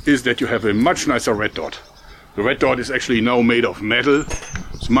R9 is that you have a much nicer red dot. The red dot is actually now made of metal.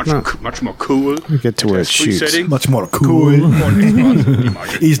 It's much more cool. We get to It where has it shoots. three settings. Much more cool.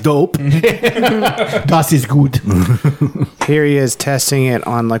 He's dope. Das ist gut. Here he is testing it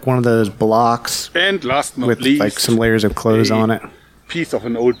on like one of those blocks And last but not with least, like some layers of clothes a on it. piece of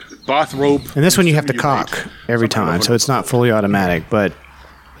an old bathrobe. And this one you have to Simulate cock every some kind time, of so it's not fully automatic, but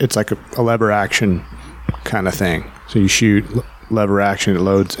it's like a lever action kind of thing. So you shoot lever action, it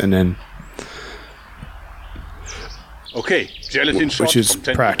loads, and then Okay, gelatin shot which is from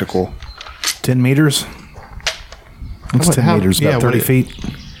 10 practical. 10 meters? What's 10 how- meters? yeah, About what 30 do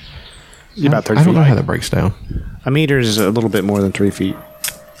feet? About 30 I don't feet. know how that breaks down. A meter is a little bit more than 3 feet.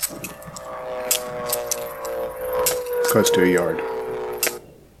 Close to a yard.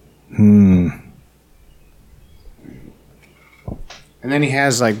 And then he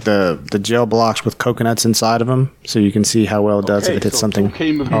has like the gel blocks with coconuts inside of them, so you can see how well it does Okay, if it hits so something two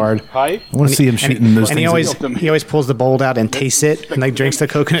came a bit hard. high. I want to see him shooting those And he things. always pulls the bolt out and tastes it, and like drinks the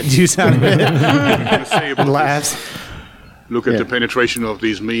coconut juice out of it, I'm gonna say about and this. laughs. Look at Yeah. the penetration of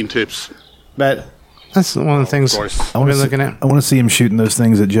these main tips. But that's one of the things Of course. I've been looking at. I want to see him shooting those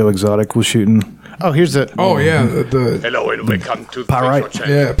things that Joe Exotic was shooting. Oh, here's the. Oh yeah, the Hello and welcome to the Pyrite. Retro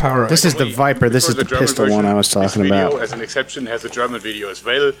Channel. yeah power. This is the Viper. This is For the German pistol version, one I was this talking video, about. as an exception, has a German video as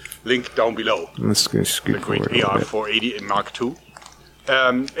well. Link down below. Let's go The scoot great forward a little bit. AR-480 in Mark II.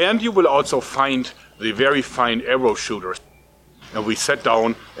 And you will also find the very fine arrow shooters. And we sat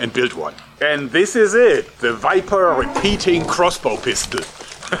down and built one. And this is it, the Viper repeating crossbow pistol.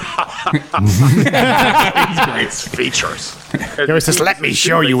 Its features. He always says, "Let me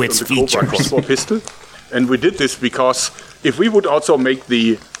show you its Based on the Cobra features." crossbow pistol. And we did this because if we would also make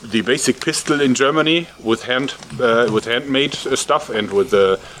the basic pistol in Germany with handmade stuff and with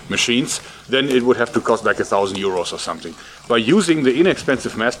the machines, then it would have to cost like €1,000 or something. By using the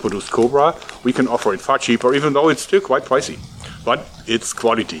inexpensive mass-produced Cobra, we can offer it far cheaper, even though it's still quite pricey. But it's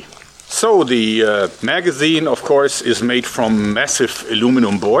quality. So the magazine, of course, is made from massive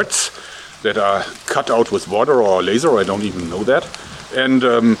aluminum boards that are cut out with water or laser. I don't even know that. And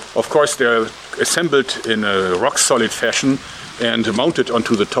of course, they're assembled in a rock-solid fashion and mounted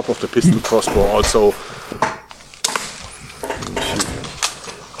onto the top of the pistol crossbow also.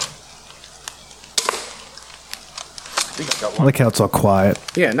 I like how it's all quiet.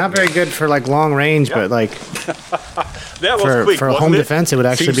 Yeah, not very good for like long range, but like That was For- quick, for wasn't home it? defense, it would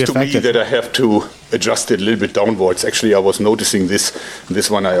actually Seems be to effective. me that I have to adjust it a little bit downwards. Actually, I was noticing this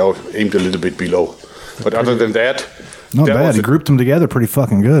one I aimed a little bit below. But other than that, Not that bad. was He a- grouped them together pretty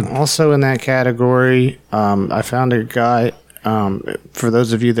fucking good. also in that category, I found a guy. For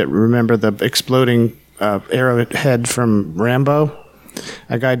those of you that remember the exploding arrowhead from Rambo,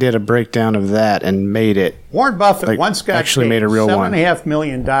 a guy did a breakdown of that and made it. Warren Buffett Like, once got actually paid made a real one. $7.5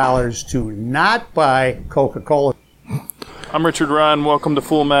 million to not buy Coca-Cola. I'm Richard Ryan. Welcome to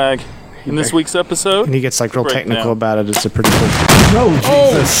Full Mag. In this week's episode, And he gets like real Breakdown. technical about it. It's a pretty cool.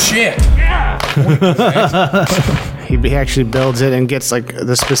 Oh shit! He actually builds it and gets like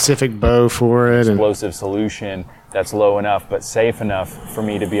the specific bow for it. And Explosive solution that's low enough but safe enough for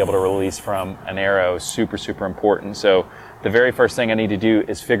me to be able to release from an arrow is super, super important. So the very first thing I need to do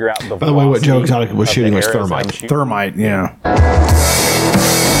is figure out the By the way, what Joe velocity Exotic was of shooting the was arrows thermite. I'm shooting. Thermite, yeah.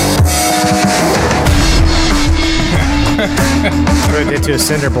 throw it into a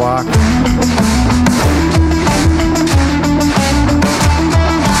cinder block.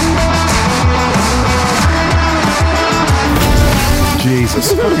 Jesus.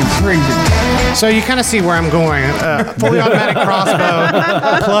 So you kind of see where I'm going. Fully automatic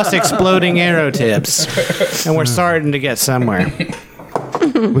crossbow plus exploding arrow tips, and we're starting to get somewhere.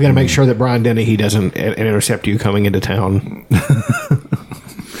 We got to make sure that Brian Denny he doesn't intercept you coming into town.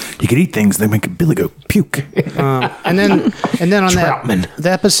 You could eat things, they make Billy go puke. And then on Troutman. the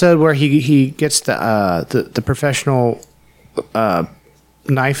episode where he gets the professional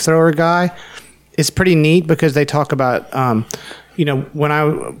knife thrower guy, it's pretty neat because they talk about when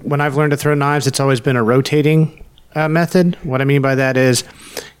I've learned to throw knives, it's always been a rotating method. What I mean by that is,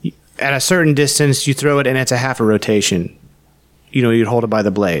 at a certain distance, you throw it and it's a half a rotation. You'd hold it by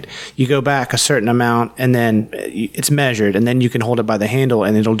the blade. You go back a certain amount and then it's measured, and then you can hold it by the handle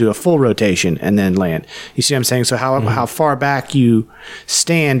and it'll do a full rotation and then land. You see what I'm saying? So how far back you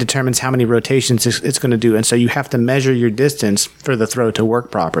stand determines how many rotations it's going to do. And so you have to measure your distance for the throw to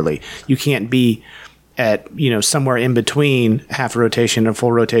work properly. You can't be at somewhere in between half a rotation and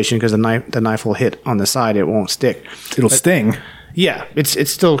full rotation, because the knife will hit on the side. It won't stick. It'll sting. Yeah,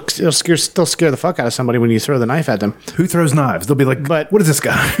 it'll scare the fuck out of somebody when you throw the knife at them. Who throws knives? They'll be like, "What is this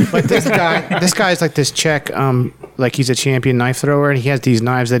guy?" But this guy's like this Czech, like he's a champion knife thrower, and he has these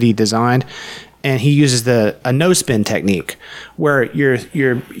knives that he designed, and he uses a no spin technique, where you're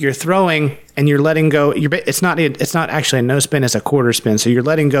throwing and you're letting go. It's not actually a no spin; it's a quarter spin. So you're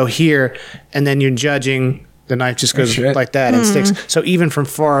letting go here, and then you're judging. The knife just goes like that and sticks. So even from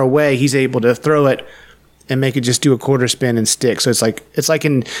far away, he's able to throw it and make it just do a quarter spin and stick. So it's like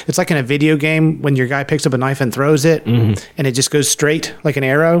in a video game when your guy picks up a knife and throws it, and it just goes straight like an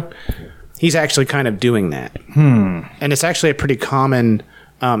arrow. He's actually kind of doing that, and it's actually a pretty common.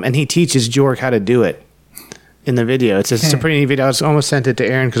 And he teaches Jorg how to do it in the video. It's a pretty neat video. I almost sent it to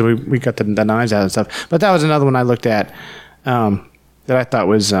Aaron because we got the knives out and stuff. But that was another one I looked at that I thought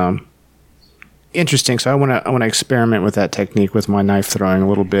was interesting. So I want to experiment with that technique with my knife throwing a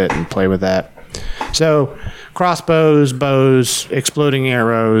little bit and play with that. So crossbows, bows, exploding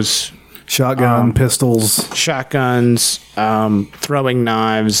arrows, pistols, shotguns, throwing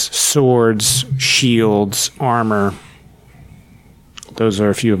knives, swords, shields, armor. Those are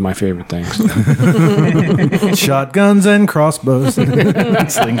a few of my favorite things. Shotguns and crossbows,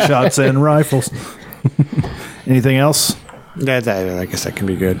 slingshots and rifles. Anything else? I guess that can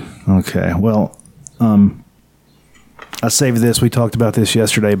be good. Okay. Well, I saved this. We talked about this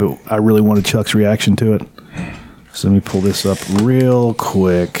yesterday, but I really wanted Chuck's reaction to it. So let me pull this up real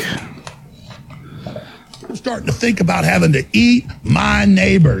quick. I'm starting to think about having to eat my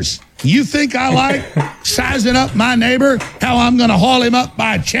neighbors. You think I like sizing up my neighbor? How I'm going to haul him up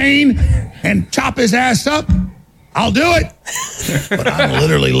by a chain and chop his ass up? I'll do it. But I'm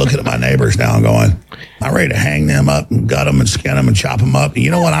literally looking at my neighbors now and going, I'm ready to hang them up and gut them and skin them and chop them up. And you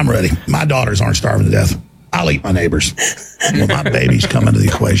know what? I'm ready. My daughters aren't starving to death. I'll eat my neighbors. When my babies come into the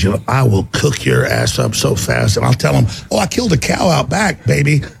equation, I will cook your ass up so fast. And I'll tell them, oh, I killed a cow out back,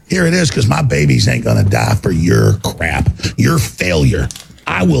 baby. Here it is, because my babies ain't going to die for your crap, your failure.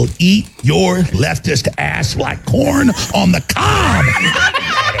 I will eat your leftist ass like corn on the cob.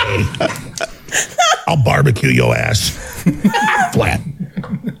 I'll barbecue your ass flat.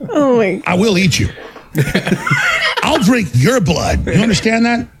 Oh my! I will eat you. I'll drink your blood. You understand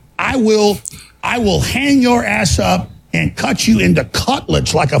that? I will hang your ass up and cut you into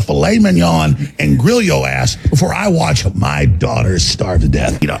cutlets like a filet mignon and grill your ass before I watch my daughters starve to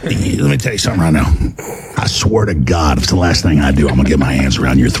death. Let me tell you something right now. I swear to God, if it's the last thing I do, I'm going to get my hands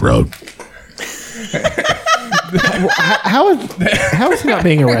around your throat. How is he not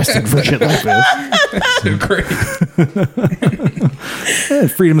being arrested for shit like this? Great. Yeah,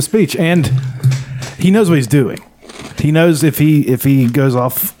 freedom of speech. And he knows what he's doing. He knows if he goes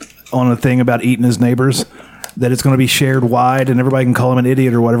off on a thing about eating his neighbors, that it's going to be shared wide and everybody can call him an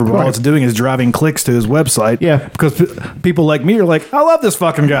idiot or whatever, but all it's doing is driving clicks to his website. Yeah. Because people like me are like, I love this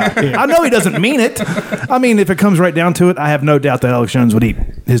fucking guy. I know he doesn't mean it. I mean, if it comes right down to it, I have no doubt that Alex Jones would eat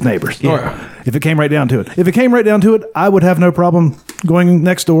his neighbors. Yeah. If it came right down to it. If it came right down to it, I would have no problem going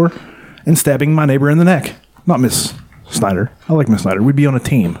next door and stabbing my neighbor in the neck. Not Miss Snyder. I like Miss Snyder. We'd be on a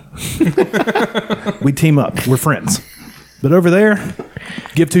team. We'd team up. We're friends. But over there,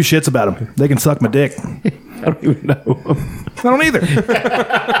 give two shits about them. They can suck my dick. I don't even know. I don't either. I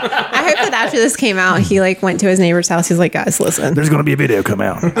hope that after this came out, he went to his neighbor's house. He's like, guys, listen. There's going to be a video come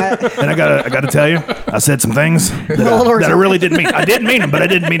out, and I gotta tell you, I said some things that I really didn't mean. I didn't mean them, but I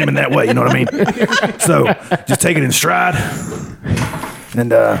didn't mean them in that way. You know what I mean? So just take it in stride,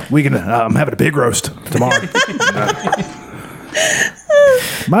 and we can. I'm having a big roast tomorrow.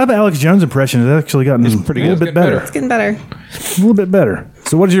 My Alex Jones impression has actually gotten a little bit better. It's getting better. A little bit better.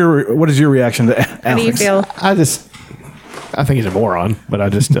 So what is your reaction to Alex? How do you feel? I think he's a moron, but I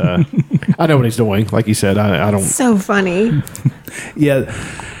just I know what he's doing. Like you said, I don't. So funny. Yeah,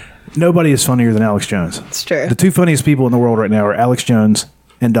 nobody is funnier than Alex Jones. It's true. The two funniest people in the world right now are Alex Jones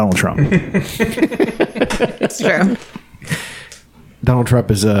and Donald Trump. It's true. Donald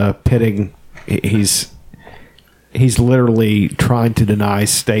Trump is pitting. He's literally trying to deny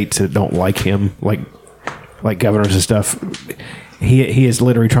states that don't like him, like governors and stuff. he is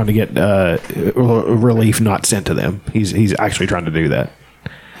literally trying to get relief not sent to them. He's actually trying to do that.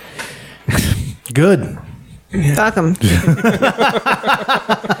 Good. Fuck him.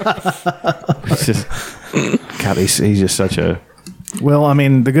 It's just, God, he's just such a. Well, I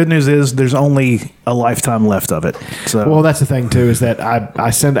mean, the good news is there's only a lifetime left of it. So, Well, that's the thing too, is that I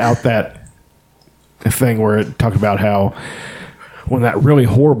send out that thing where it talked about how when that really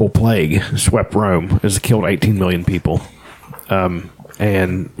horrible plague swept Rome, it killed 18 million people.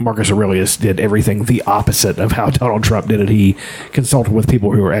 And Marcus Aurelius did everything the opposite of how Donald Trump did it. He consulted with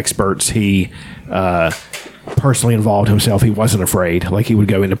people who were experts. He personally involved himself. He wasn't afraid. Like, he would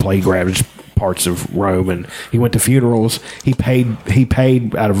go into plague-ravaged parts of Rome, and he went to funerals. He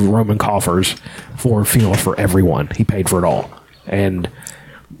paid out of Roman coffers for funerals for everyone. He paid for it all, and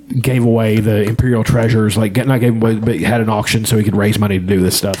gave away the imperial treasures. Like, not gave away, but had an auction so he could raise money to do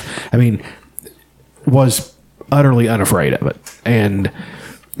this stuff. I mean, was utterly unafraid of it, and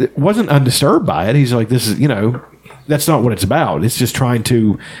wasn't undisturbed by it. He's like, this is, that's not what it's about. It's just trying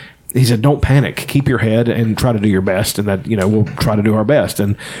to, he said, don't panic, keep your head and try to do your best, and that, we'll try to do our best.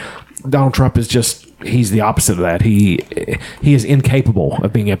 And Donald Trump is just, he's the opposite of that. He is incapable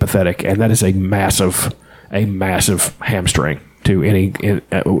of being empathetic, and that is a massive hamstring to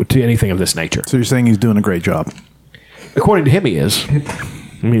anything of this nature. So you're saying he's doing a great job? According to him, he is.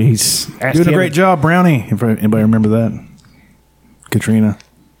 I mean, he's doing a great job, Brownie. If anybody remember that? Katrina,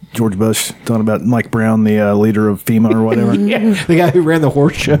 George Bush talking about Mike Brown, the leader of FEMA or whatever. Yeah, the guy who ran the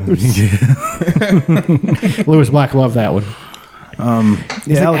horse shows. Lewis Black loved that one.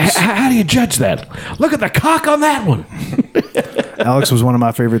 Alex, how do you judge that? Look at the cock on that one. Alex was one of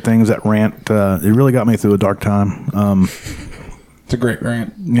my favorite things. That rant, it really got me through a dark time. It's a great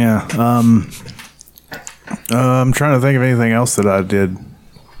rant. Yeah. I'm trying to think of anything else that I did.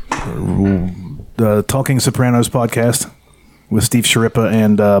 The Talking Sopranos podcast with Steve Sciarippa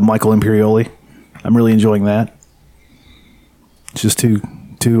and Michael Imperioli. I'm really enjoying that. It's just two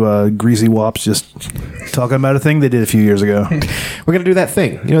greasy wops just talking about a thing they did a few years ago. We're gonna do that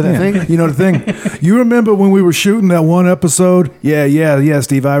thing. You know that thing? You know the thing? You remember when we were shooting that one episode? Yeah,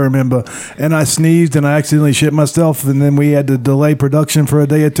 Steve, I remember. And I sneezed and I accidentally shit myself, and then we had to delay production for a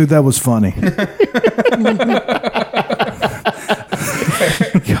day or two. That was funny.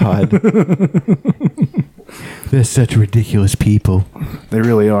 God. They're such ridiculous people. They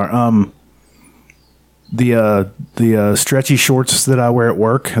really are. The stretchy shorts that I wear at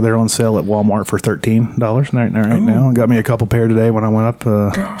work, they're on sale at Walmart for $13 right now. I got me a couple pair today when I went up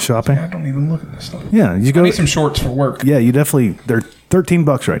shopping. I don't even look at this stuff. Yeah, you go. I need some shorts for work. Yeah, you definitely. They're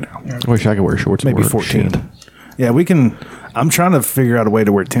 $13 right now. I wish I could wear shorts. Maybe at work. 14. Shit. Yeah, we can. I'm trying to figure out a way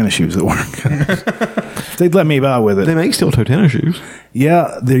to wear tennis shoes at work. They'd let me by with it. They make steel toe tennis shoes.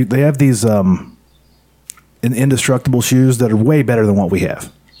 Yeah, they have these indestructible shoes that are way better than what we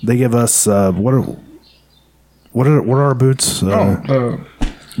have. They give us what are our boots?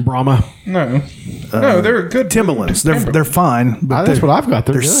 Brahma. No, they're good. Timberlands. They're fine, but that's what I've got.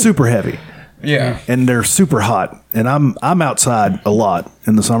 They're super heavy. Yeah, and they're super hot. And I'm outside a lot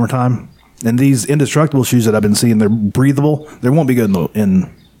in the summertime. And these indestructible shoes that I've been seeing, they're breathable. They won't be good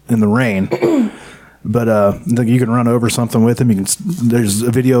in the rain, but you can run over something with them. There's a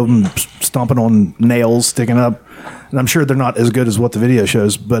video of them stomping on nails sticking up, and I'm sure they're not as good as what the video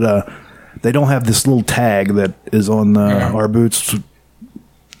shows, but they don't have this little tag that is on our boots.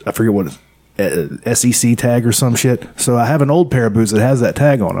 I forget what SEC tag or some shit. So I have an old pair of boots that has that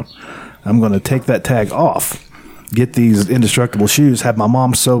tag on them. I'm going to take that tag off, get these indestructible shoes, have my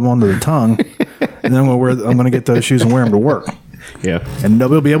mom sew them onto the tongue, and then I'm going to get those shoes and wear them to work. Yeah, and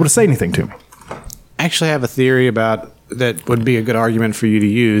nobody will be able to say anything to me. I actually have a theory about that would be a good argument for you to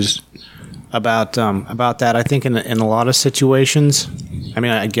use about that. I think in a lot of situations, I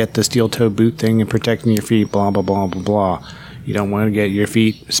mean, I get the steel toe boot thing and protecting your feet, blah blah blah blah blah. You don't want to get your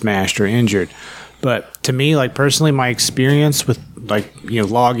feet smashed or injured. But to me, like personally, my experience with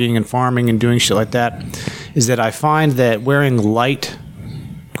logging and farming and doing shit like that is that I find that wearing light,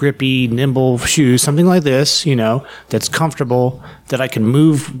 grippy, nimble shoes, something like this, that's comfortable, that I can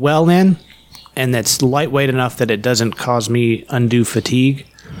move well in, and that's lightweight enough that it doesn't cause me undue fatigue,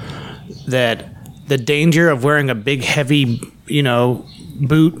 that the danger of wearing a big, heavy,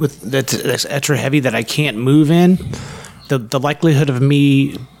 boot that's extra heavy that I can't move in, the likelihood of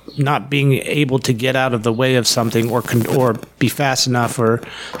me not being able to get out of the way of something or be fast enough or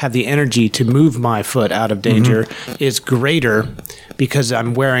have the energy to move my foot out of danger is greater because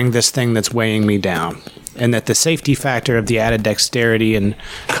I'm wearing this thing that's weighing me down. And that the safety factor of the added dexterity and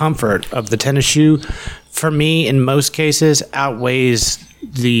comfort of the tennis shoe, for me, in most cases, outweighs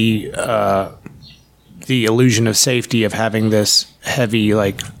the the illusion of safety of having this heavy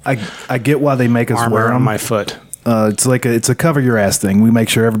like I get why they make us armor wear on them. my foot. It's a cover your ass thing. We make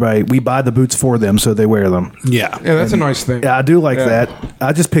sure we buy the boots for them so they wear them. Yeah, that's a nice thing. Yeah, I do like that.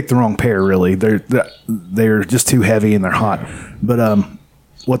 I just picked the wrong pair. Really, they're just too heavy and they're hot. But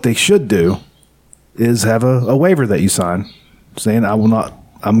what they should do is have a waiver that you sign saying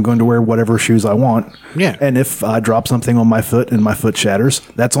I'm going to wear whatever shoes I want. Yeah. And if I drop something on my foot and my foot shatters,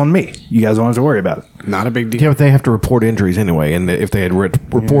 that's on me. You guys don't have to worry about it. Not a big deal. Yeah, but they have to report injuries anyway. And if they had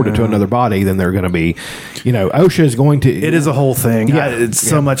reported to another body, then they're going to be, OSHA is going to. It is a whole thing. Yeah. It's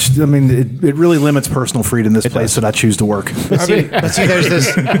so much. I mean, it really limits personal freedom in this place that I choose to work. But see, there's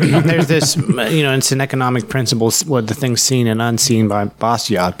this, it's an economic principle, what the thing's seen and unseen by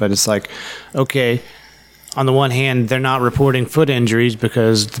Bastiat, but it's like, okay, on the one hand, they're not reporting foot injuries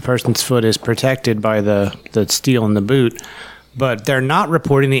because the person's foot is protected by the steel in the boot, but they're not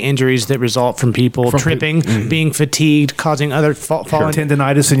reporting the injuries that result from people tripping, being fatigued, causing other falling.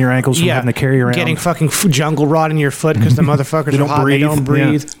 Tendinitis in your ankles from having to carry around. Getting fucking jungle rot in your foot because the motherfuckers are hot, they don't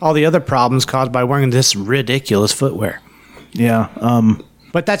breathe. Yeah. All the other problems caused by wearing this ridiculous footwear. Yeah.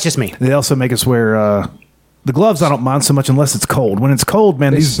 But that's just me. They also make us wear the gloves. I don't mind so much unless it's cold. When it's cold,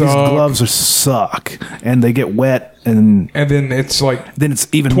 man, these gloves suck and they get wet and then it's like then it's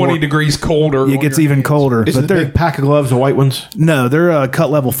even 20 more, degrees colder. It gets even colder. Is it a big pack of gloves, the white ones? No, they're cut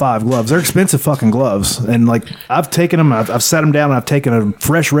level 5 gloves. They're expensive fucking gloves. And like I've taken them, I've sat them down, and I've taken a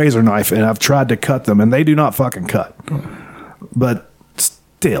fresh razor knife and I've tried to cut them, and they do not fucking cut. But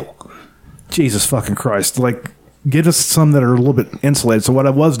still, Jesus fucking Christ, like. Get us some that are a little bit insulated. So what I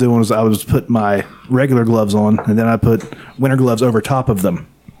was doing was I was put my regular gloves on, and then I put winter gloves over top of them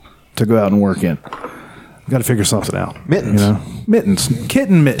to go out and work in. Got to figure something out. Mittens, mittens,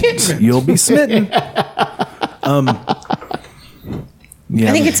 kitten mittens. You'll be smitten. Yeah,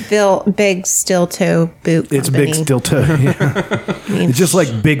 I think it's Big Steel Toe Boot Company. It's Big Steel Toe. Yeah. It's just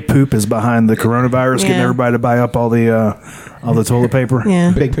like Big Poop is behind the coronavirus, getting everybody to buy up all the toilet paper.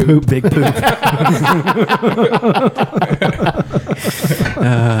 Yeah. Big Poop. Big Poop.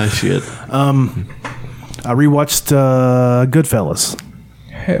 Shit. I rewatched Goodfellas.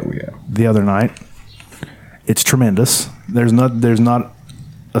 Hell yeah. The other night. It's tremendous. There's not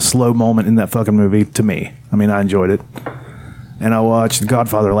a slow moment in that fucking movie to me. I mean, I enjoyed it. And I watched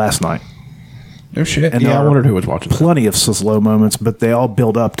Godfather last night. No shit. And I wondered who was watching. Plenty of slow moments, but they all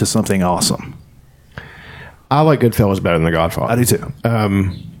build up to something awesome. I like Goodfellas better than The Godfather. I do too.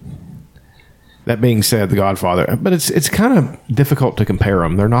 That being said, The Godfather, but it's kind of difficult to compare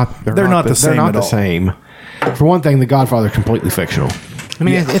them. They're not the same. They're not the same. For one thing, The Godfather is completely fictional. I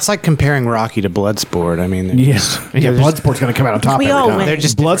mean, it's like comparing Rocky to Bloodsport. I mean, Bloodsport's going to come out on top every time. They're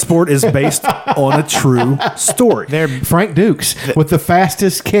just Bloodsport is based on a true story. They're Frank Dukes with the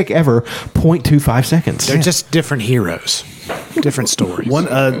fastest kick ever, 0.25 seconds. They're just different heroes, different stories. One,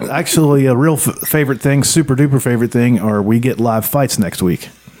 actually, a real favorite thing, super duper favorite thing, are we get live fights next week.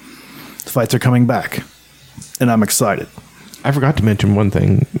 The fights are coming back, and I'm excited. I forgot to mention one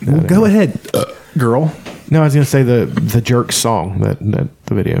thing. Well, go ahead, girl. No, I was going to say the Jerks song, that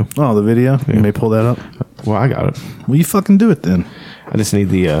the video. Oh, the video? Yeah. You may pull that up. Well, I got it. Well, you fucking do it then. I just need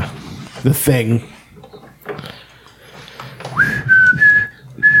the thing.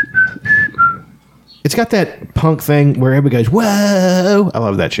 It's got that punk thing where everybody goes, whoa. I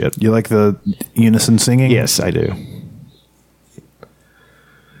love that shit. You like the unison singing? Yes, I do.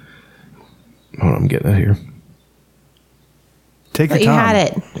 Hold on, I'm getting it here. Take your time. You had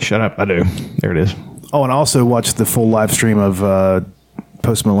it. Shut up. I do. There it is. Oh, and I also watched the full live stream of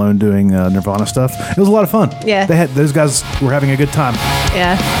Post Malone doing Nirvana stuff. It was a lot of fun. Yeah. Those guys were having a good time.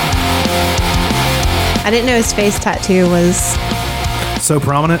 Yeah. I didn't know his face tattoo was... So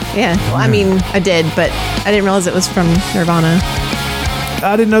prominent? Yeah. Well, I mean, I did, but I didn't realize it was from Nirvana.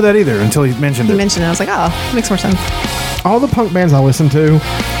 I didn't know that either until he mentioned it. He mentioned it. I was like, oh, makes more sense. All the punk bands I listen to,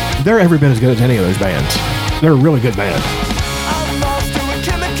 they're every bit as good as any of those bands. They're a really good band.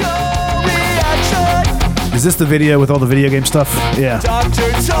 Is this the video with all the video game stuff? Yeah.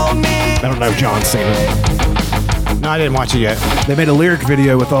 I don't know if John's seen it. No, I didn't watch it yet. They made a lyric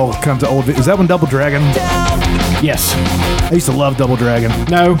video with all kinds of old... Is that one Double Dragon? Yes. I used to love Double Dragon.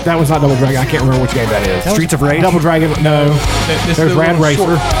 No, that was not Double Dragon. I can't remember which game that is. Streets of Rage? Double Dragon, no. There's Rad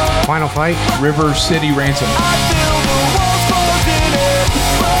Racer. Final Fight? River City Ransom.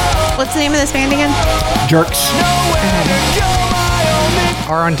 What's the name of this band again? Jerks.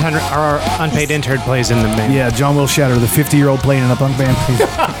 Our unpaid intern plays in the band. Yeah, John Will Shatter, the 50-year-old playing in a punk band.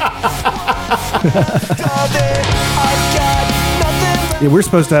 Yeah, we're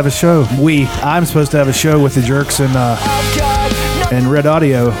supposed to have a show. I'm supposed to have a show with the Jerks and and Red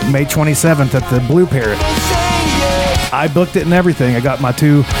Audio May 27th at the Blue Parrot. I booked it and everything. I got my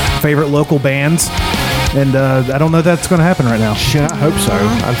 2 favorite local bands, and I don't know if that's going to happen right now. Shit, I hope so.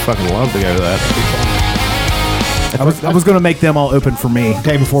 I'd fucking love to go to that. I was going to make them all open for me.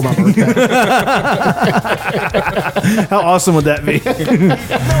 Day before my birthday. How awesome would that be?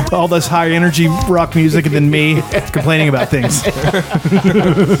 All this high energy rock music and then me complaining about things. You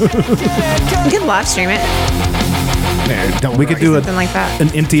could live stream it. We could do Something like that. an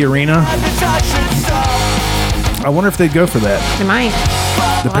empty arena. I wonder if they'd go for that. They might.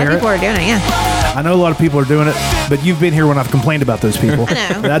 The A lot of Parrot? people are doing it, yeah. I know a lot of people are doing it, but you've been here when I've complained about those people. I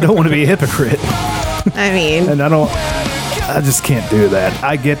know. And I don't want to be a hypocrite. I mean, And I just can't do that.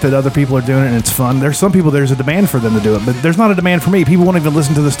 I get that other people are doing it and it's fun. There's some people, there's a demand for them to do it, but there's not a demand for me. People won't even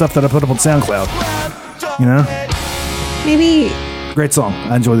listen to the stuff that I put up on SoundCloud. You know? maybe Great song.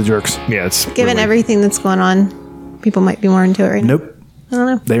 I enjoy the Jerks. Yeah, it's given everything that's going on, people might be more into it right now. Nope. I don't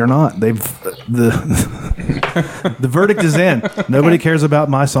know. They are not. The the verdict is in. Nobody cares about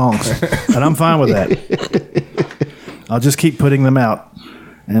my songs, and I'm fine with that. I'll just keep putting them out,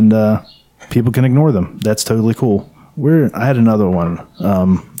 and people can ignore them. That's totally cool. I had another one I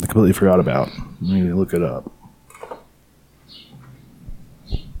completely forgot about. Let me look it up.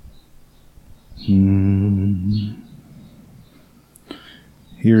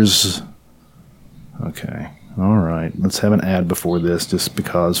 Here's okay. All right, let's have an ad before this, just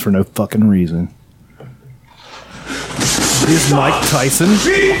because, for no fucking reason. Here's Mike Tyson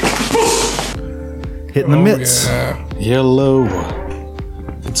hitting the mitts. Yellow.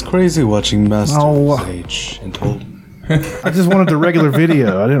 It's crazy watching Masters age and old. I just wanted the regular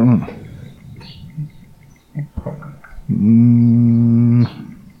video. I didn't.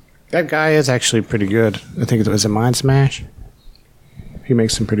 That guy is actually pretty good. I think it was a Mind Smash. He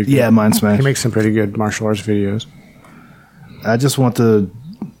makes some pretty good. Yeah, Mind Smash. He makes some pretty good martial arts videos. I just want the.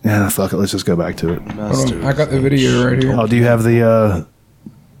 Yeah, fuck it. Let's just go back to it. I got the video right here. Oh, do you have the?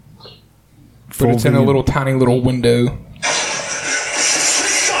 But it's in a little tiny little window.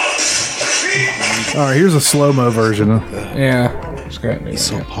 All right, here's a slow-mo version. Yeah. He's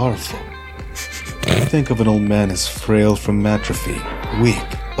so powerful. Think of an old man as frail from atrophy, weak,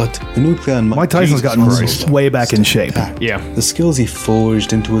 but the nuclear... Mike Tyson's gotten way back in shape. Yeah. The skills he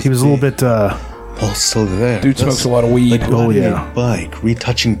forged into his... He was a little bit... all still there. Dude smokes a lot of weed. Like riding a bike,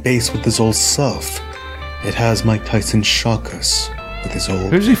 retouching base with his old self. It has Mike Tyson shock us with his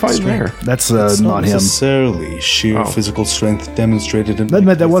old Who's he fighting strength. there? That's It's not him. necessarily sheer physical strength demonstrated in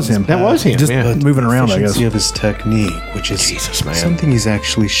That was him. That was him. Just yeah. moving around, I guess. Efficiency of his technique, which is something he's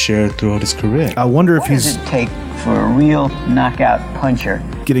actually shared throughout his career. I wonder if What does he's it take for a real knockout puncher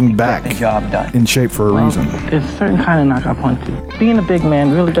getting back the job done? in shape for a reason. There's a certain kind of knockout punches. Being a big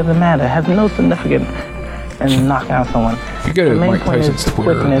man really doesn't matter. It has no significance in knocking out someone. You go to The main Mike point Tyson's is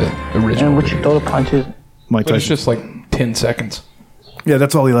Twitter, quickness the original and what you video. throw the punches. Mike But it's Tyson. just like 10 seconds. Yeah,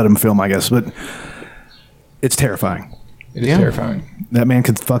 that's all he let him film, I guess. But it's terrifying. It is terrifying. That man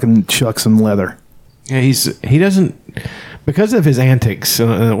could fucking chuck some leather. Yeah, he doesn't, because of his antics.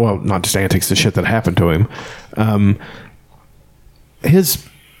 Well, not just antics, the shit that happened to him. His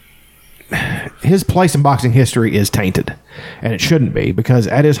place in boxing history is tainted, and it shouldn't be, because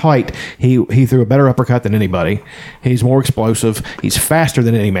at his height, he threw a better uppercut than anybody. He's more explosive. He's faster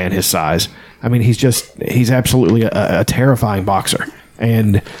than any man his size. I mean, he's absolutely a terrifying boxer.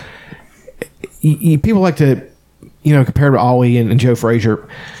 And people like to, compare him to Ali and Joe Frazier.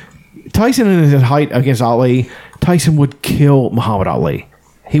 Tyson in his height against Ali, Tyson would kill Muhammad Ali.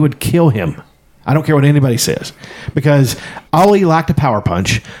 He would kill him. I don't care what anybody says, because Ali lacked a power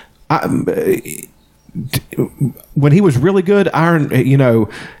punch. When he was really good, he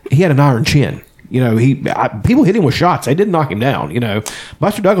had an iron chin. People hit him with shots. They didn't knock him down.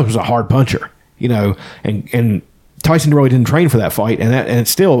 Buster Douglas was a hard puncher. And Tyson really didn't train for that fight, and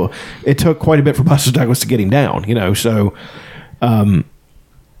it took quite a bit for Buster Douglas to get him down. So,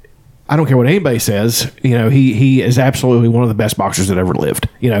 I don't care what anybody says. He is absolutely one of the best boxers that ever lived.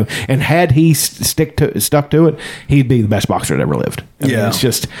 And had he stuck to it, he'd be the best boxer that ever lived. I mean, it's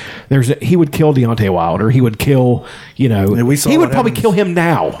just he would kill Deontay Wilder. He would kill. He would probably kill him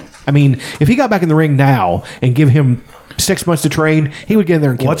now. I mean, if he got back in the ring now and give him 6 months to train, he would get in there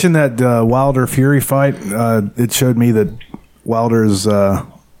and kill Watching that Wilder Fury fight, it showed me that Wilder's has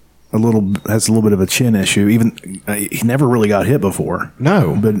a little bit of a chin issue. Even he never really got hit before.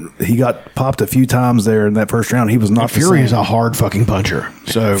 No, but he got popped a few times there in that first round. He was not. Fury is a hard fucking puncher.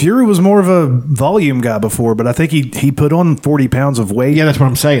 So Fury was more of a volume guy before, but I think he put on 40 pounds of weight. Yeah, that's what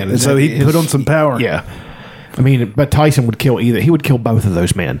I'm saying. And so he put on some power. Yeah. I mean, but Tyson would kill either. He would kill both of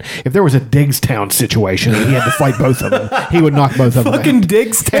those men. If there was a Diggstown situation and he had to fight both of them, he would knock both of them out. Fucking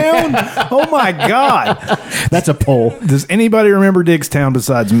Diggstown? Oh my God. That's a poll. Does anybody remember Diggstown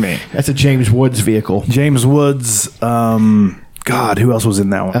besides me? That's a James Woods vehicle. James Woods. God, who else was in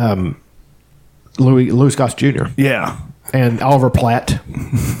that one? Louis Goss Jr. Yeah. And Oliver Platt.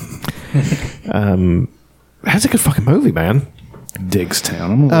 That's a good fucking movie, man.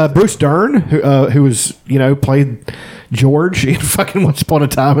 Diggstown. Bruce Dern, who was, played George in fucking Once Upon a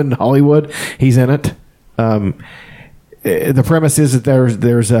Time in Hollywood. He's in it. The premise is that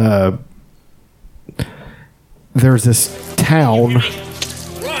there's this town.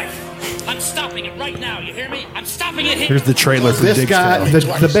 I'm stopping it right now. You hear me? I'm stopping it here. Here's the trailer for This guy,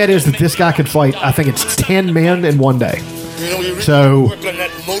 the bet is that this guy could fight, I think it's 10 men in one day. So Work on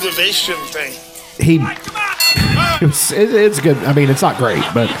that motivation thing. it's good. I mean, it's not great,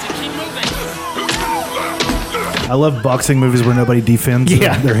 but I love boxing movies where nobody defends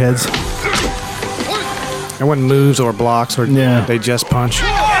their heads. No one moves or blocks or they just punch.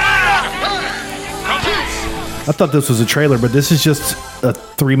 I thought this was a trailer, but this is just a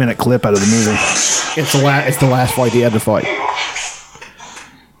 3-minute clip out of the movie. It's the last fight he had to fight.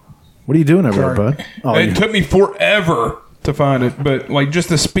 What are you doing over there, bud? Oh, it took me forever to find it, but just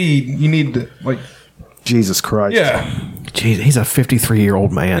the speed you need to Jesus Christ. Yeah. Jeez, he's a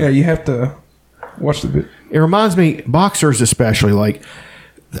 53-year-old man. Yeah, you have to watch the bit. It reminds me, boxers especially,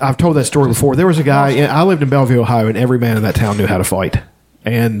 I've told that story before. There was a guy, I lived in Bellevue, Ohio, and every man in that town knew how to fight.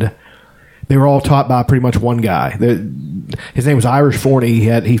 And they were all taught by pretty much one guy. His name was Irish Forney.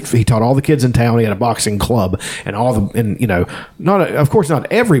 He taught all the kids in town. He had a boxing club, and of course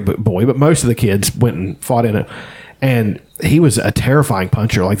not every boy, but most of the kids went and fought in it. And he was a terrifying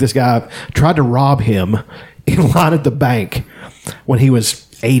puncher. Like, this guy tried to rob him in line at the bank when he was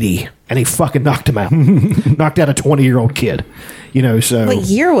 80, and he fucking knocked him out. Knocked out a 20-year-old kid. So what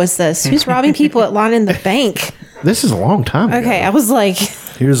year was this? Who's robbing people at line in the bank? This is a long time ago. Okay, I was like,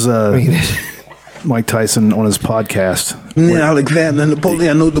 here's Mike Tyson on his podcast. Alexander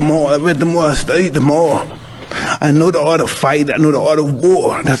Napoleon, I know them all. I read them all. I studied them all. I know the art of fight. I know the art of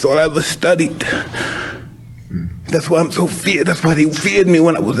war. That's all I ever studied. That's why I'm so feared. That's why they feared me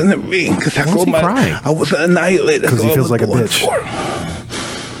when I was in the ring. Because I was annihilated. Because he feels like a bitch.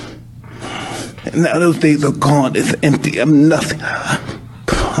 And now those days are gone. It's empty. I'm nothing.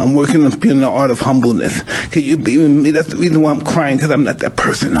 I'm working on being the art of humbleness. Can you believe in me? That's the reason why I'm crying, because I'm not that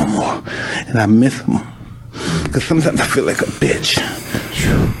person no more. And I miss him. Because sometimes I feel like a bitch.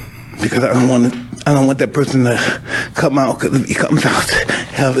 Because I don't want that person to come out, because if he comes out,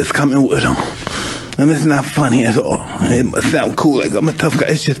 hell is coming with him. And it's not funny at all. It must sound cool, like I'm a tough guy.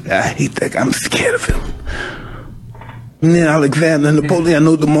 It's just that I hate that guy. I'm scared of him. Alexander Napoleon, I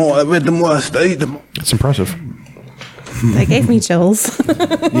know them all. I read them all. I studied them all. That's impressive. that gave me chills.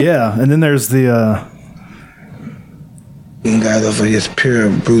 Yeah, and then there's the guys over his pure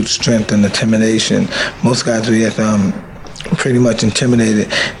brute strength and intimidation. Most guys were yet pretty much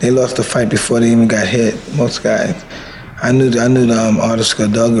intimidated. They lost the fight before they even got hit. Most guys. I knew the art of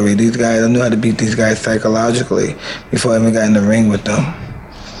skullduggery. These guys, I knew how to beat these guys psychologically before I even got in the ring with them.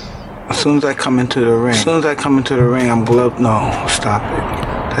 As soon as I come into the ring, I'm gloved. No, stop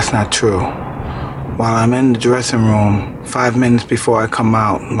it. That's not true. While I'm in the dressing room, 5 minutes before I come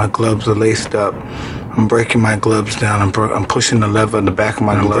out, my gloves are laced up. I'm breaking my gloves down. I'm pushing the lever in the back of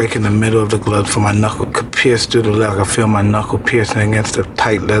my glove. I'm breaking the middle of the glove so my knuckle could pierce through the leather. I feel my knuckle piercing against the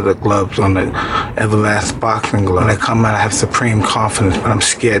tight leather gloves on the Everlast boxing glove. When I come out, I have supreme confidence, but I'm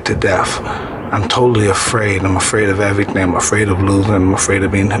scared to death. I'm totally afraid. I'm afraid of everything. I'm afraid of losing. I'm afraid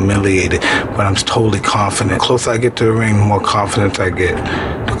of being humiliated. But I'm totally confident. The closer I get to the ring, the more confidence I get.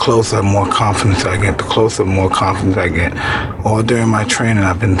 The closer, more confidence I get. The closer, more confidence I get. All during my training,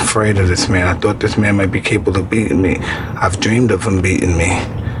 I've been afraid of this man. I thought this man might be capable of beating me. I've dreamed of him beating me.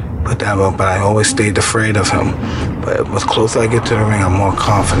 But I always stayed afraid of him. But as closer I get to the ring, I'm more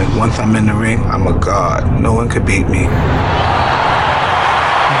confident. Once I'm in the ring, I'm a god. No one could beat me.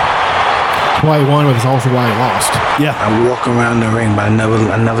 Why he won was also why he lost. Yeah. I walk around the ring, but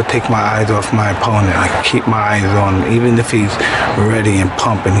I never take my eyes off my opponent. I keep my eyes on him, even if he's ready and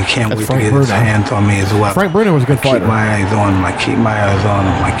pumping. He can't wait to get his hands on me as well. Frank Bruno was a good fighter. I keep my eyes on him. I keep my eyes on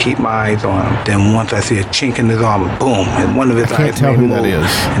him. I keep my eyes on him. Then once I see a chink in his armor, boom, and one of his eyes tell who that is.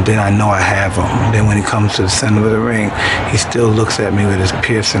 And then I know I have him. And then when he comes to the center of the ring, he still looks at me with his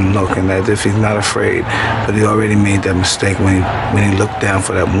piercing look, and as if he's not afraid. But he already made that mistake when he looked down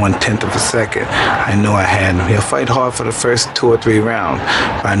for that 1/10 of a second. I know I had him. He'll fight hard for the first 2 or 3 rounds,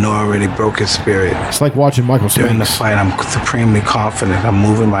 but I know I already broke his spirit. It's like watching Michael During the fight, I'm supremely confident. I'm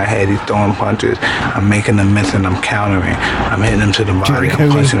moving my head. He's throwing punches. I'm making them miss and I'm countering. I'm hitting him to the body.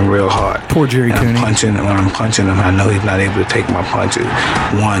 I'm punching him real hard. Poor Jerry Cooney. When I'm punching him, I know he's not able to take my punches.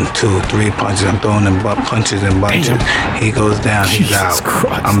 1, 2, 3 punches. I'm throwing him punches and bunches. He goes down. He's out.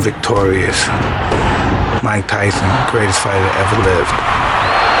 Christ. I'm victorious. Mike Tyson, greatest fighter ever lived.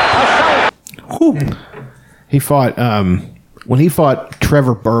 He fought when he fought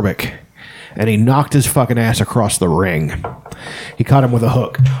Trevor Berbick, and he knocked his fucking ass across the ring. He caught him with a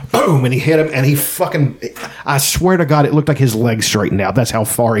hook, boom, and he hit him, and he fucking. I swear to God, it looked like his legs straightened out. That's how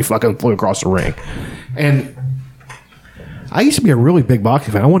far he fucking flew across the ring. And I used to be a really big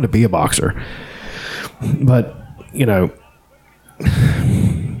boxing fan. I wanted to be a boxer, but you know,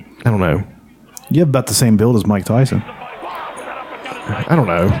 I don't know. You have about the same build as Mike Tyson. I don't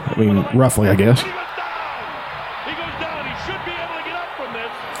know. I mean, roughly, I guess.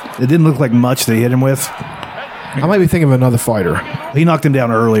 It didn't look like much they hit him with. I might be thinking of another fighter. He knocked him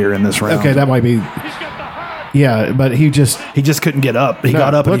down earlier in this round. Okay, that might be. Yeah, but he just couldn't get up. He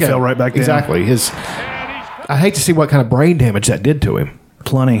got up and he fell right back down. Exactly. I hate to see what kind of brain damage that did to him.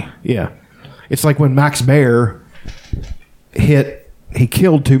 Plenty. Yeah. It's like when Max Baer he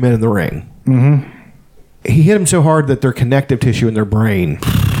killed 2 men in the ring. Mm-hmm. He hit him so hard that their connective tissue in their brain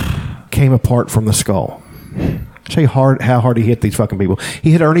came apart from the skull. I'll tell you how hard he hit these fucking people. He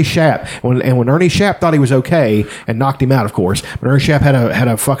hit Ernie Schapp. When Ernie Schapp thought he was okay and knocked him out, of course, when Ernie Schapp had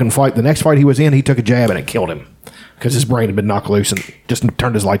a fucking fight, the next fight he was in, he took a jab and it killed him because his brain had been knocked loose and just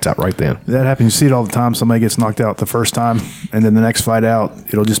turned his lights out right then. That happens. You see it all the time. Somebody gets knocked out the first time, and then the next fight out,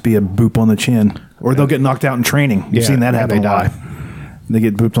 it'll just be a boop on the chin. Or they'll get knocked out in training. You've seen that happen. They die. They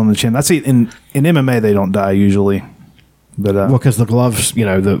get booped on the chin. I see it in MMA. They don't die usually, but well, because the gloves,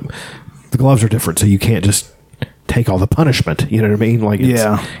 the gloves are different, so you can't just take all the punishment. You know what I mean? Like,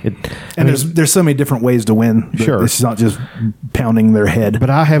 there's so many different ways to win. Sure, it's not just pounding their head. But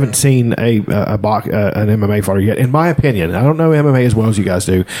I haven't seen an MMA fighter yet. In my opinion, I don't know MMA as well as you guys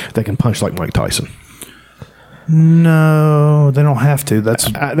do. They can punch like Mike Tyson. No, they don't have to. That's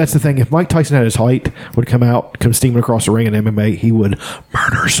the thing. If Mike Tyson at his height would come steaming across the ring in MMA, he would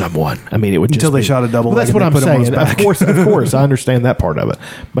murder someone. I mean, it would until they shot a double. Well, that's what I'm saying. Of course, I understand that part of it.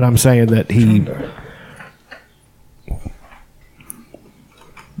 But I'm saying that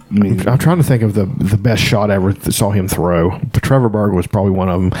I'm trying to think of the best shot ever that saw him throw. Trevor Berg was probably one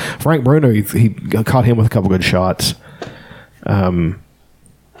of them. Frank Bruno, he caught him with a couple good shots.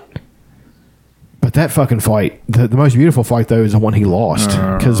 But that fucking fight, the most beautiful fight, though, is the one he lost.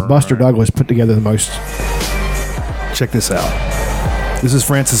 Because Buster Douglas put together the most... Check this out. This is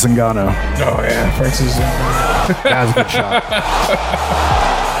Francis Ngannou. Oh, yeah. Francis Ngannou. That was a good shot.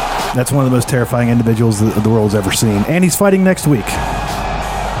 That's one of the most terrifying individuals the world's ever seen. And he's fighting next week.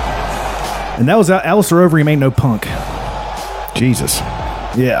 And that was Alistair Overeem ain't no punk. Jesus.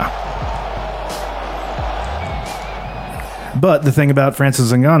 Yeah. But the thing about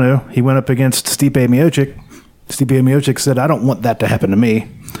Francis Ngannou, he went up against Stipe Miocic. Stipe Miocic said, I don't want that to happen to me.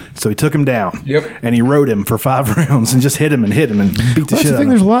 So he took him down. Yep. And he rode him for 5 rounds and just hit him and beat the shit out of him.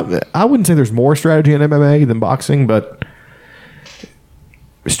 There's a lot. I wouldn't say there's more strategy in MMA than boxing, but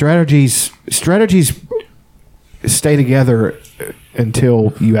strategies stay together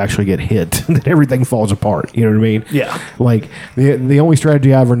until you actually get hit. Then everything falls apart. You know what I mean? Yeah. Like the only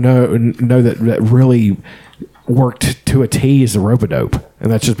strategy I ever know that really worked to a T is the rope-a-dope,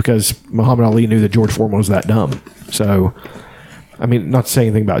 and that's just because Muhammad Ali knew that George Foreman was that dumb. So, I mean, not to say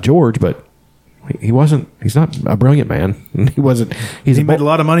anything about George, but he's not a brilliant man. He made a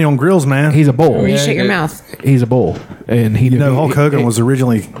lot of money on grills, man. He's a bull. You shut your mouth. He's a bull, and Hulk Hogan was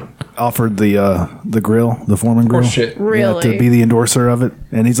originally offered the grill, the Foreman grill, really, to be the endorser of it,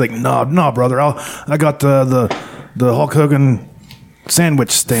 and he's like, nah, brother, I got the Hulk Hogan sandwich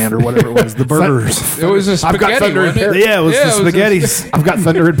stand or whatever it was, the burgers. It was a spaghetti. Yeah, it was the spaghettis. I've got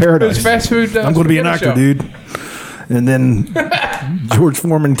Thunder in Paradise. It was fast food. I'm going to be an actor, dude. And then George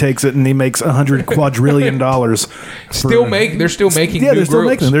Foreman takes it and he makes $100 quadrillion. They're still making. Yeah, new they're still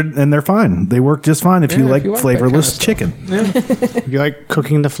groups. making them, and they're fine. They work just fine if you like flavorless chicken. Yeah. You like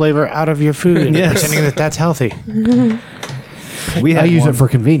cooking the flavor out of your food and pretending that that's healthy. I use it for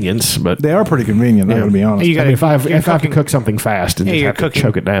convenience, but they are pretty convenient. I'm going to be honest. If I have to cook something fast and just have to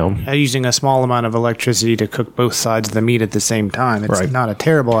choke it down, using a small amount of electricity to cook both sides of the meat at the same time, it's not a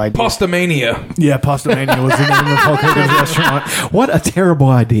terrible idea. Pastamania. Yeah, Pastamania was the name of Hulk Hogan's restaurant. What a terrible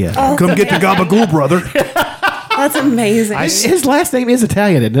idea! Come get the gabagool, brother. That's amazing. His last name is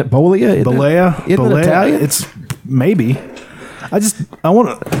Italian, isn't it? Bolia? Balea. Isn't it Italian? It's maybe. I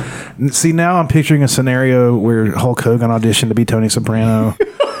want to see now. I'm picturing a scenario where Hulk Hogan auditioned to be Tony Soprano,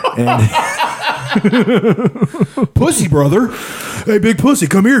 and Pussy brother, hey big pussy,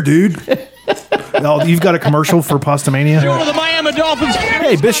 come here, dude. Oh, you've got a commercial for Pastamania. One of the Miami Dolphins.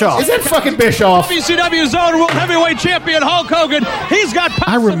 Hey, Bischoff. Is that fucking Bischoff? WCW Zone World Heavyweight Champion Hulk Hogan. He's got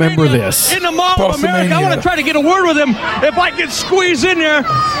I remember this. in the Mall of America. I want to try to get a word with him if I can squeeze in there.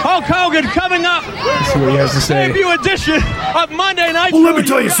 Hulk Hogan coming up. Let's see what he has to say. Debut edition of Monday Night. Well, let me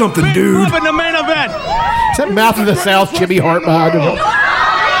tell you something, Big dude. Club in the main event. Is that Mouth of the South Jimmy Hart behind him?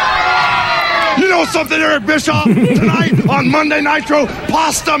 You know something, Eric Bischoff? Tonight on Monday Nitro,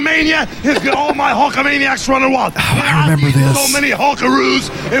 Pastamania has got all my Hulkamaniacs running wild. I remember this. So many Hulkaroos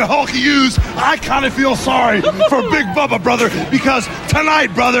and Hulkayous. I kind of feel sorry for Big Bubba, brother, because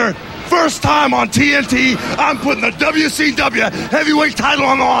tonight, brother, first time on TNT, I'm putting the WCW heavyweight title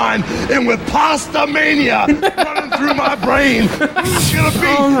on the line, and with Pastamania running through my brain, who's gonna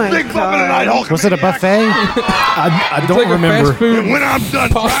be Big Bubba tonight? Hulkamaniac. Was it a buffet? I don't remember. And when I'm done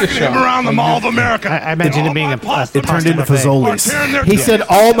dragging him around the Mall of America, I imagine it being a It turned into Fazoli's. He said,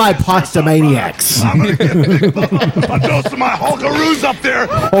 "All my pasta maniacs." I'm gonna get Big Bubba a dose of my Hulkaroos up there.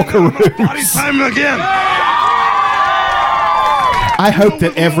 Hulkaroos. Body time again. I hope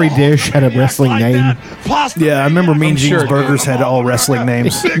that every dish had a wrestling name. Yeah, I remember Mean Gene's Burgers had all wrestling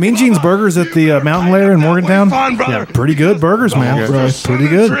names. Mean Gene's Burgers at the Mountain Lair in Morgantown. Yeah, pretty good burgers, man. Pretty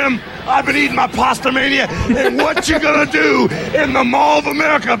good. Trim. I've been eating my Pastamania, and what you gonna do in the Mall of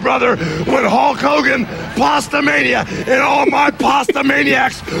America, brother, when Hulk Hogan, Pastamania, and all my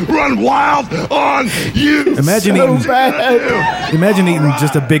Pastamaniacs run wild on you? Imagine eating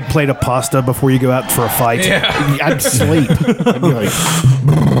just a big plate of pasta before you go out for a fight. Yeah. I'd sleep. I'd be like,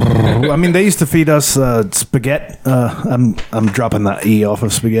 I mean, they used to feed us spaghetti. I'm dropping the E off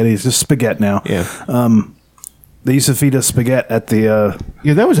of spaghetti. It's just spaghetti now. Yeah. They used to feed us spaghetti at the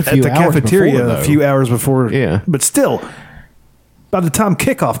that was a few at the hours cafeteria before, though. a few hours before. Yeah, but still, by the time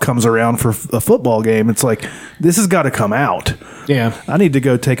kickoff comes around for a football game, it's like this has got to come out. Yeah, I need to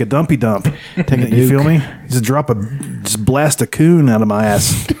go take a dumpy dump. Take a You nuke. feel me? Just blast a coon out of my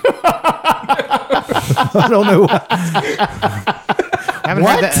ass. I don't know. Haven't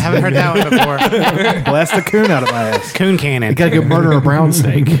heard that one before. Blast a coon out of my ass. Coon cannon. You gotta go murder a brown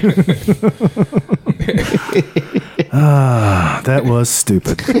snake. That was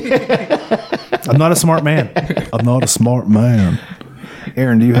stupid. I'm not a smart man. I'm not a smart man.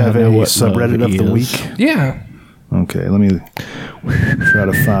 Aaron, do you have a subreddit of the week? Yeah. Okay, let me try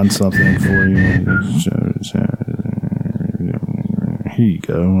to find something for you. Here you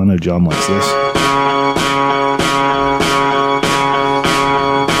go. I know John likes this.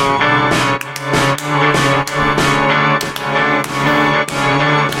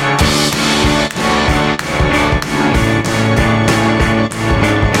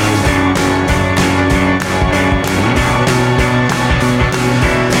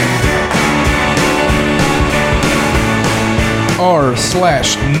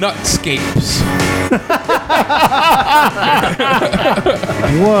 r/nutscapes.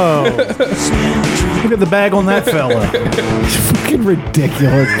 Whoa. Look at the bag on that fella. It's fucking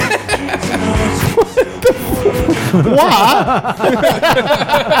ridiculous.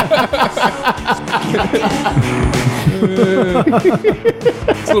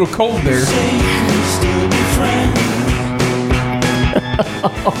 It's a little cold there.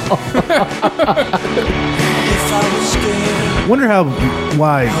 Wonder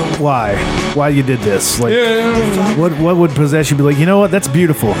why you did this. Like, what would possess you? Be like, you know what? That's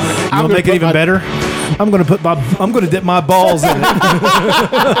beautiful. You want to make it even better? I'm gonna dip my balls in it.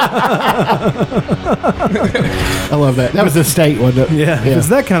 I love that. That was the state, wasn't it? Yeah. If it's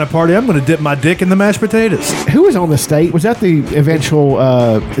that kind of party, I'm gonna dip my dick in the mashed potatoes. Who was on the state? Was that the eventual?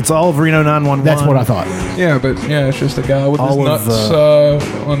 It's all of Reno 911. That's what I thought. Yeah, but it's just a guy with his All of, nuts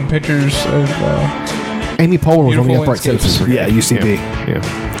on pictures of. Amy Poehler was on the Beautiful Upright Landscapes. Citizens. Yeah, UCB. Yeah.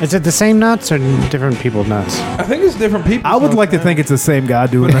 Is it the same nuts or different people's nuts? I think it's different people. I would like to think it's the same guy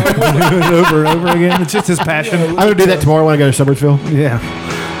doing it over and over again. It's just his passion. I'm gonna do that tomorrow when I go to Summersville. Yeah.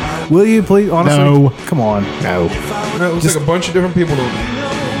 Will you please? Honestly, No. Come on. No. No, it looks like a bunch of different people.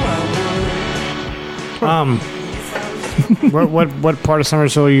 What part of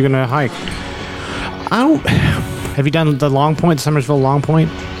Summersville are you gonna hike? I don't. Have you done the Long Point, Summersville Long Point?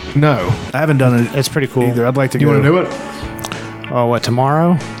 No, I haven't done it. It's pretty cool. Either. I'd like to Do you go. want to do it? Oh, what,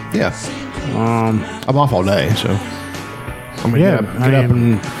 tomorrow? Yeah. I'm off all day, so I'm gonna get up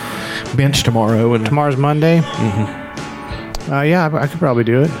and bench tomorrow. And Tomorrow's Monday. Yeah, I could probably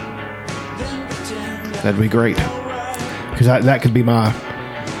do it. that'd be great because that could be my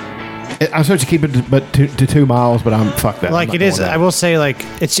I'm supposed to keep it to 2 miles, but fuck that. Like it is. I will say, like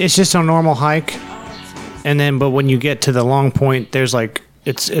it's just a normal hike, and then but when you get to the long point, there's like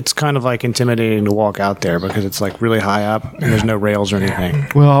it's kind of like intimidating to walk out there because it's like really high up and there's no rails or anything.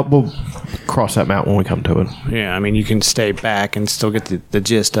 Well, we'll cross that mountain when we come to it. Yeah, I mean you can stay back and still get the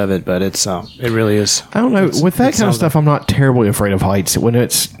gist of it, but it really is. I don't know. With that kind of stuff, I'm not terribly afraid of heights. When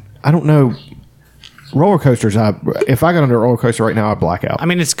I don't know. Roller coasters. If I got on a roller coaster right now, I'd black out. I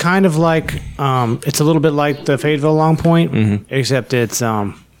mean, it's kind of like it's a little bit like the Fayetteville Long Point, except it's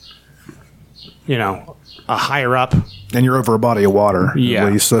a higher up, and you're over a body of water. Yeah.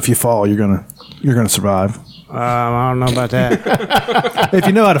 At least. So if you fall, you're gonna survive. I don't know about that. If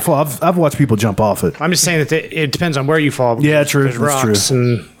you know how to fall, I've watched people jump off it. I'm just saying that it depends on where you fall. Yeah, true. There's That's rocks true.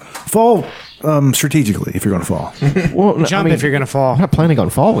 and fall strategically if you're going to fall. Well, jump if you're going to fall. I'm not planning on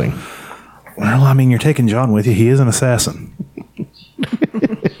falling. Well, I mean, you're taking John with you. He is an assassin.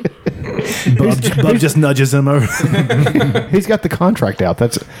 Bub just nudges him over. He's got the contract out. I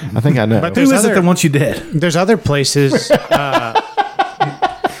think I know. But who is it that wants you dead? There's other places.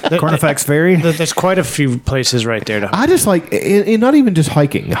 Carnifax Ferry? There's quite a few places right there. I just like, and not even just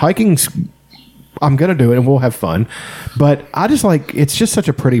hiking. Hiking's, I'm going to do it and we'll have fun. But I just like, it's just such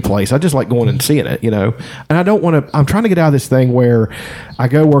a pretty place. I just like going and seeing it, And I don't want to, I'm trying to get out of this thing where I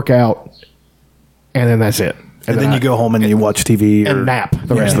go work out and then that's it. And then you go home and you watch TV and nap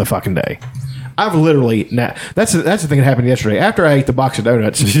the rest of the fucking day. I've literally That's the thing that happened yesterday. After I ate the box of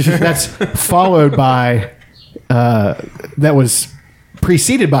donuts, that's followed by that was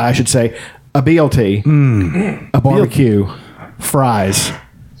preceded by, I should say, a BLT, a barbecue, fries,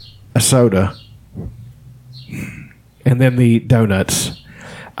 a soda, and then the donuts.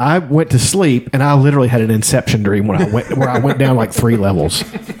 I went to sleep and I literally had an inception dream where I went down like 3 levels.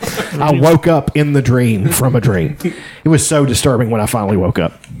 I woke up in the dream from a dream. It was so disturbing when I finally woke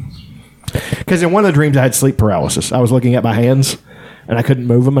up. Because in one of the dreams I had sleep paralysis. I was looking at my hands and I couldn't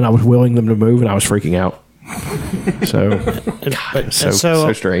move them and I was willing them to move and I was freaking out.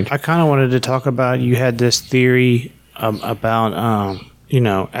 So strange. I kind of wanted to talk about, you had this theory about,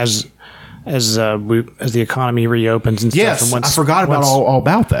 as the economy reopens and stuff. Yes, and I forgot about all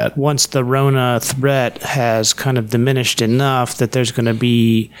about that. Once the Rona threat has kind of diminished enough that there's going to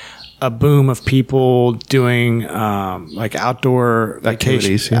be a boom of people doing like outdoor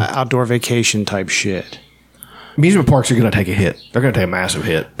activities, outdoor vacation type shit. Amusement parks are going to take a hit. They're going to take a massive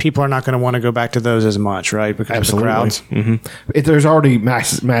hit. People are not going to want to go back to those as much, right? Because of the crowds. Mm-hmm. There's already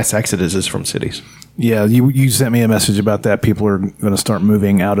mass exoduses from cities. Yeah, you sent me a message about that. People are going to start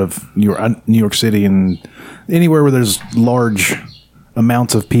moving out of New York City and anywhere where there's large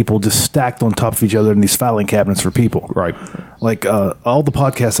amounts of people just stacked on top of each other in these filing cabinets for people. Right. Like all the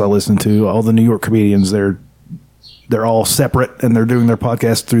podcasts I listen to, all the New York comedians, they're all separate and they're doing their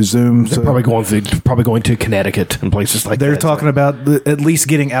podcast through Zoom. They're probably going to Connecticut and places like that. They're talking about at least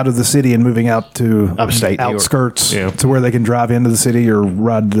getting out of the city and moving out to upstate outskirts to where they can drive into the city or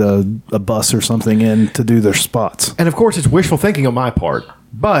ride a bus or something in to do their spots. And of course, it's wishful thinking on my part,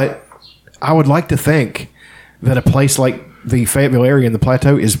 but I would like to think that a place like the Fayetteville area and the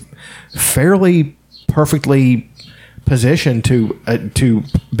Plateau is fairly perfectly positioned to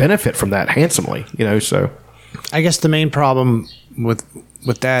benefit from that handsomely. So. I guess the main problem with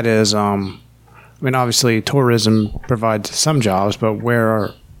that is, obviously tourism provides some jobs, but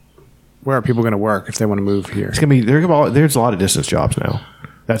where are people going to work if they want to move here? It's going to be there's a lot of distance jobs now.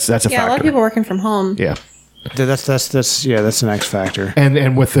 That's a factor. A lot of people working from home. Yeah. That's the next factor.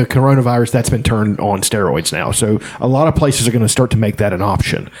 And with the coronavirus, that's been turned on steroids now. So a lot of places are going to start to make that an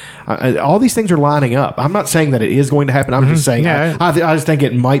option. All these things are lining up. I'm not saying that it is going to happen. I'm just saying I just think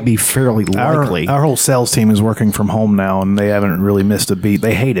it might be fairly likely. Our whole sales team is working from home now, and they haven't really missed a beat.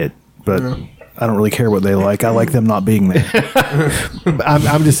 They hate it, but I don't really care what they like. I like them not being there.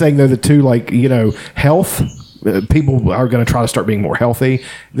 I'm just saying, though, the two, health. People are going to try to start being more healthy.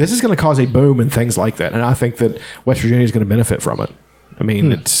 This is going to cause a boom and things like that, and I think that West Virginia is going to benefit from it. I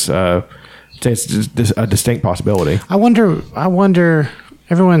mean, it's a distinct possibility. I wonder.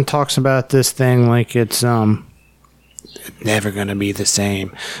 Everyone talks about this thing like it's never going to be the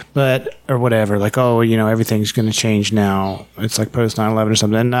same, or whatever. Like, everything's going to change now. It's like post 9/11 or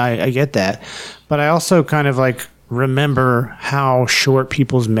something. And I get that, but I also kind of remember how short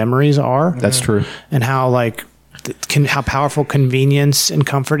people's memories are. That's true, and how how powerful convenience and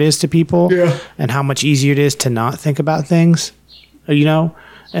comfort is to people, and how much easier it is to not think about things,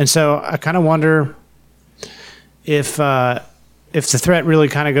 And so I kind of wonder if the threat really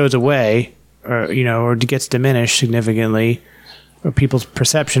kind of goes away, or gets diminished significantly, or people's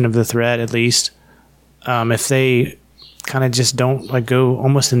perception of the threat at least, if they kind of just don't like go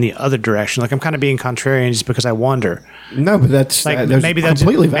almost in the other direction. Like I'm kind of being contrarian just because I wonder. No, but that's like maybe that's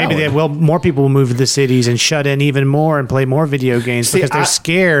completely valid. Maybe more people will move to the cities and shut in even more and play more video games because they're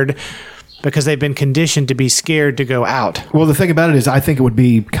scared. Because they've been conditioned to be scared to go out. Well, the thing about it is, I think it would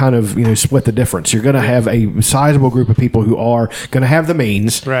be kind of split the difference. You're going to have a sizable group of people who are going to have the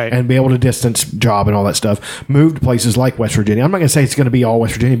means and be able to distance job and all that stuff. Move to places like West Virginia. I'm not going to say it's going to be all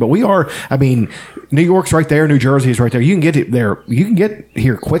West Virginia, but we are. I mean, New York's right there. New Jersey is right there. You can get it there. You can get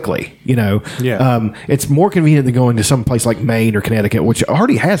here quickly. It's more convenient than going to some place like Maine or Connecticut, which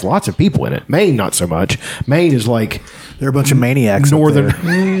already has lots of people in it. Maine, not so much. Maine is like they're a bunch of maniacs. Northern.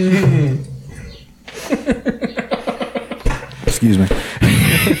 Excuse me.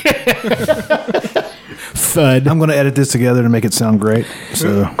 Thud. I'm going to edit this together to make it sound great.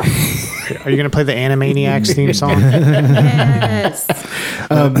 So, are you going to play the Animaniacs theme song? Yes.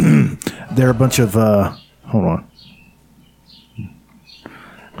 They're a bunch of. Hold on.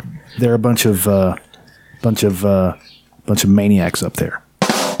 They're a bunch of maniacs up there.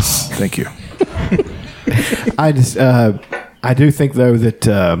 Thank you. I do think though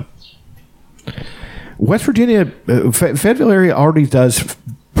that. West Virginia, Fayetteville area already does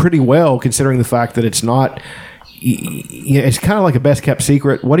pretty well considering the fact that it's not. It's kind of like a best kept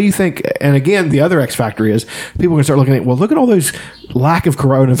secret. What do you think? And again, the other X factor is people can start looking at, well, look at all those lack of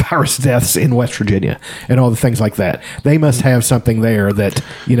coronavirus deaths in West Virginia and all the things like that. They must have something there that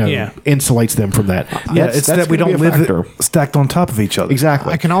insulates them from that. It's that we don't live stacked on top of each other.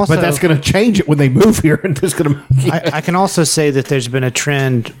 Exactly. I can also, but that's going to change it when they move here, and it's going to. I can also say that there's been a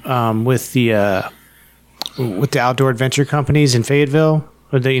trend with the outdoor adventure companies in Fayetteville,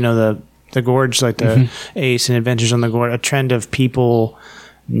 or the gorge, like the Ace and Adventures on the Gorge, a trend of people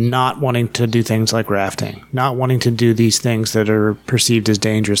not wanting to do things like rafting, not wanting to do these things that are perceived as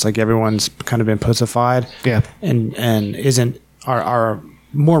dangerous. Like everyone's kind of been pussified, and are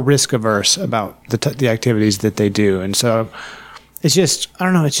more risk averse about the activities that they do, and so. It's just, I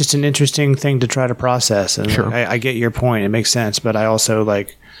don't know, it's just an interesting thing to try to process. And sure. I get your point. It makes sense. But I also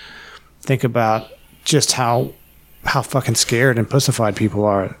think about just how fucking scared and pussified people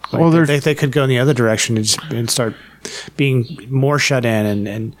are. Like, well, they could go in the other direction and start being more shut in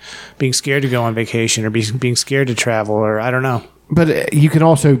and being scared to go on vacation or being scared to travel, or I don't know. But you can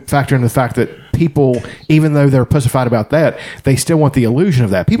also factor in the fact that people, even though they're pussified about that, they still want the illusion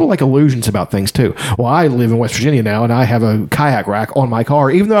of that. People like illusions about things too. Well, I live in West Virginia now, and I have a kayak rack on my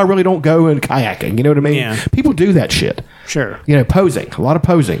car, even though I really don't go in kayaking. You know what I mean? Yeah. People do that shit. Sure. Posing, a lot of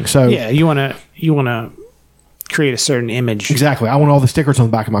posing. So yeah, you want to create a certain image. Exactly. I want all the stickers on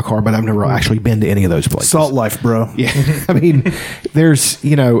the back of my car, but I've never actually been to any of those places. Salt life, bro. Yeah. I mean, there's,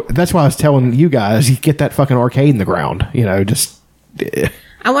 that's why I was telling you guys, you get that fucking arcade in the ground, just.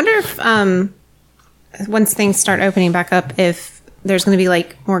 I wonder if once things start opening back up, if there's going to be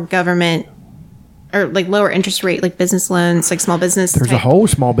like more government or like lower interest rate, like business loans, like small business. There's a whole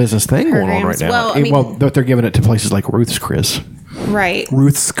small business thing going on right now. Well, but they're giving it to places like Ruth's Chris. Right.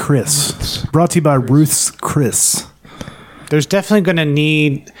 Ruth's Chris. Brought to you by Ruth's Chris. There's definitely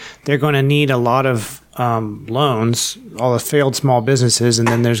they're going to need a lot of loans, all the failed small businesses, and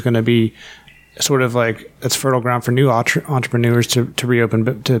then there's going to be sort of like it's fertile ground for new entrepreneurs to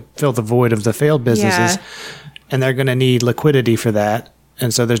reopen, to fill the void of the failed businesses. Yeah. And they're going to need liquidity for that.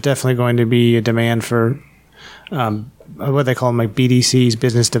 And so there's definitely going to be a demand for what they call them, like BDCs,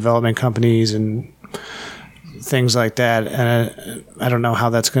 business development companies, and things like that. And I don't know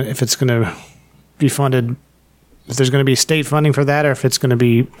how if it's going to be funded, if there's going to be state funding for that, or if it's going to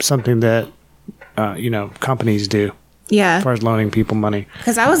be something that companies do. Yeah. As far as loaning people money.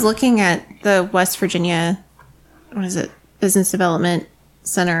 Because I was looking at the West Virginia, Business Development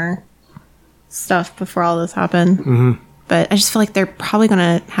Center stuff before all this happened. Mm-hmm. But I just feel like they're probably going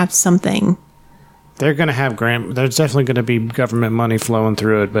to have something. They're going to have there's definitely going to be government money flowing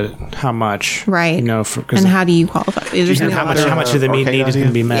through it, but how much? Right. And how do you qualify? How much of the need is going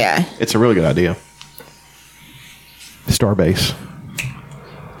to be met? Yeah. It's a really good idea. Starbase.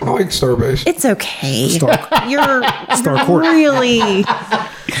 I like Starbase. It's okay. You're Starcourt. really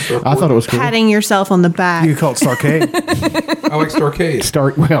I thought it was cool. patting yourself on the back. You call it Starcade? I like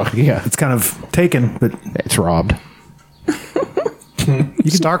Starcade. Well, yeah. It's kind of taken, but it's robbed.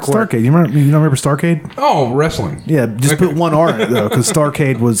 Starcade. You remember Starcade? Oh, wrestling. Yeah, just put one R in it, though, because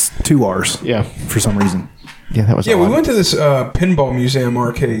Starcade was 2 R's. Yeah. For some reason. Yeah, that was we went to this pinball museum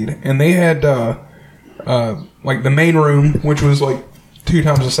arcade, and they had like the main room, which was like 2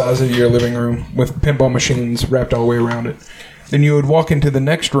 times the size of your living room, with pinball machines wrapped all the way around it. Then you would walk into the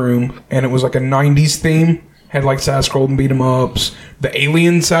next room, and it was like a 90s theme. Had like side-scrolling beat-em-ups. The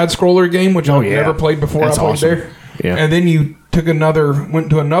Alien side-scroller game, which I've never played before. That's I played awesome. there. Yeah. And then you went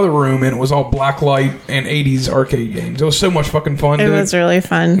to another room, and it was all black light and 80s arcade games. It was so much fucking fun. It dude. was really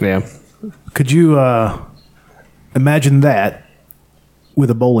fun. Yeah. Could you imagine that with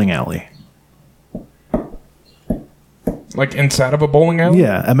a bowling alley? Like inside of a bowling alley?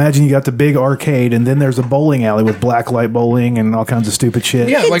 Yeah, imagine you got the big arcade, and then there's a bowling alley with blacklight bowling and all kinds of stupid shit.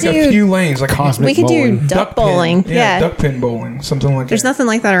 Yeah, like a few lanes, like cosmic We could bowling. do duck bowling. Yeah. duck pin bowling, something like There's that. nothing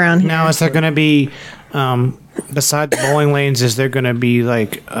like that around here. Now, is there going to be, besides bowling lanes, is there going to be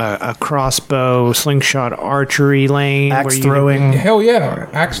like a crossbow, slingshot, archery lane? Axe where you- throwing. Hell yeah,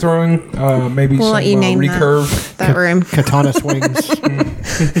 axe throwing, maybe We'll some let you name recurve. that room. Katana swings.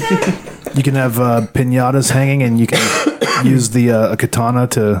 You can have pinatas hanging, and you can use the a katana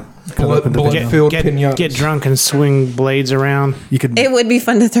to cut up into Blood-filled Get, pinatas. get drunk and swing blades around. You could It would be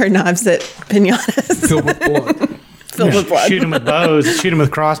fun to throw knives at pinatas. Filled with blood. Filled with blood. Shoot them with bows. Shoot them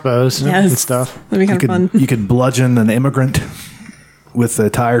with crossbows Yes. and stuff. That'd be kind of fun. you could bludgeon an immigrant with a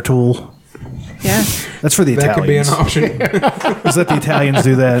tire tool. Yeah. That's for the That could be an Italians. option. Just let the Italians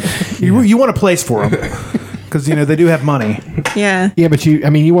do that. You want a place for them because they do have money. Yeah. Yeah, but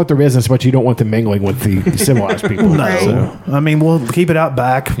you want their business, but you don't want them mingling with the civilized people. No, Right. we'll keep it out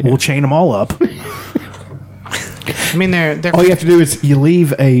back. We'll chain them all up. I mean, they're All you have to do is you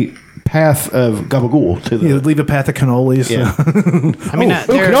leave a path of gabagool to the. You leave a path of cannolis. Yeah. I mean,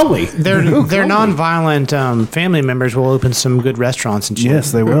 cannoli. Their non-violent family members will open some good restaurants and shit.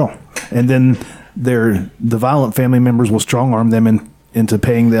 Yes, they will. And then the violent family members will strong arm them into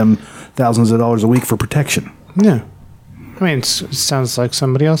paying them thousands of dollars a week for protection. Yeah. I mean, it sounds like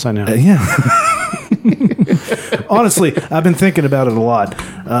somebody else I know. Yeah. Honestly, I've been thinking about it a lot.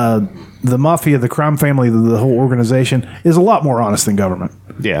 The mafia, the crime family, the whole organization is a lot more honest than government.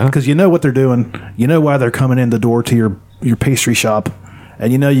 Yeah. Because you know what they're doing. You know why they're coming in the door to your pastry shop.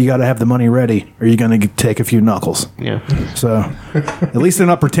 And you got to have the money ready or you're going to take a few knuckles. Yeah. So at least they're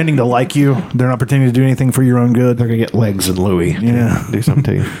not pretending to like you. They're not pretending to do anything for your own good. They're going to get legs and Louis. Yeah. Do something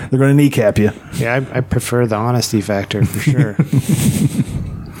to you. They're going to kneecap you. Yeah, I prefer the honesty factor for sure.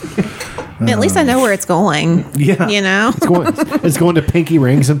 At least I know where it's going. Yeah. You know? It's going to pinky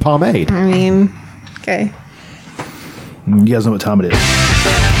rings and pomade. I mean, okay. You guys know what time it is.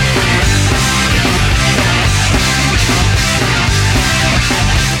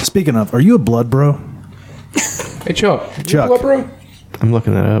 Speaking of, are you a blood bro? Hey, Chuck. Chuck. What, bro? I'm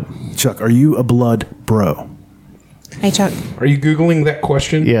looking that up. Chuck, are you a blood bro? Hey, Chuck. Are you Googling that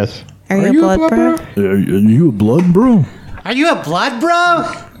question? Yes. Are you a blood bro? Are you a blood bro? Are you a blood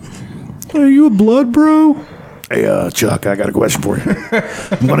bro? Are you a blood bro? Hey, Chuck, I got a question for you.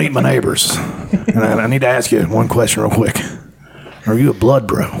 I'm going to eat my neighbors. And I need to ask you one question real quick. Are you a blood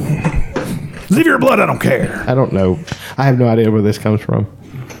bro? 'Cause if you're a blood, I don't care. I don't know. I have no idea where this comes from.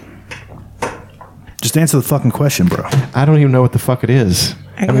 Just answer the fucking question, bro. I don't even know what the fuck it is.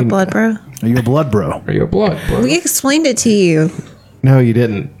 Are you a blood bro? Are you a blood bro? Are you a blood bro? We explained it to you. No, you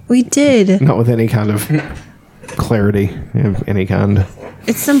didn't. We did. Not with any kind of clarity of any kind.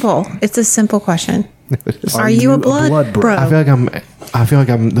 It's simple. It's a simple question. Are you a blood bro? I feel like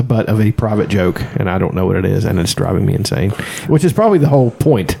I'm the butt of a private joke, and I don't know what it is, and it's driving me insane. Which is probably the whole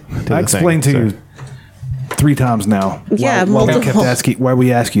point. I explained to you 3 times now. Yeah, why we multiple. why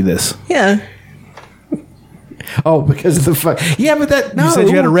we ask you this. Yeah. Oh, because of the fuck. Yeah, but that no. You said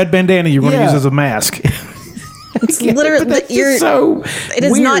you had a red bandana you were going to Yeah. use as a mask. It's literally that's just you're so it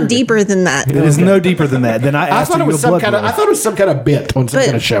is not weird. deeper than that. It is no deeper than that. Then I I asked thought you it was a some blood kind of. bro. I thought it was some kind of bit on some But-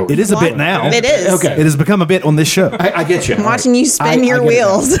 kind of show. It is a bit now. It is. Okay. It has become a bit on this show. I get you. I'm watching you spin I your get it now.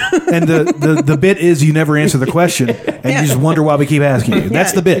 wheels. And the bit is you never answer the question and you just wonder why we keep asking you.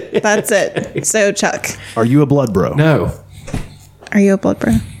 That's Yeah. the bit. That's it. So Chuck, Are you a blood bro? No. are you a blood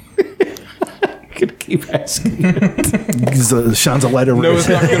bro? Could keep asking. He shines a light over No, his it's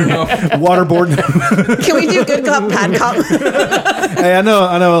not good enough. waterboard. Can we do good cop, bad cop? Hey, I know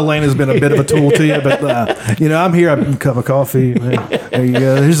Elena's been a bit of a tool to you, but I'm here. A cup of coffee. There you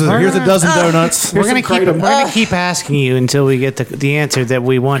go. Here's a dozen donuts. We're gonna keep asking you until we get the answer that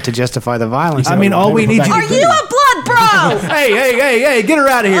we want to justify the violence. I mean, all we need you Are to do. you a blood bro? Hey, get her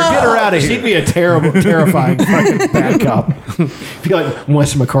out of here. Get her out of She'd here. be a terrible, terrifying fucking bad cop. Be like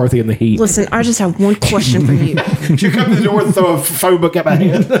Wes McCarthy in The Heat. Listen, I just have one question for you. You come to the door and throw a phone book at my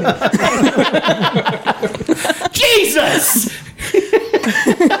head. Jesus!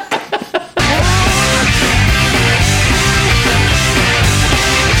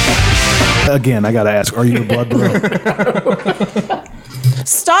 Again, I got to ask, are you a blood bro?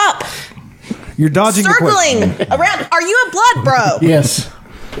 Stop You're dodging the question. circling around. Are you a blood bro? Yes.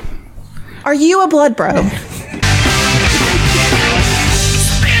 Are you a blood bro?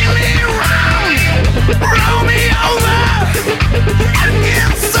 Romeo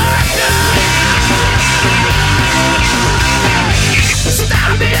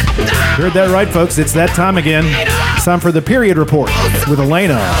You heard that right, folks. It's that time again. It's time for the period report with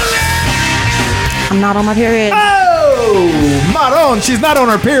Elena. I'm not on my period. Oh, Maron, she's not on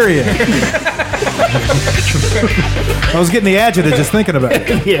her period. I was getting the adjective just thinking about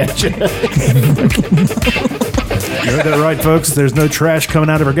it. Yeah. You heard that right, folks. There's no trash coming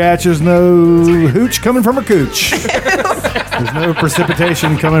out of her gatch. There's no hooch coming from her cooch. There's no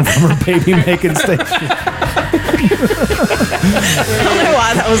precipitation coming from her baby-making station. I don't know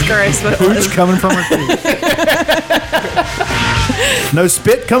why that was gross, but it was. Hooch coming from her cooch. No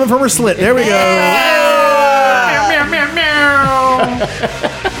spit coming from her slit. There we go. Meow, meow, meow,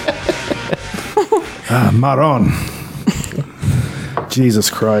 meow. Maron. Jesus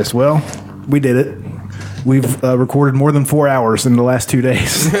Christ. Well, we did it. We've recorded more than 4 hours in the last 2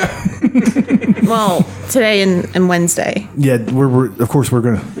 days. Well, today and Wednesday. Yeah, of course we're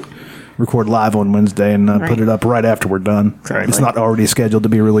going to record live on Wednesday and put it up right after we're done. Exactly. It's not already scheduled to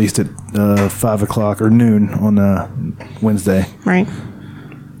be released at 5 o'clock or noon on Wednesday. Right.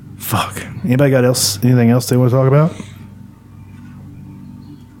 Fuck. Anybody got anything else they want to talk about?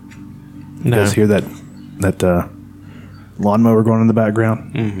 You guys hear that lawnmower going in the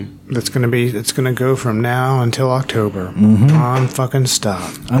background? Mm-hmm. It's gonna go from now until October. Non-fucking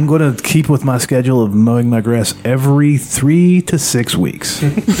stop. I'm going to keep with my schedule of mowing my grass every 3 to 6 weeks.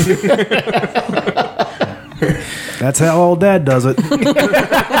 That's how old Dad does it.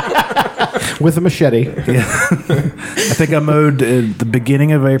 With a machete. Yeah. I think I mowed at the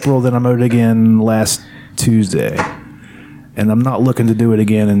beginning of April, then I mowed again last Tuesday. And I'm not looking to do it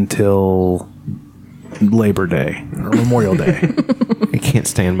again until Labor Day or Memorial Day. I can't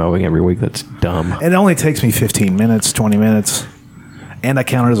stand mowing every week. That's dumb. It only takes me 15 minutes, 20 minutes. And I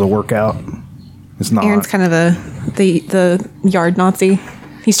count it as a workout. It's not. Aaron's kind of the yard Nazi.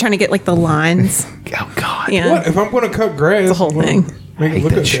 He's trying to get like the lines. Oh God! Yeah. What if I'm going to cut grass? The whole thing. Make it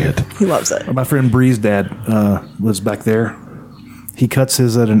look that shit. He loves it. My friend Bree's dad lives back there. He cuts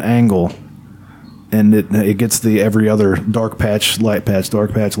his at an angle, and it gets the every other dark patch, light patch,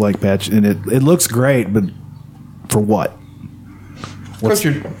 dark patch, light patch, and it looks great, but for what? Because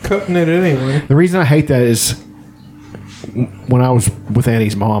you're cutting it anyway. The reason I hate that is when I was with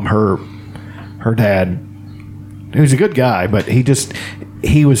Annie's mom, her dad, he was a good guy, but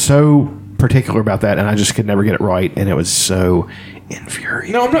he was so particular about that, and I just could never get it right, and it was so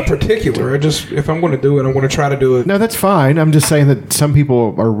infuriating. No, I'm not particular. If I'm going to do it, I'm going to try to do it. No, that's fine. I'm just saying that some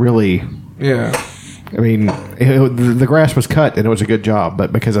people are really. Yeah. I mean, the grass was cut, and it was a good job,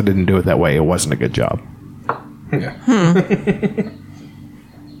 but because I didn't do it that way, it wasn't a good job. Yeah.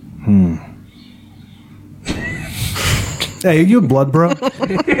 Hey, are you a blood bro?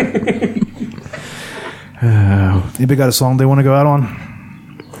 Anybody got a song they want to go out on?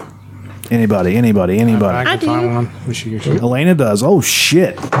 Anybody? I can do. find one. We should get you. Elena does. Oh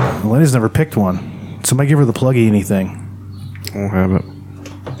shit! Elena's never picked one. Somebody give her the pluggy anything. I don't have it.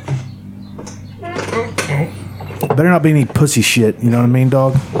 Better not be any pussy shit. You know what I mean,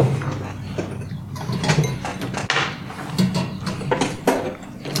 dog?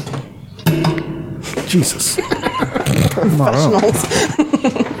 Jesus.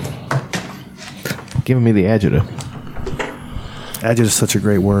 Giving me the adjective. Adjective is such a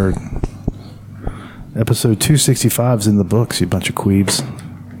great word. Episode 265 is in the books, you bunch of queebs.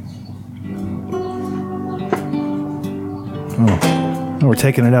 Oh, we're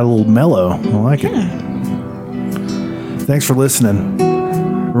taking it out a little mellow. I like it. Thanks for listening.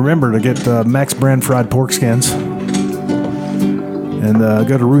 Remember to get Max Brand fried pork skins. And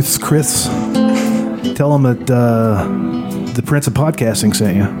go to Ruth's Chris. Tell them that the Prince of Podcasting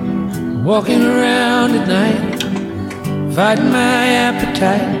sent you. Walking around at night, fighting my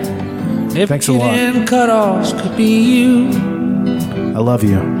appetite. Thanks a lot. Cutoffs could be you. I love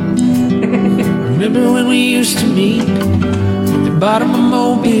you. Remember when we used to meet at the bottom of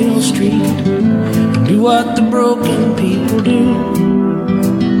Mobile Street and do what the broken people do?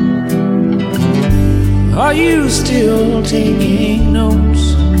 Are you still taking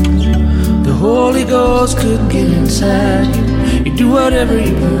notes? The Holy Ghost could get inside you. You do whatever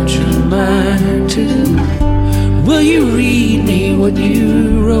you put your mind to. Will you read me what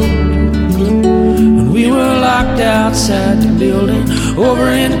you wrote? When we were locked outside the building,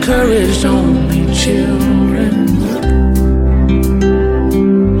 over-encouraged only children.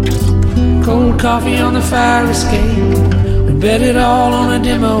 Cold coffee on the fire escape. We bet it all on a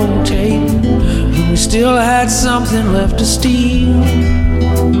demo tape. But we still had something left to steal.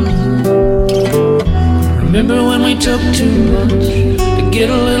 Remember when we took too much to get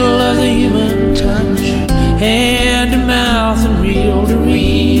a little of the human touch? Hand to mouth. mouth and reel to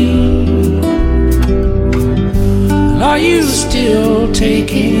reel. Are you still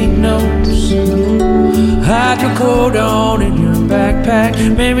taking notes? Hydrocodone in your backpack.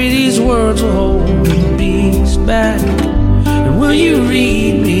 Maybe these words will hold the beast back. And will you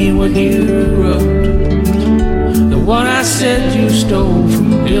read me what you wrote? The one I said you stole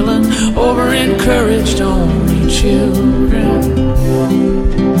from Dylan, over encouraged only children.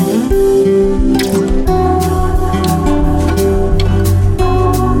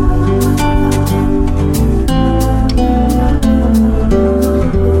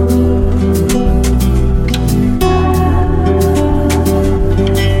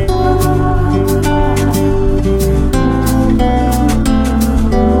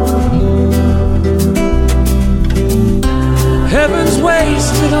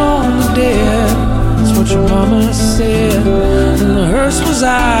 Wasted on the dead, that's what your mama said. And the hearse was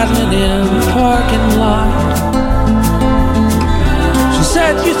idling in the parking lot. She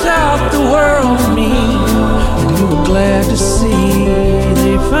said you thought the world of me, and you were glad to see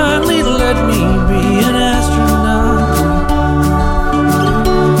they finally let me be an astronaut.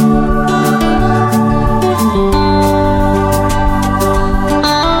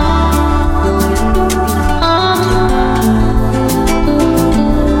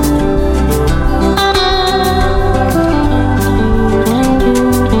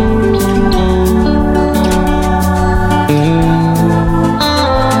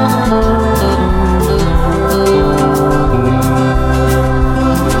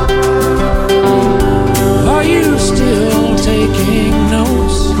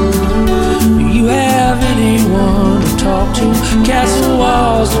 Castle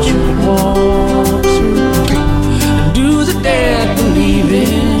walls that you can walk through. And do the dead believe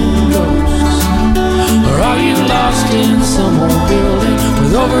in ghosts? Or are you lost in some old building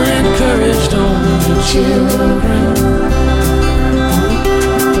with over-encouraged only children?